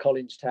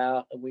Collins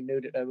Tower, and we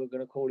knew that they were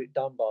going to call it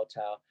Dunbar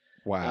Tower.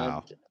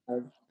 Wow.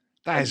 And,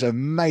 that is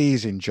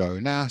amazing, Joe.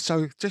 Now,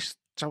 so just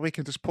so we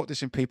can just put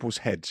this in people's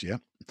heads, yeah?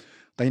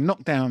 They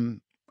knocked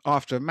down,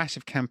 after a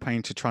massive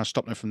campaign to try and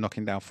stop them from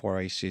knocking down Four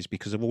Aces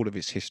because of all of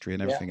its history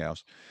and everything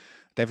else,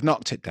 they've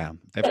knocked it down.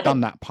 They've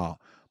done that part.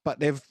 But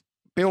they've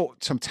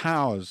built some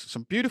towers,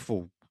 some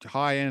beautiful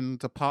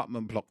high-end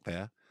apartment block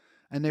there,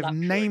 and they've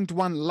named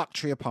one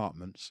luxury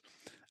apartments,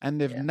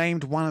 and they've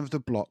named one of the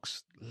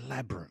blocks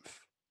Labrynth.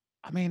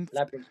 I mean,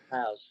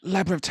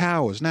 Labrynth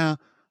Towers. Now,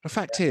 the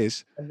fact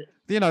is,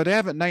 you know, they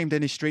haven't named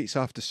any streets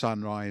after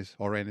Sunrise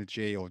or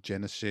Energy or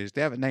Genesis.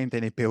 They haven't named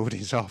any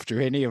buildings after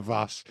any of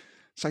us.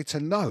 So to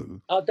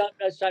know, I don't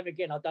know. Same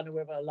again. I don't know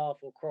whether I laugh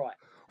or cry.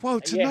 Well,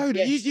 to know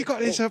that you got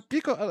this,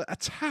 you got a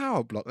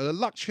tower block, a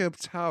luxury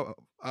tower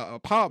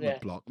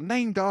apartment block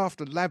named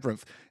after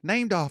Labrynth,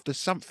 named after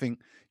something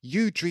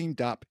you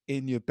dreamed up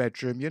in your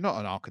bedroom. You're not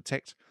an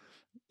architect.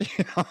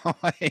 You know what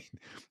I mean?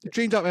 You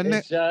dreamed up, and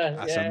that's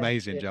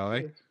amazing,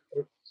 Joey.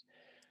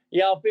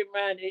 Yeah, I've been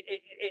round.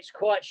 It's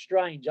quite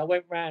strange. I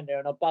went round there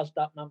and I buzzed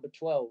up number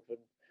 12 and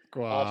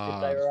asked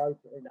if they were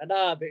open.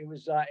 No, but it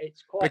was.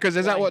 It's quite because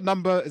strange.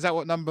 Is that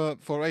what number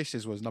Four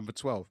Aces was? Number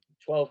 12.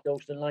 12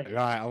 Dalston Lane.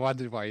 Right, I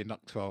wondered why you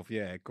knocked 12.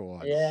 Yeah, go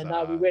on. Yeah,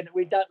 no,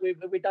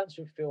 we done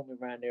some filming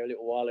around there a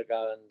little while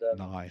ago, and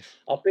nice.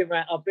 I've been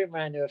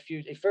round there a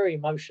few. It's very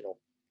emotional.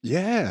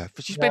 Yeah,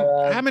 but you spent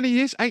how many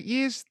years? 8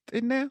 years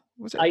in there?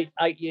 Was it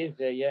 8 years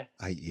there? Yeah,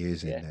 8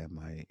 years in there,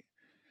 mate.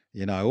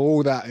 You know,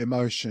 all that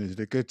emotions,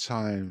 the good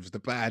times, the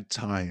bad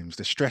times,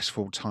 the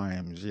stressful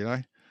times. You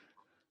know.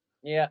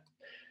 Yeah.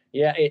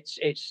 It's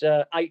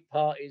 8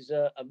 parties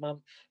a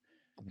month.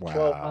 Wow,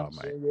 12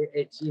 months, mate.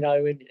 It's, you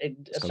know,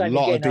 it's a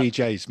lot of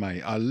DJs,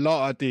 mate. A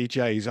lot of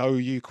DJs owe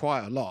you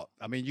quite a lot.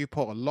 I mean, you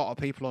put a lot of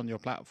people on your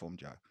platform,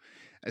 Joe,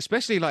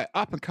 especially like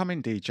up and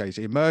coming DJs,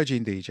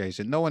 emerging DJs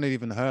that no one had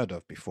even heard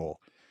of before.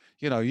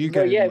 You know, you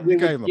gave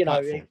them a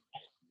platform.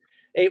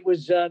 It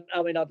was,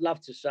 I mean, I'd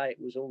love to say it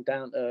was all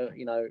down to,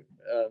 you know,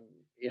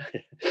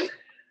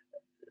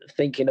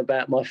 thinking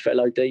about my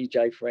fellow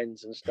DJ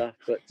friends and stuff,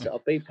 but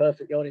I'll be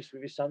perfectly honest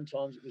with you.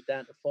 Sometimes it was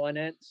down to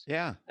finance.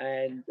 Yeah,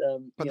 and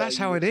but that's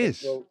how it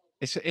is. Well,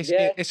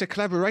 it's a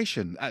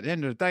collaboration at the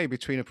end of the day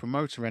between a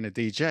promoter and a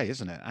DJ,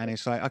 isn't it? And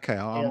it's like, okay,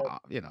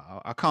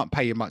 I can't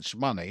pay you much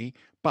money,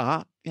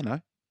 but you know.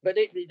 But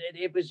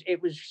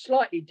it was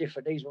slightly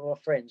different. These were my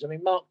friends. I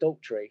mean, Mark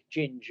Daltrey,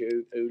 Ginge,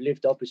 who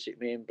lived opposite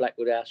me in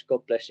Blackwood House.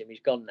 God bless him, he's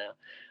gone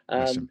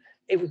now.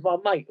 It was my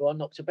mate who I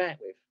knocked about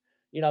with.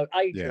 You know,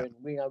 Adrian,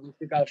 we used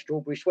to go to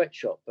Strawberry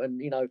Sweatshop, and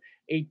you know,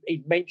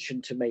 he'd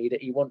mentioned to me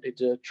that he wanted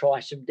to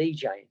try some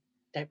DJing.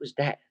 That was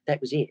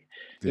it.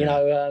 Yeah. You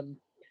know,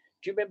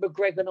 do you remember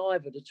Greg and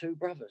Ivor, the two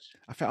brothers?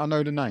 I think I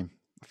know the name.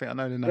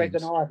 Greg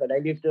and Ivor, they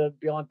lived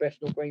behind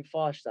Bethnal Green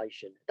Fire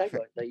Station. They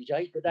weren't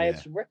DJs, but they had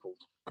some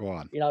records. Go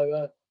on. You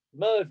know,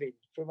 Mervyn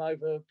from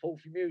over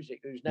Porthy Music,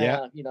 who's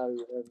now, you know,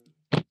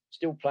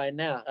 still playing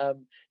now.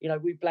 You know,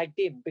 we blagged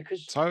him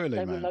because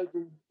they were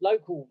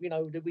local. You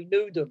know, that we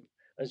knew them,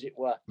 as it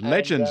were.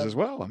 Legends as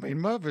well. I mean,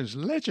 Mervyn's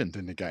legend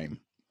in the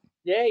game.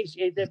 Yeah,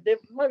 they're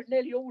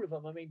nearly all of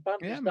them. I mean,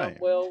 Bunty's done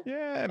well.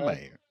 Yeah,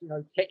 mate. You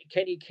know,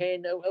 Kenny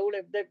Ken, all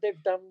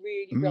they've done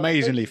really well.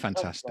 Amazingly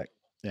fantastic.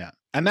 Yeah,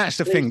 and that's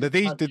the thing. The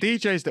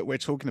DJs that we're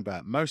talking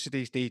about, most of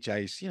these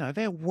DJs, you know,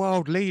 they're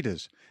world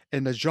leaders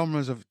in the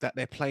genres that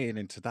they're playing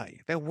in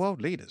today. They're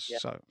world leaders. Yeah.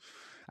 So,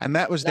 and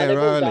that was their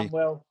early.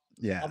 Well,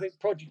 yeah. I think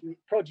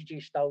Prodigy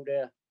stole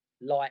their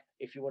light,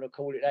 if you want to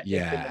call it that.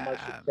 Yeah, it's been the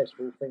most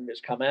successful thing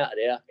that's come out of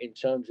there in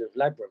terms of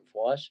Labrynth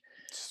wise.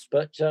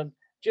 But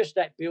just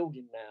that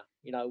building now,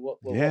 you know what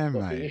the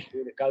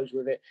history that goes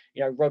with it.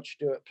 You know, Rod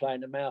Stewart playing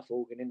the mouth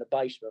organ in the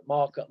basement,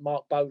 Mark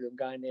Bolan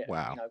going there,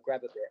 you know,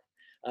 grab a bit.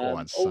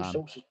 All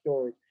sorts of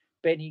stories.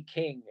 Benny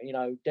King, you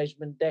know,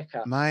 Desmond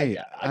Decker, mate.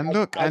 And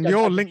look,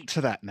 you're linked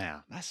to that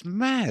now. That's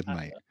mad,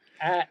 mate.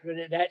 Do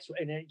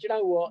you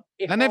know what?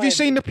 Have you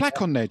seen the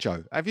plaque on there,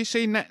 Joe? Have you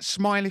seen that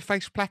smiley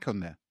face plaque on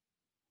there?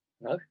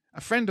 No.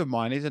 A friend of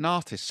mine is an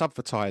artist,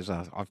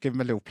 subvertiser. I've given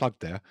him a little plug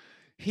there.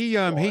 He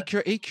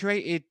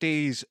created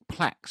these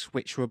plaques,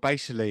 which were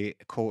basically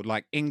called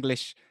like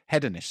English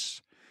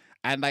hedonists.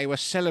 And they were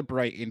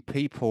celebrating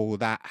people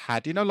that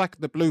had, you know,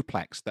 like the blue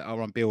plaques that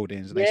are on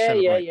buildings. And they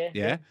celebrate,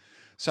 yeah.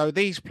 So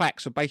these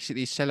plaques are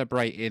basically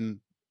celebrating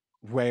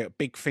where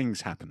big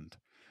things happened.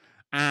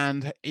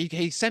 And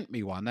he sent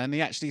me one, and I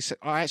actually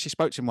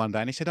spoke to him one day,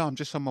 and he said, "Oh, I'm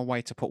just on my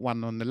way to put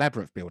one on the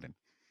Labrynth building."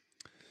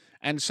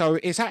 And so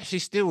it's actually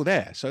still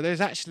there. So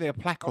there's actually a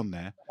plaque on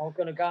there. I'm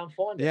going to go and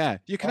find it. Yeah,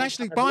 you can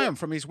actually buy them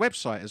from his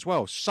website as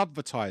well.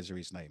 Subvertiser,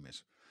 his name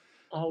is.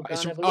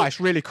 It's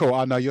really cool.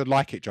 I know you'd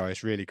like it, Joe.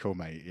 It's really cool,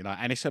 mate. You know,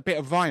 and it's a bit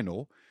of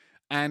vinyl.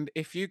 And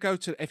if you're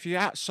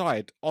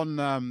outside on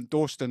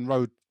Dawston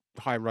Road,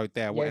 High Road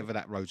there, whatever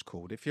that road's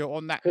called, if you're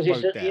on that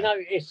road there, you know,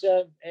 it's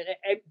an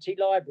empty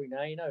library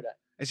now. You know that.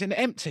 It's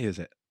empty, is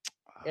it?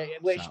 Yeah,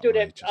 well, it stood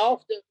empty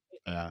after.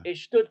 It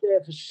stood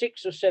there for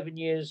 6 or 7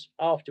 years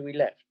after we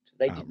left.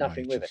 They did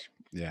nothing with it.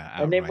 Yeah,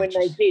 and then when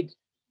they did,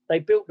 they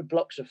built the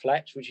blocks of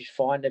flats, which is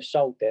fine. They've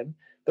sold them.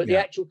 But the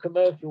actual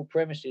commercial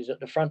premises at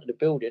the front of the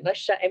building, they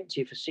sat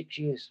empty for 6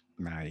 years.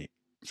 Mate,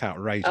 it's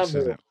outrageous,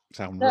 isn't it? It's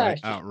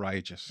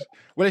outrageous.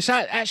 Well, it's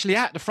actually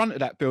at the front of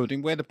that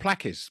building where the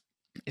plaque is.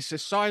 It's the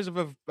size of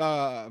a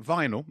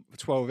vinyl,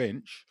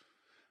 12-inch,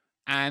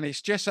 and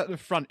it's just at the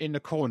front in the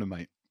corner,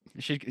 mate.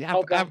 You should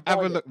have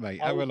a look,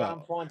 mate. Have a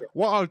look.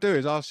 What I'll do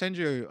is I'll send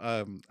you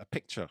a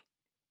picture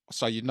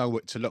so you know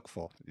what to look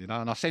for, you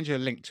know, and I'll send you a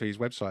link to his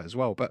website as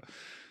well.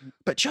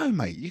 But Joe,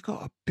 mate, you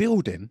got a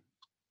building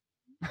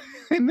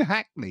in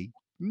Hackney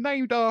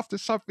named after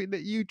something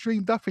that you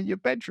dreamed up in your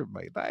bedroom,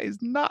 mate. That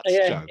is nuts,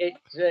 Joe.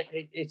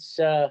 It's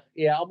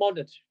I'm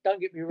honoured.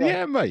 Don't get me wrong.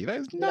 Yeah, mate,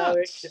 that's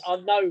nuts. I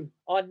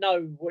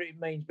know what it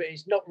means, but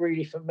it's not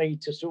really for me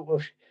to sort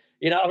of,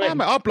 you know what I mean?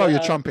 Mate, I'll blow your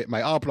trumpet,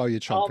 mate. I'll blow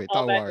your trumpet.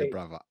 Don't worry,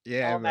 brother.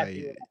 Yeah,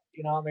 mate.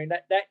 You know what I mean?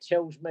 That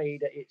tells me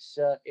that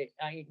it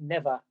ain't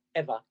never,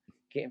 ever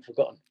getting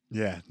forgotten.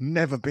 Yeah,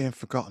 never being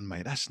forgotten,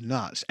 mate. That's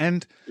nuts.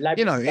 And, Labrynth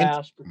you know...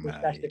 that's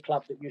the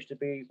club that used to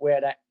be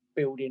where that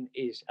building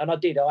is. And I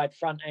had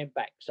front and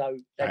back, so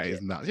that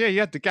is nuts. Yeah, you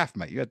had the gaff,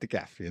 mate. You had the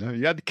gaff, you know.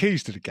 You had the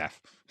keys to the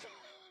gaff.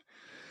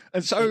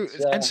 And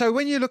so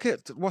when you look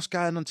at what's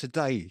going on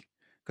today,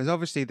 because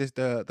obviously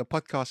the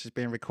podcast is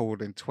being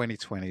recorded in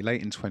 2020,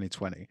 late in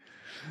 2020,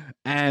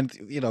 and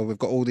you know we've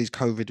got all these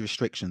COVID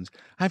restrictions.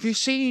 Have you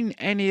seen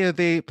any of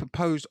the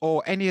proposed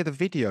or any of the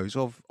videos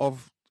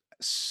of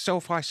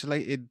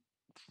self-isolated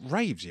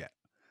raves yet?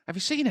 Have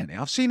you seen any?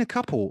 I've seen a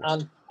couple.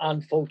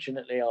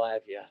 Unfortunately, I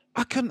have. Yeah.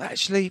 I couldn't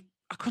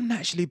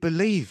actually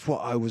believe what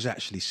I was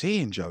actually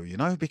seeing, Joe. You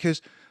know,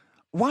 because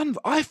one of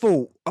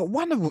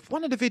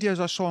the videos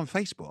I saw on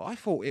Facebook, I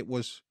thought it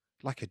was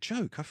like a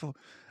joke.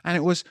 And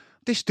it was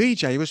this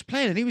DJ was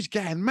playing and he was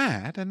getting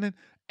mad, and then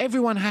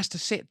everyone has to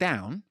sit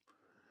down.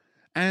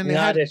 And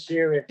they're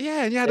serious.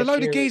 Yeah, and you had a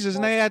load of geezers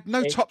and they had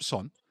no tops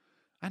on,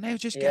 and they were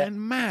just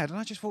getting mad. And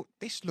I just thought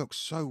this looks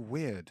so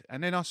weird.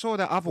 And then I saw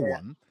that other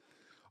one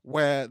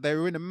where they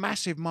were in a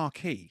massive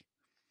marquee,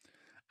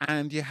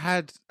 and you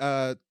had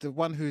the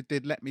one who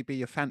did "Let Me Be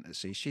Your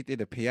Fantasy." She did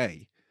a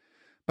PA,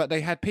 but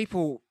they had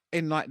people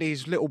in like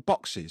these little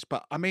boxes.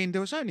 But I mean,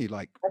 there was only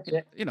like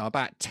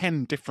about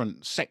 10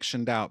 different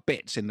sectioned out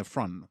bits in the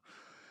front,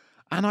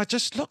 and I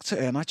just looked at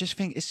it and I just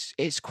think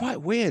it's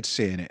quite weird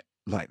seeing it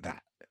like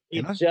that.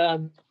 It's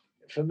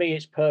for me,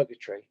 it's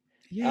purgatory.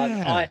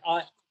 Yeah.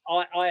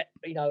 I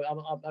you know,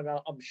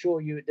 I'm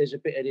sure there's a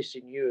bit of this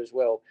in you as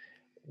well.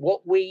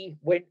 What we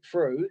went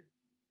through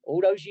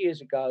all those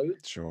years ago,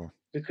 sure,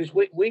 because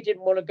we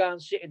didn't want to go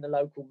and sit in the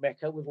local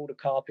Mecca with all the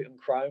carpet and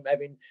chrome,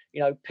 having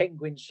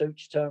penguin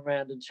suits turn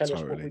around and tell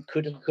us what we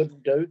could and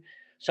couldn't do.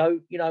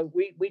 So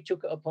we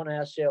took it upon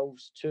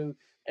ourselves to,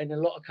 in a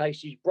lot of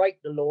cases,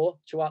 break the law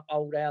to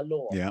uphold our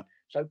law. Yeah.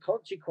 So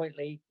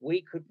consequently,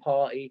 we could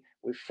party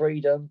with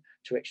freedom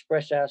to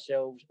express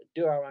ourselves,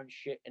 do our own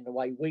shit in the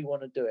way we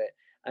want to do it.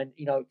 And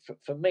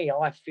for me,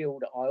 I feel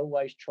that I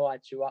always try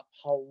to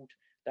uphold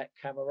that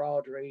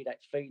camaraderie, that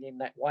feeling,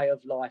 that way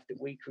of life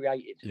that we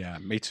created. Yeah,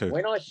 me too.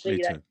 When I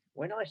see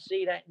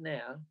that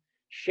now,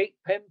 sheep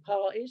pen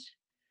parties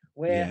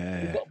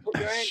where you've got to put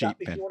your hand up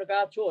if you want to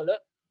go to the toilet.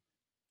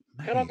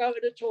 Mate. Can I go to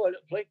the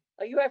toilet, please?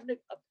 Are you having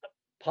a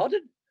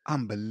pardon?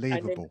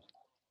 Unbelievable.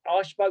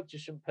 I spoke to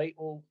some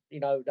people. They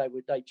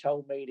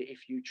told me that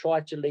if you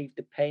tried to leave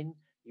the pen,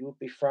 you would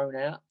be thrown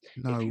out.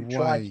 No if you way.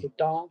 tried to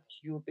dance,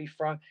 you would be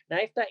thrown. Now,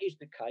 if that is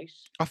the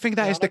case... I think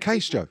that is the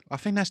case, Joe. I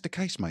think that's the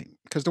case, mate.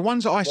 Because the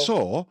ones that I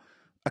saw,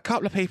 a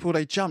couple of people,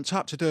 they jumped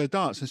up to do a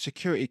dance and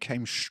security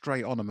came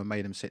straight on them and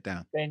made them sit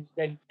down. Then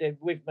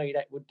with me,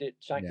 that would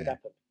something would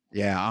happen.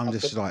 Yeah, I'm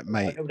just like,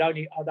 mate... I'd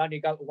only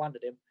go to one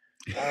of them.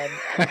 I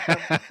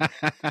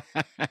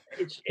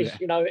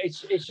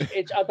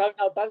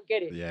don't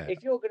get it. Yeah.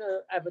 If you're going to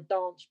have a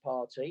dance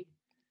party,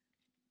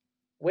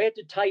 where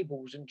do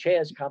tables and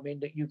chairs come in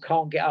that you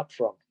can't get up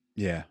from?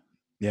 Yeah.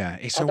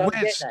 It's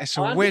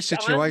a weird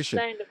situation.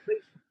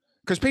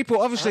 Because people,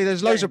 obviously,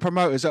 there's loads of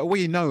promoters that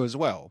we know as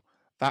well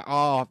that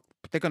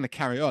they're going to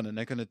carry on and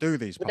they're going to do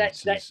these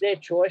parties. That's their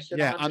choice.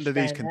 Yeah, under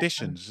these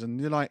conditions. And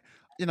you're like,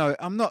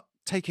 I'm not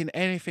taking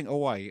anything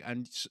away,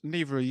 and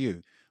neither are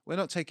you. We're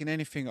not taking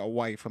anything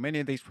away from any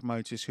of these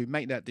promoters who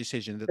make that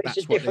decision that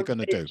that's what they're going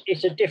to do.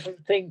 It's a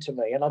different thing to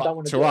me, and I don't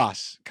want to. To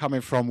us,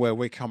 coming from where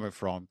we're coming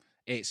from,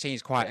 it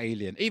seems quite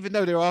alien. Even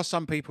though there are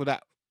some people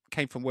that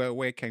came from where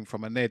we came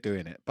from and they're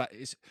doing it, but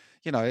it's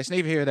it's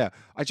neither here nor there.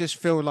 I just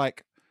feel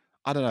like,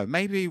 I don't know,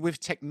 maybe with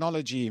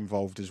technology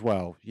involved as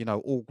well,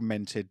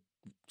 augmented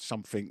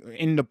something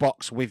in the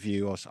box with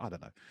you, or I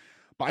don't know.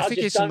 But I think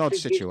just it's an don't odd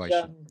think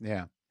situation.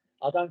 Yeah.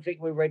 I don't think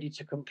we're ready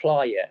to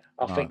comply yet.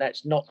 I No. think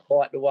that's not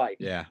quite the way.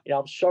 Yeah. You know,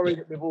 I'm sorry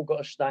that we've all got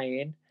to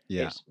stay in.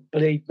 Yeah.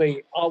 Believe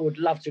me, I would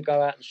love to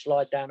go out and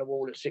slide down the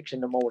wall at 6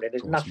 a.m.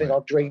 There's nothing mate. I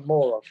dream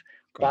more of.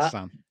 God,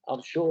 But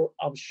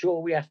I'm sure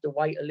we have to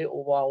wait a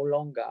little while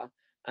longer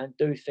and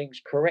do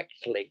things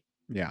correctly.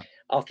 Yeah.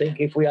 I think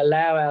if we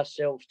allow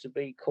ourselves to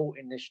be caught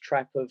in this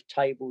trap of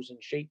tables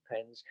and sheep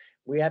pens,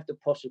 we have the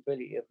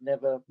possibility of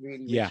never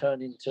really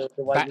returning to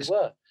the way we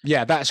were.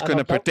 Yeah, that's going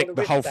to predict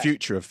the whole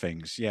future of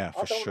things. Yeah,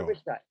 for I don't want to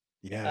risk that.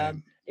 Yeah.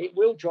 It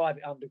will drive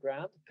it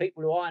underground.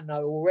 People who I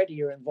know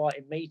already are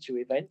inviting me to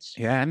events.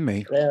 Yeah, and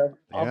me. That's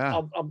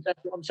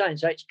what I'm saying.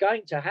 So it's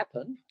going to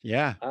happen.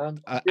 Yeah.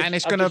 And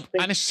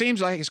it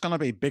seems like it's going to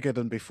be bigger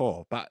than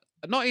before, but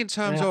not in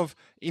terms of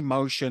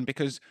emotion,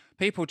 because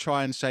people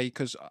try and say,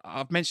 because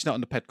I've mentioned it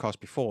on the podcast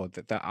before,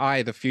 that I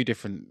had a few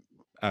different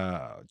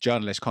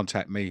journalists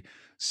contact me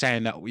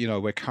saying that, you know,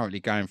 we're currently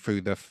going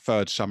through the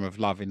third summer of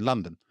love in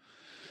London.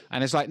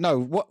 And it's like, no,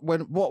 what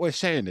we're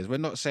saying is, we're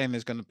not saying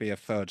there's going to be a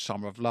third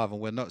summer of love, and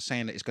we're not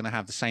saying that it's going to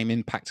have the same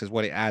impact as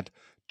what it had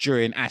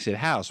during Acid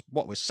House.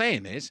 What we're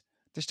saying is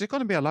there's just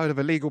going to be a load of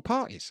illegal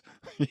parties.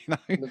 You know?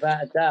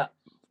 Without a doubt,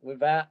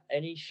 without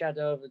any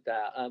shadow of a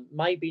doubt.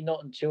 Maybe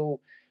not until,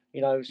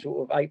 you know,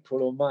 sort of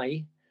April or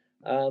May.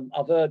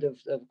 I've heard of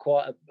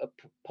quite a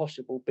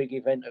possible big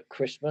event at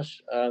Christmas,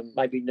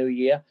 maybe New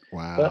Year.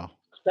 Wow. But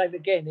same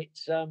again,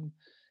 it's,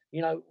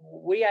 you know,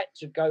 we had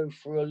to go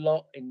through a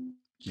lot in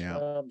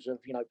terms of,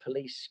 you know,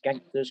 police,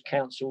 gangsters,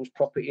 councils,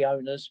 property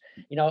owners.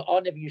 You know,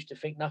 I never used to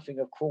think nothing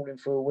of crawling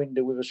through a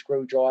window with a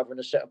screwdriver and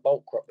a set of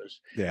bolt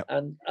croppers. Yeah.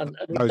 And those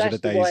if are the that's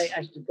the days. way it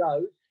has to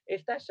go,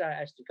 if that's how it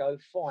has to go,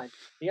 fine.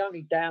 The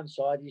only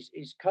downside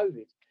is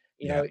COVID.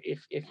 You know,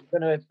 if you're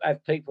going to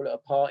have people at a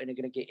party and are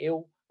going to get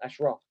ill, that's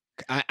wrong.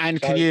 And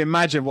can you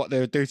imagine what they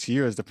would do to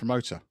you as the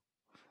promoter?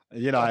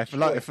 You know, if a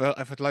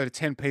load of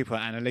 10 people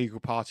at an illegal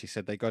party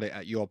said they got it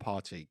at your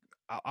party,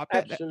 I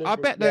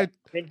bet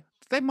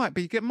they might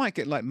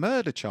get like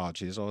murder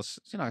charges, or,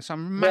 you know,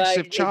 some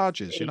massive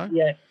charges. You know.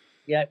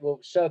 Yeah. Well,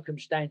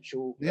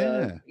 circumstantial.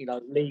 You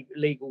know,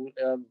 legal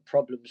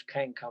problems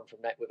can come from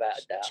that, without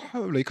a doubt.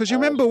 Totally, because you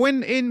remember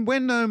when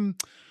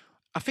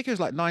I think it was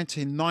like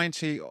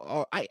 1990,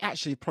 or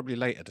actually probably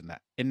later than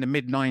that, in the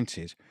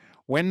mid-90s,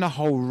 when the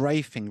whole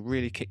rave thing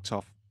really kicked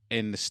off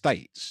in the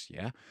States.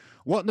 Yeah,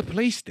 what the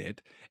police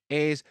did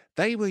is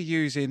they were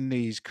using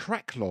these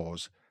crack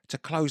laws to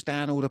close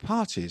down all the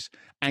parties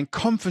and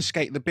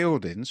confiscate the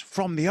buildings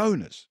from the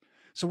owners.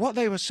 So what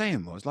they were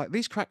saying was, like,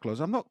 these crack laws,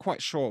 I'm not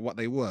quite sure what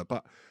they were,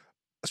 but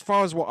as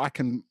far as what I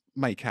can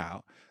make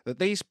out, that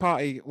these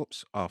I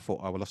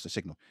thought I lost the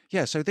signal.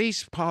 Yeah, so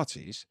these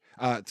parties,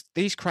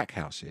 these crack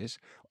houses,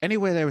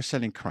 anywhere they were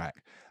selling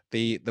crack,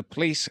 the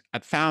police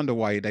had found a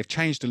way, they've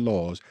changed the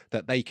laws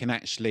that they can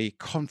actually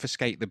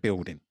confiscate the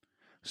building.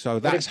 So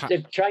that's how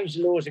they've changed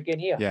the laws again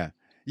here.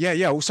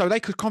 Yeah. Well, so they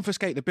could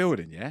confiscate the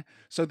building, yeah?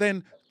 So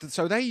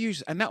they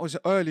used, and that was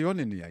early on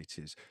in the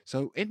 80s.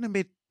 So in the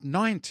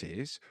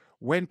mid-90s,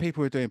 when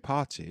people were doing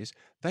parties,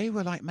 they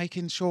were like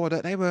making sure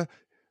that they were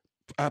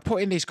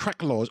putting these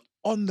crack laws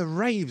on the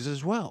raves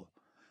as well.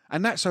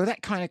 And that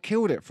kind of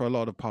killed it for a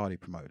lot of party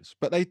promoters.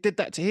 But they did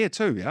that to here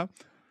too, yeah?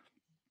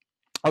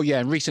 Oh,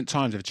 yeah, in recent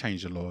times they've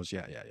changed the laws.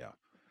 Yeah.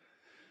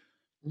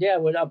 Yeah,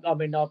 well, I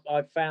mean,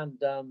 I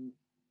found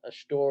a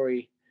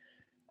story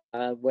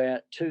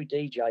where 2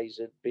 DJs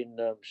had been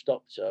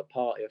stopped at a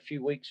party a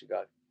few weeks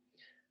ago.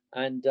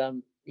 And,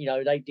 you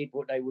know, they did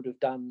what they would have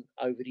done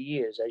over the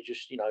years. They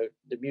just, you know,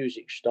 the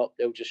music stopped.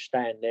 They'll just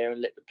stand there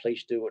and let the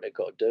police do what they've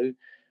got to do.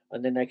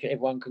 And then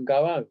everyone can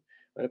go home.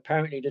 And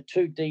apparently the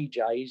 2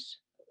 DJs,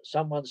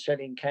 someone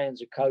selling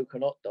cans of Coke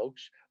and hot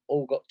dogs,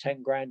 all got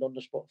 10 grand on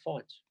the spot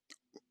fines.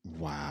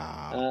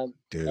 Wow.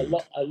 Dude.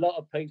 A lot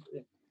of people.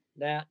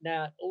 Now,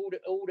 all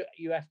that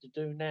you have to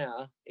do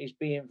now is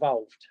be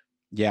involved.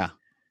 Yeah.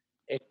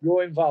 If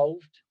you're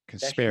involved,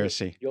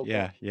 conspiracy.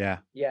 Yeah.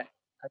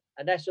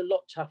 And that's a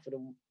lot tougher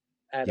than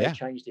how they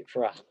changed it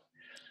for us.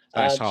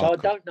 So I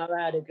don't know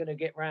how they're going to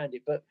get around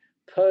it. But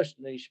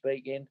personally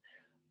speaking,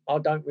 I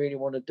don't really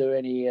want to do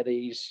any of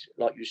these,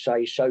 like you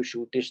say,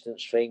 social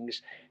distance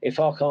things. If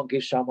I can't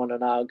give someone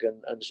an hug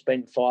and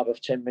spend 5 or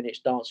 10 minutes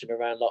dancing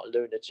around like a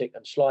lunatic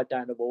and slide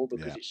down the wall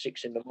because it's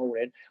 6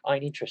 a.m, I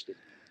ain't interested.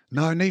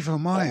 No, neither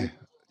am I.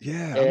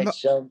 I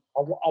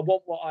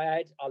want what I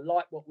had. I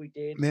like what we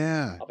did.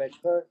 Yeah. I've had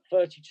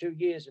 32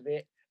 years of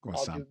it.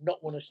 I do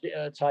not want to sit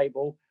at a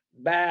table.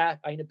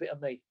 Ain't a bit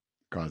of me.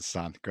 God,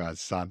 son.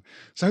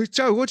 So,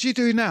 Joe, what do you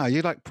do now?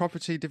 You like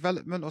property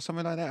development or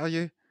something like that, are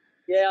you?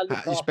 Yeah, I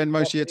look you spend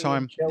most of your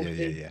time.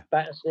 Chelsea, Yeah.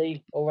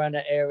 Battersea, all around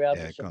that area.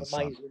 Some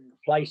amazing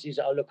places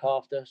that I look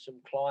after.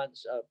 Some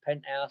clients,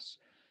 penthouse.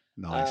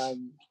 Nice.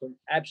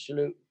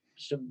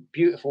 Some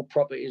beautiful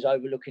properties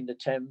overlooking the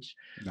Thames.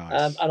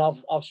 Nice. And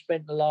I've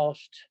spent the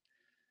last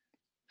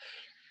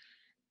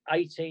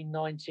 18,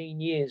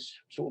 19 years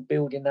sort of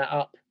building that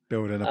up.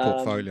 Building a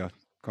portfolio.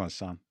 Go on,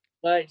 son.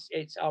 Well,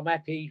 it's. I'm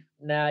happy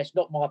now. It's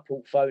not my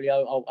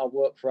portfolio. I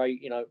work for I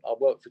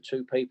work for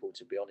two people,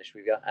 to be honest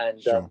with you,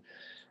 and Sure.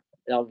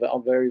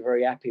 I'm very,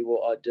 very happy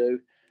what I do.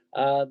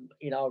 I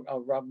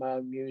run my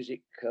own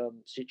music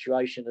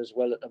situation as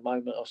well at the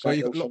moment. Or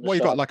something else on the What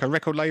you got, side. like a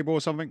record label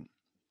or something?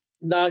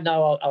 No,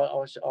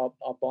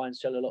 I buy and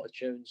sell a lot of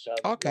tunes.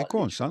 Okay, like go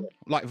on, literally son.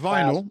 Like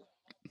thousands. vinyl.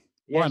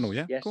 Yes, Vinyl,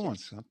 yeah. yes, Go on,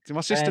 yes. son.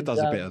 My sister And does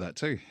a bit of that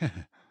too.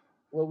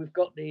 well, we've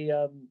got the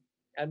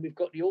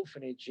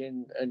orphanage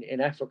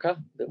in Africa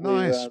that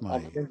Nice, we're.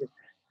 mate.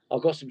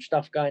 I've got some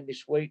stuff going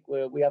this week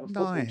where we have a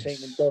football team in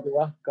Nice.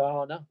 Dodua,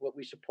 Ghana, what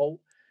we support.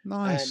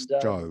 Nice,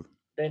 And Joe.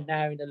 they're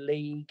now in a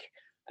league,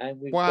 and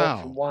we've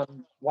gone from Wow.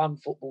 one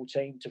football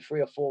team to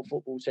 3 or 4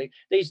 football teams.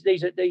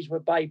 These were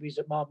babies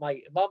that my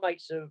mate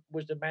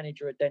was the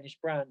manager of Dennis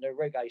Brown, the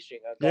reggae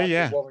singer, a guy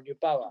Yeah. called Warren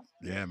Yeboah.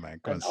 Yeah, man.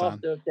 Go on, And son.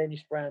 after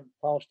Dennis Brown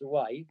passed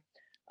away,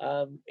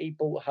 he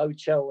bought a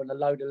hotel and a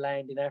load of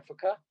land in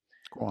Africa.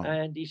 Go on.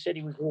 And he said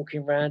he was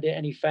walking around it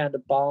and he found a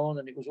barn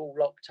and it was all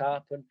locked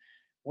up. And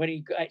when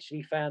he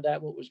actually found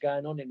out what was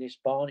going on in this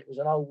barn, it was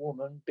an old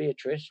woman,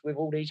 Beatrice, with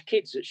all these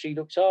kids that she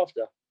looked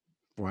after.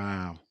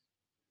 Wow.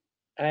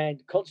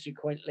 And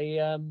consequently,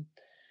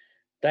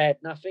 they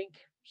had nothing.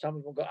 Some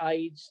of them got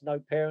AIDS, no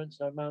parents,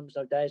 no mums,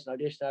 no dads, no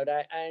this, no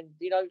that. And,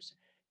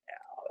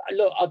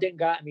 look, I didn't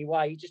go out of my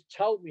way. He just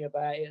told me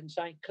about it and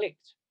something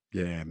clicked.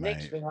 Yeah, mate.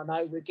 Next thing I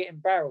know, we're getting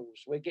barrels,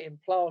 we're getting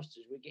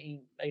plasters, we're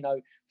getting,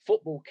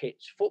 football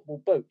kits,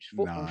 football boots,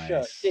 football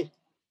shirts.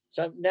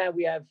 So now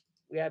we have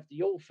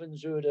the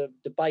orphans who are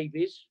the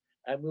babies,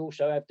 and we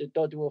also have the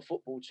Dodua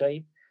football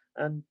team.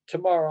 And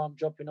tomorrow I'm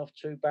dropping off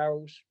 2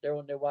 barrels. They're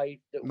on their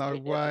way. No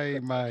way,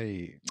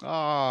 mate.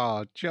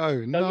 Oh, Joe,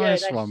 So,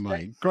 nice one,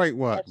 mate. Great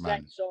work, that's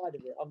man. that side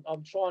of it.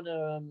 I'm trying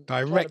to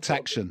Direct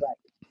action.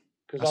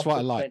 That's what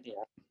I like.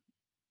 Out.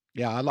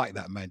 Yeah, I like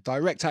that, man.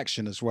 Direct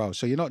action as well.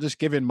 So you're not just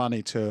giving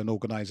money to an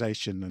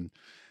organisation and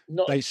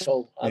not at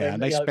all.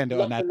 And they spend it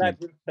on admin.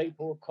 Labrynth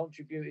people have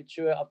contributed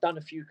to it. I've done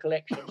a few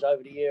collections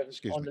over the years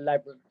on the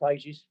Labrynth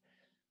pages,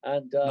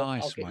 and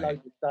nice, I'll get mate.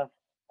 loads of stuff.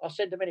 I'll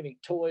send them anything,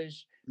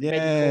 toys, yeah,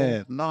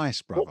 medical,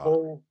 nice, brother.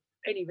 Football,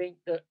 anything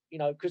that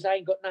because they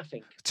ain't got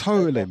nothing.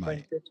 Totally,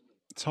 mate.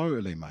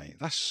 Totally, mate.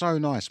 That's so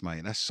nice,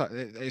 mate.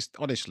 It's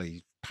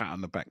honestly pat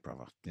on the back,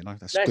 brother.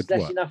 That's good work.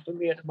 That's enough for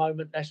me at the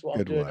moment. That's what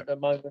I'm doing at the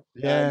moment.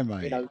 Yeah,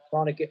 mate.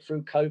 Trying to get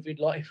through COVID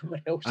like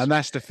everyone else. And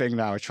that's the thing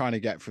now. We're trying to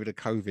get through the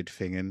COVID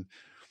thing. And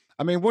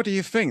I mean, what do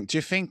you think? Do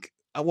you think?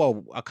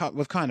 Well,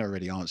 we've kind of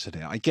already answered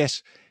it. I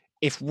guess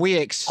if we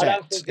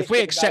accept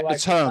the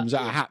terms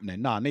that are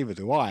happening, no, neither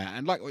do I.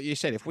 And like what you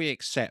said, if we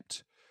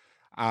accept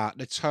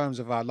the terms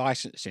of our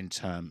licensing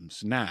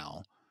terms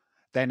now,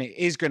 then it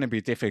is going to be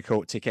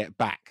difficult to get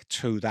back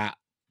to that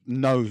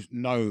no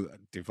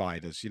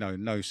dividers,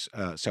 no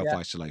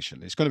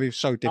self-isolation. It's going to be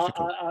so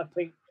difficult. I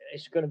think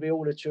it's going to be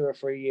all of 2 or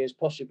 3 years,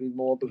 possibly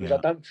more, because I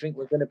don't think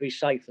we're going to be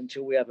safe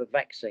until we have a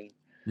vaccine.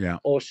 Yeah.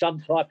 Or some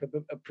type of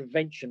a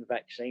prevention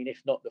vaccine,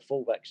 if not the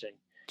full vaccine.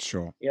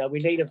 Sure. We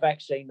need a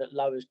vaccine that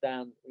lowers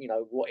down,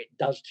 what it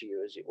does to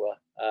you, as it were,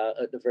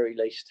 at the very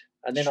least.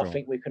 And then I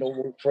think we can all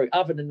walk through.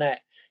 Other than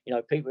that,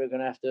 people are going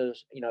to have to,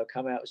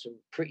 come out with some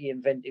pretty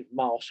inventive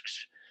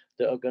masks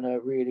that are going to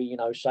really,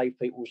 save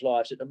people's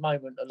lives. At the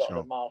moment, a lot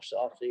of the masks that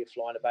I see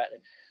flying about,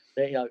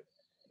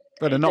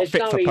 but they're not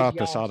fit for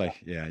purpose, are they?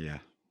 Yeah.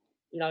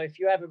 If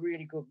you have a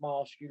really good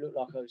mask, you look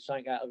like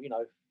something out of,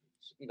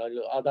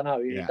 look, I don't know.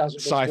 It doesn't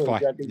sci-fi.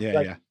 Look good.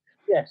 Yeah.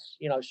 Yes,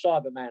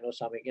 Cyberman or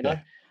something,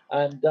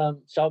 And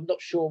so I'm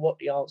not sure what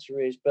the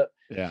answer is, but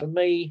for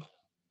me,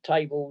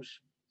 tables,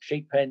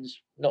 sheep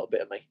pens, not a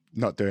bit of me.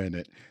 Not doing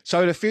it.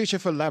 So the future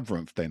for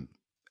Labrynth then,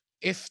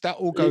 if that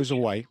all goes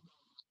away,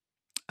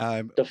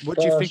 what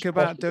do you think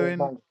about doing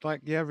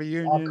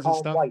reunions and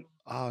stuff? Wait.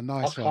 Oh,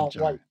 nice I one, can't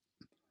Joe. wait.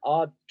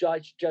 I'm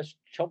just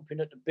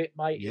chomping at the bit,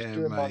 mate. It's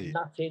doing my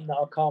nothing that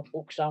I can't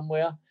book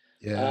somewhere.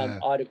 Yeah.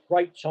 I had a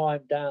great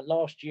time down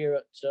last year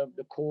at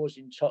the Cause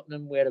in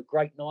Tottenham. We had a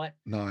great night.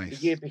 Nice.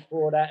 The year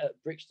before that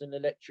at Brixton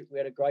Electric, we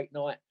had a great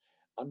night.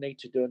 I need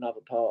to do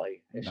another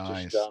party. It's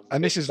nice. Just,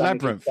 and this is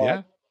Labrynth,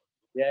 yeah?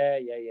 Yeah.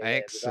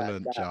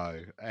 Excellent,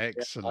 Joe.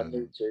 Excellent. I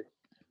need to.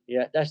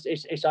 Yeah,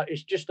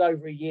 it's just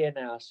over a year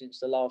now since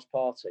the last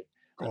party.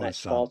 And that's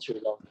far too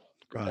long.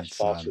 That's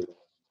far too long.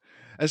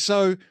 And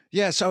so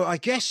I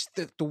guess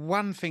the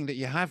one thing that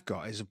you have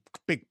got is a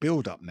big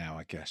build-up now,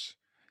 I guess.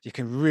 You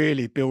can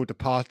really build the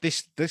party.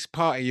 This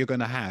party you're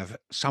going to have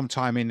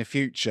sometime in the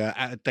future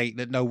at a date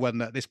that no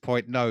one at this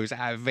point knows,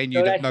 at a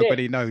venue that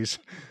nobody knows.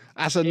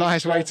 That's a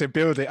nice way to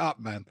build it up,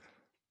 man.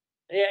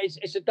 Yeah,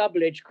 it's a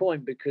double-edged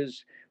coin,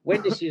 because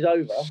when this is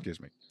over,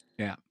 excuse me,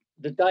 yeah,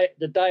 the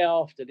day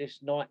after this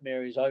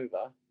nightmare is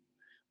over,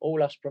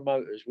 all us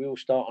promoters, we all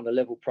start on a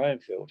level playing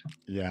field.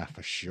 Yeah,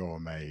 for sure,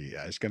 mate.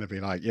 Yeah, it's going to be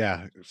like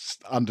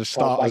under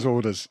starters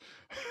orders.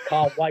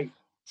 Can't wait.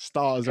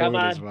 Starters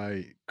orders,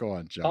 mate. Go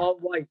on, Joe.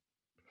 Can't wait.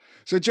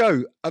 So,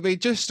 Joe, I mean,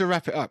 just to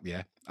wrap it up,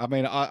 yeah. I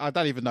mean, I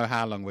don't even know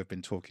how long we've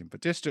been talking,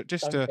 but just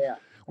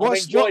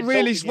what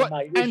really, what,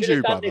 and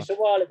you, brother, this a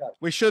while ago.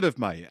 We should have,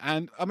 mate.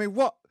 And I mean,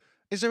 what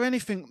is there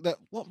anything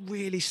what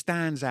really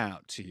stands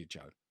out to you,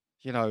 Joe?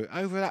 You know,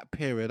 over that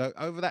period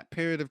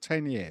of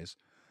 10 years.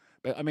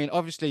 But I mean,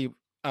 obviously,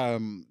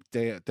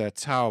 the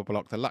tower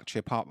block, the luxury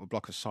apartment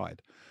block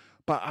aside.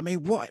 But I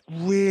mean, what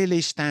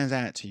really stands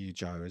out to you,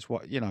 Joe, is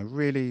what,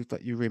 really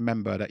that you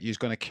remember that you're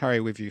going to carry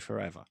with you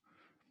forever.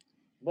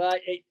 Well,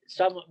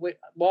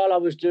 while I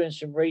was doing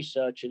some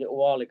research a little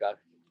while ago,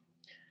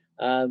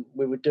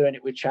 we were doing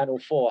it with Channel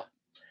 4.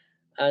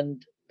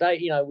 And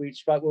they, we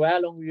spoke, well, how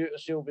long were you at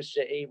Silver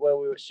City? Well,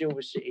 we were at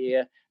Silver City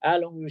here. How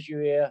long was you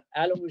here?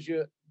 How long was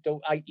you at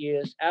 8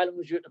 years? How long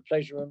was you at the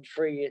Pleasure Room?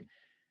 3 years.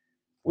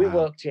 We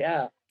worked it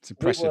out. It's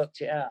impressive. We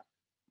worked it out.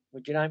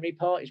 Well, do you know how many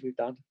parties we've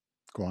done?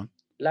 Go on.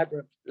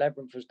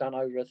 Labrynth has done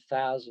over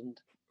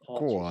 1,000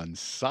 parties. Go on,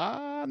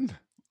 son.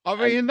 I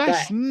mean,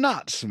 that's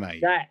nuts,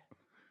 mate.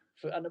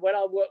 And when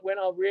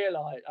I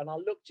realised, and I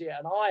looked at it,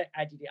 and I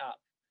added it up,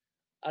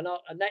 and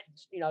that,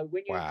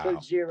 when you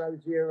include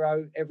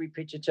 0, every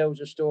picture tells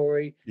a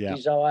story. Yeah.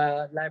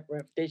 Desire,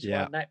 Labrynth, this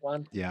one, that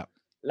one. Yeah.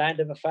 Land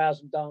of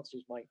 1,000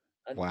 Dances, mate.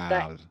 And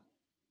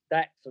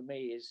that for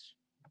me is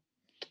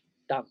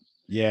done.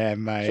 Yeah,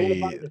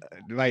 mate.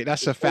 Mate,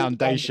 that's a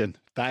foundation.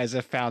 That is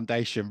a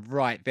foundation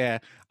right there.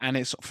 And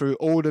it's through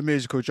all the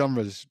musical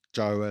genres,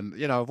 Joe. And,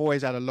 I've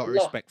always had a lot of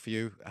respect for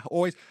you.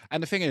 Always.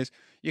 And the thing is,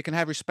 you can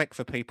have respect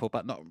for people,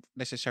 but not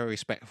necessarily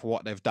respect for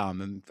what they've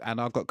done. And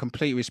I've got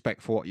complete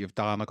respect for what you've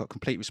done. I've got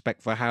complete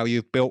respect for how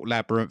you've built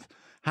Labrynth,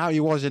 how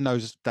you was in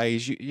those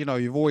days.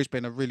 You've always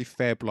been a really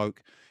fair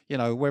bloke.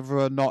 Whether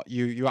or not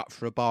you're up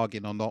for a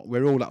bargain or not,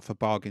 we're all up for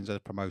bargains as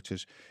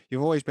promoters.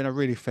 You've always been a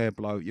really fair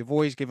bloke. You've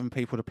always given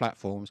people the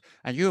platforms,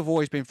 and you have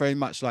always been very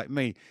much like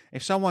me.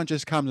 If someone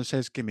just comes and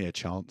says, "Give me a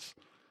chance,"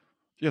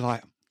 you're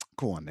like,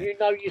 "Go on then." You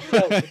know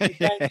yourself. If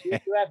you fancy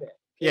it, you have it.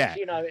 Yeah.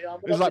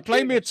 It's like,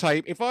 play me a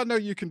tape. If I know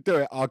you can do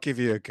it, I'll give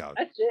you a go.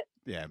 That's it.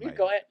 Yeah, you mate.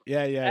 Got it.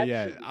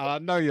 Yeah. I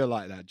know you're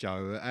like that,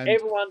 Joe. And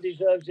everyone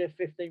deserves their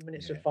 15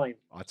 minutes of fame.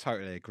 I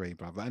totally agree,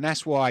 brother. And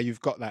that's why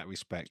you've got that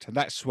respect. And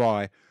that's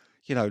why,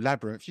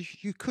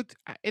 Labrynth, you could,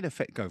 in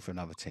effect, go for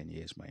another 10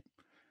 years, mate.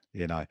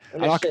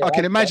 Well, I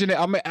can imagine it.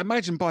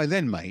 Imagine by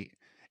then, mate,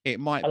 it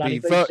might be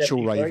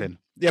virtual raving.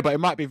 Yeah, but it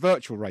might be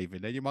virtual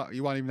raving. Then you won't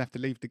even have to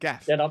leave the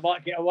gaff. Then I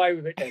might get away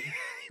with it then.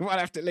 You might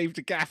have to leave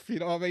the gaff, you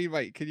know what I mean,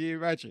 mate? Can you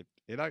imagine?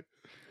 Yeah.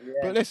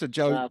 But listen,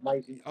 Joe,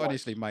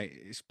 honestly, mate,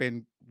 it's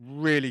been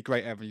really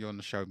great having you on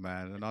the show,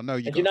 man. And I know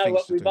you've got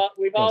things to do.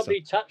 We've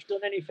hardly touched on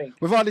anything.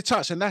 We've hardly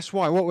touched, and that's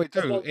why what we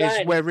do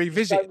is we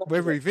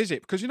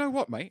revisit. Because you know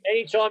what, mate?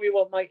 Anytime you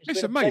want, mate.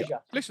 Listen, mate.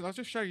 Listen, I'll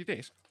just show you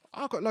this.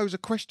 I've got loads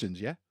of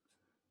questions, yeah?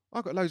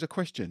 I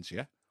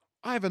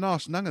haven't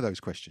asked none of those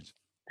questions.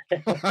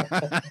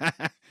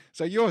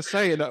 So you're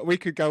saying that we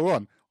could go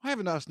on. I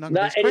haven't asked none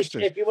of these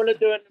questions. If you want to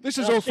do it, this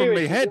is all from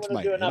me head,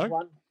 mate. Do another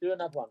one.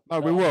 No,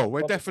 we will.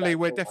 We'll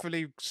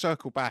definitely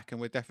circle back,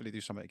 and we'll definitely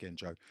do something again,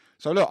 Joe.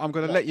 So look, I'm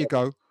going to let you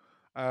go.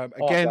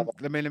 Again,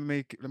 let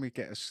me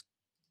get us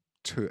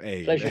to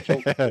a pleasure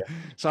talking to you.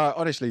 So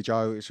honestly,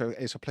 Joe,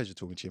 it's a pleasure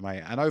talking to you,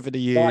 mate. And over the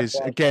years,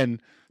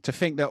 again, to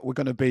think that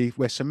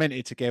we're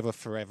cemented together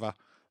forever.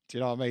 Do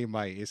you know what I mean,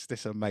 mate? It's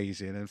this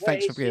amazing, and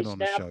thanks for being on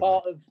the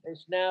show.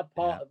 It's now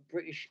part of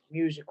British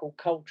musical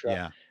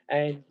culture,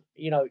 and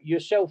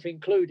yourself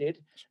included,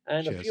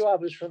 and a few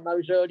others from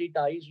those early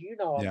days.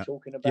 I'm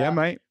talking about. Yeah,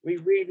 mate. We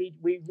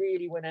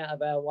really went out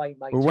of our way,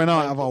 mate. We went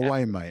out of our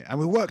way, mate, and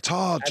we worked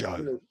hard,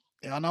 Joe.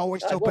 Yeah, and I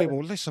always tell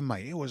people, listen,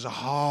 mate, it was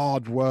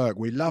hard work.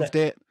 We loved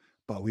it,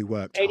 but we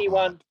worked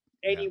hard.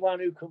 Anyone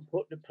who can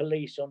put the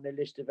police on their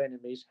list of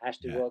enemies has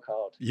to work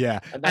hard. Yeah,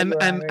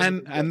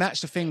 and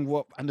that's the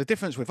thing. And the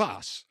difference with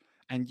us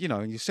and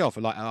yourself,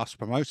 like us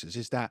promoters,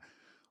 is that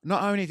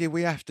not only did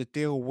we have to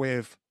deal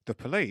with the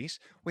police,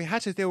 we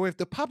had to deal with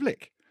the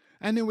public,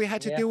 and then we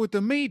had to deal with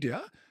the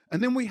media,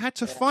 and then we had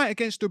to fight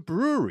against the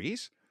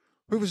breweries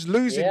who was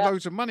losing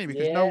loads of money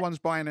because no one's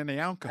buying any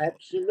alcohol.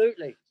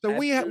 Absolutely. So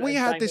we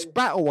had this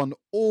battle on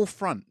all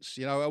fronts.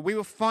 We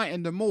were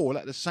fighting them all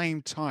at the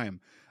same time,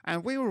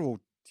 and we were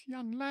all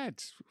young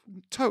lads,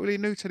 totally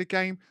new to the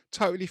game,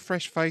 totally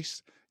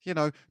fresh-faced,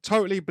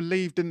 totally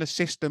believed in the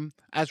system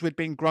as we'd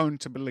been grown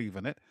to believe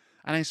in it.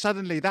 And then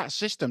suddenly that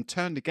system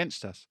turned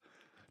against us.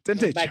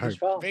 Didn't it,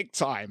 Joe? Big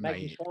time,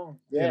 mate.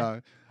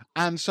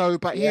 And so,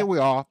 but here we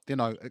are,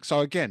 so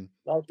again.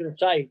 I was going to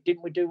say,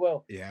 didn't we do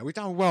well? Yeah, we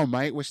done well,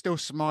 mate. We're still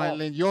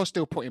smiling. You're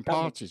still putting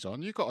parties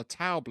on. You've got a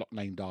tower block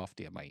named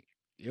after you, mate.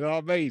 You know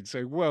what I mean?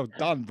 So well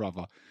done,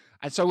 brother.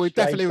 And so we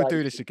definitely will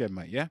do this again,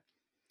 mate, yeah?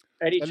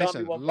 Anytime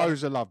listen, you want,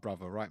 loads of love,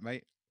 brother, right,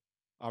 mate?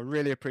 I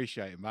really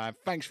appreciate it, man.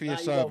 Thanks for your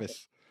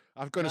service.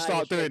 I'm going to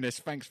start doing this.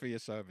 Thanks for your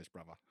service,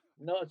 brother.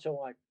 Not at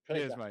all, mate.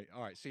 Cheers, mate.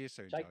 All right, see you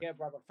soon. Take care,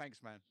 brother.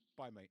 Thanks, man.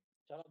 Bye, mate.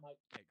 Hello, mate.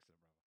 Excellent,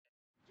 brother.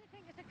 Do you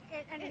think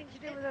it's anything to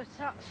do with a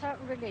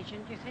certain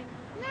religion, do you think?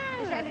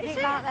 No. Is it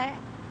anything like that?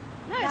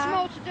 No, it's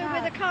more to do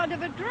with a kind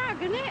of a drug,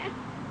 isn't it?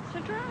 It's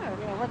a drug.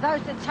 Yeah, well,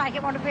 those that take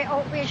it ought to be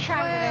ashamed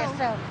of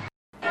themselves.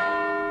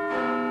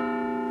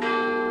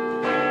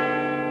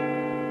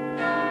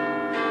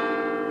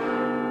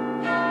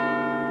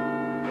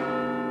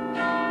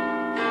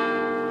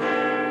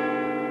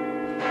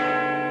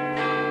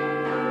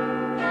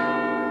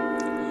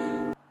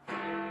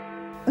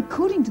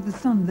 According to The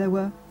Sun, there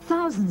were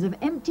thousands of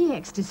empty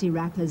ecstasy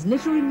wrappers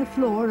littering the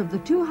floor of the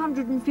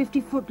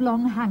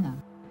 250-foot-long hangar.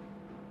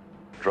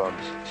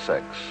 Drugs,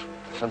 sex,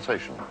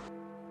 sensation.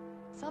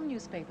 Some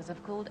newspapers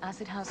have called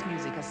acid house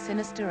music a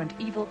sinister and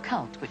evil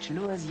cult which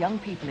lures young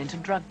people into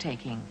drug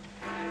taking.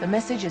 The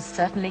message is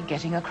certainly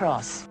getting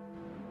across.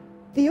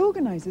 The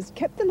organisers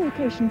kept the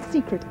location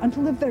secret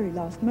until the very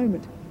last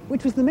moment,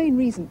 which was the main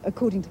reason,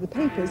 according to the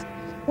papers,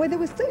 why there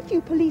were so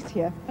few police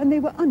here and they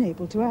were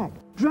unable to act.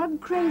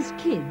 Drug-crazed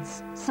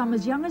kids, some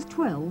as young as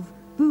 12,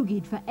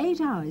 boogied for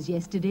 8 hours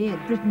yesterday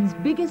at Britain's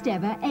biggest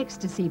ever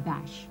ecstasy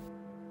bash.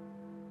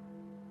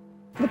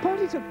 The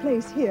party took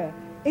place here,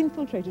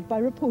 infiltrated by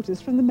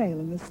reporters from the Mail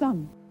and the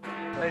Sun.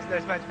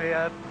 There's meant to be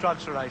a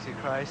drugs-related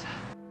craze.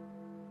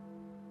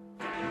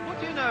 What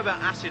do you know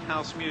about acid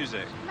house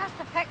music? It must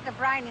affect the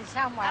brain in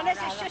some way. Unless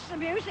it's just the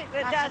music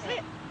that does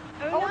it.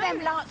 Who All knows?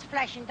 them lights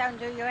flashing don't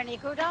do you any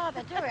good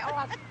either, do it?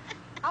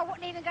 I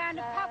wouldn't even go in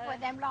the pub where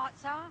them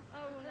lights are. Oh,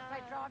 Because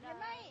they drive you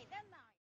mad.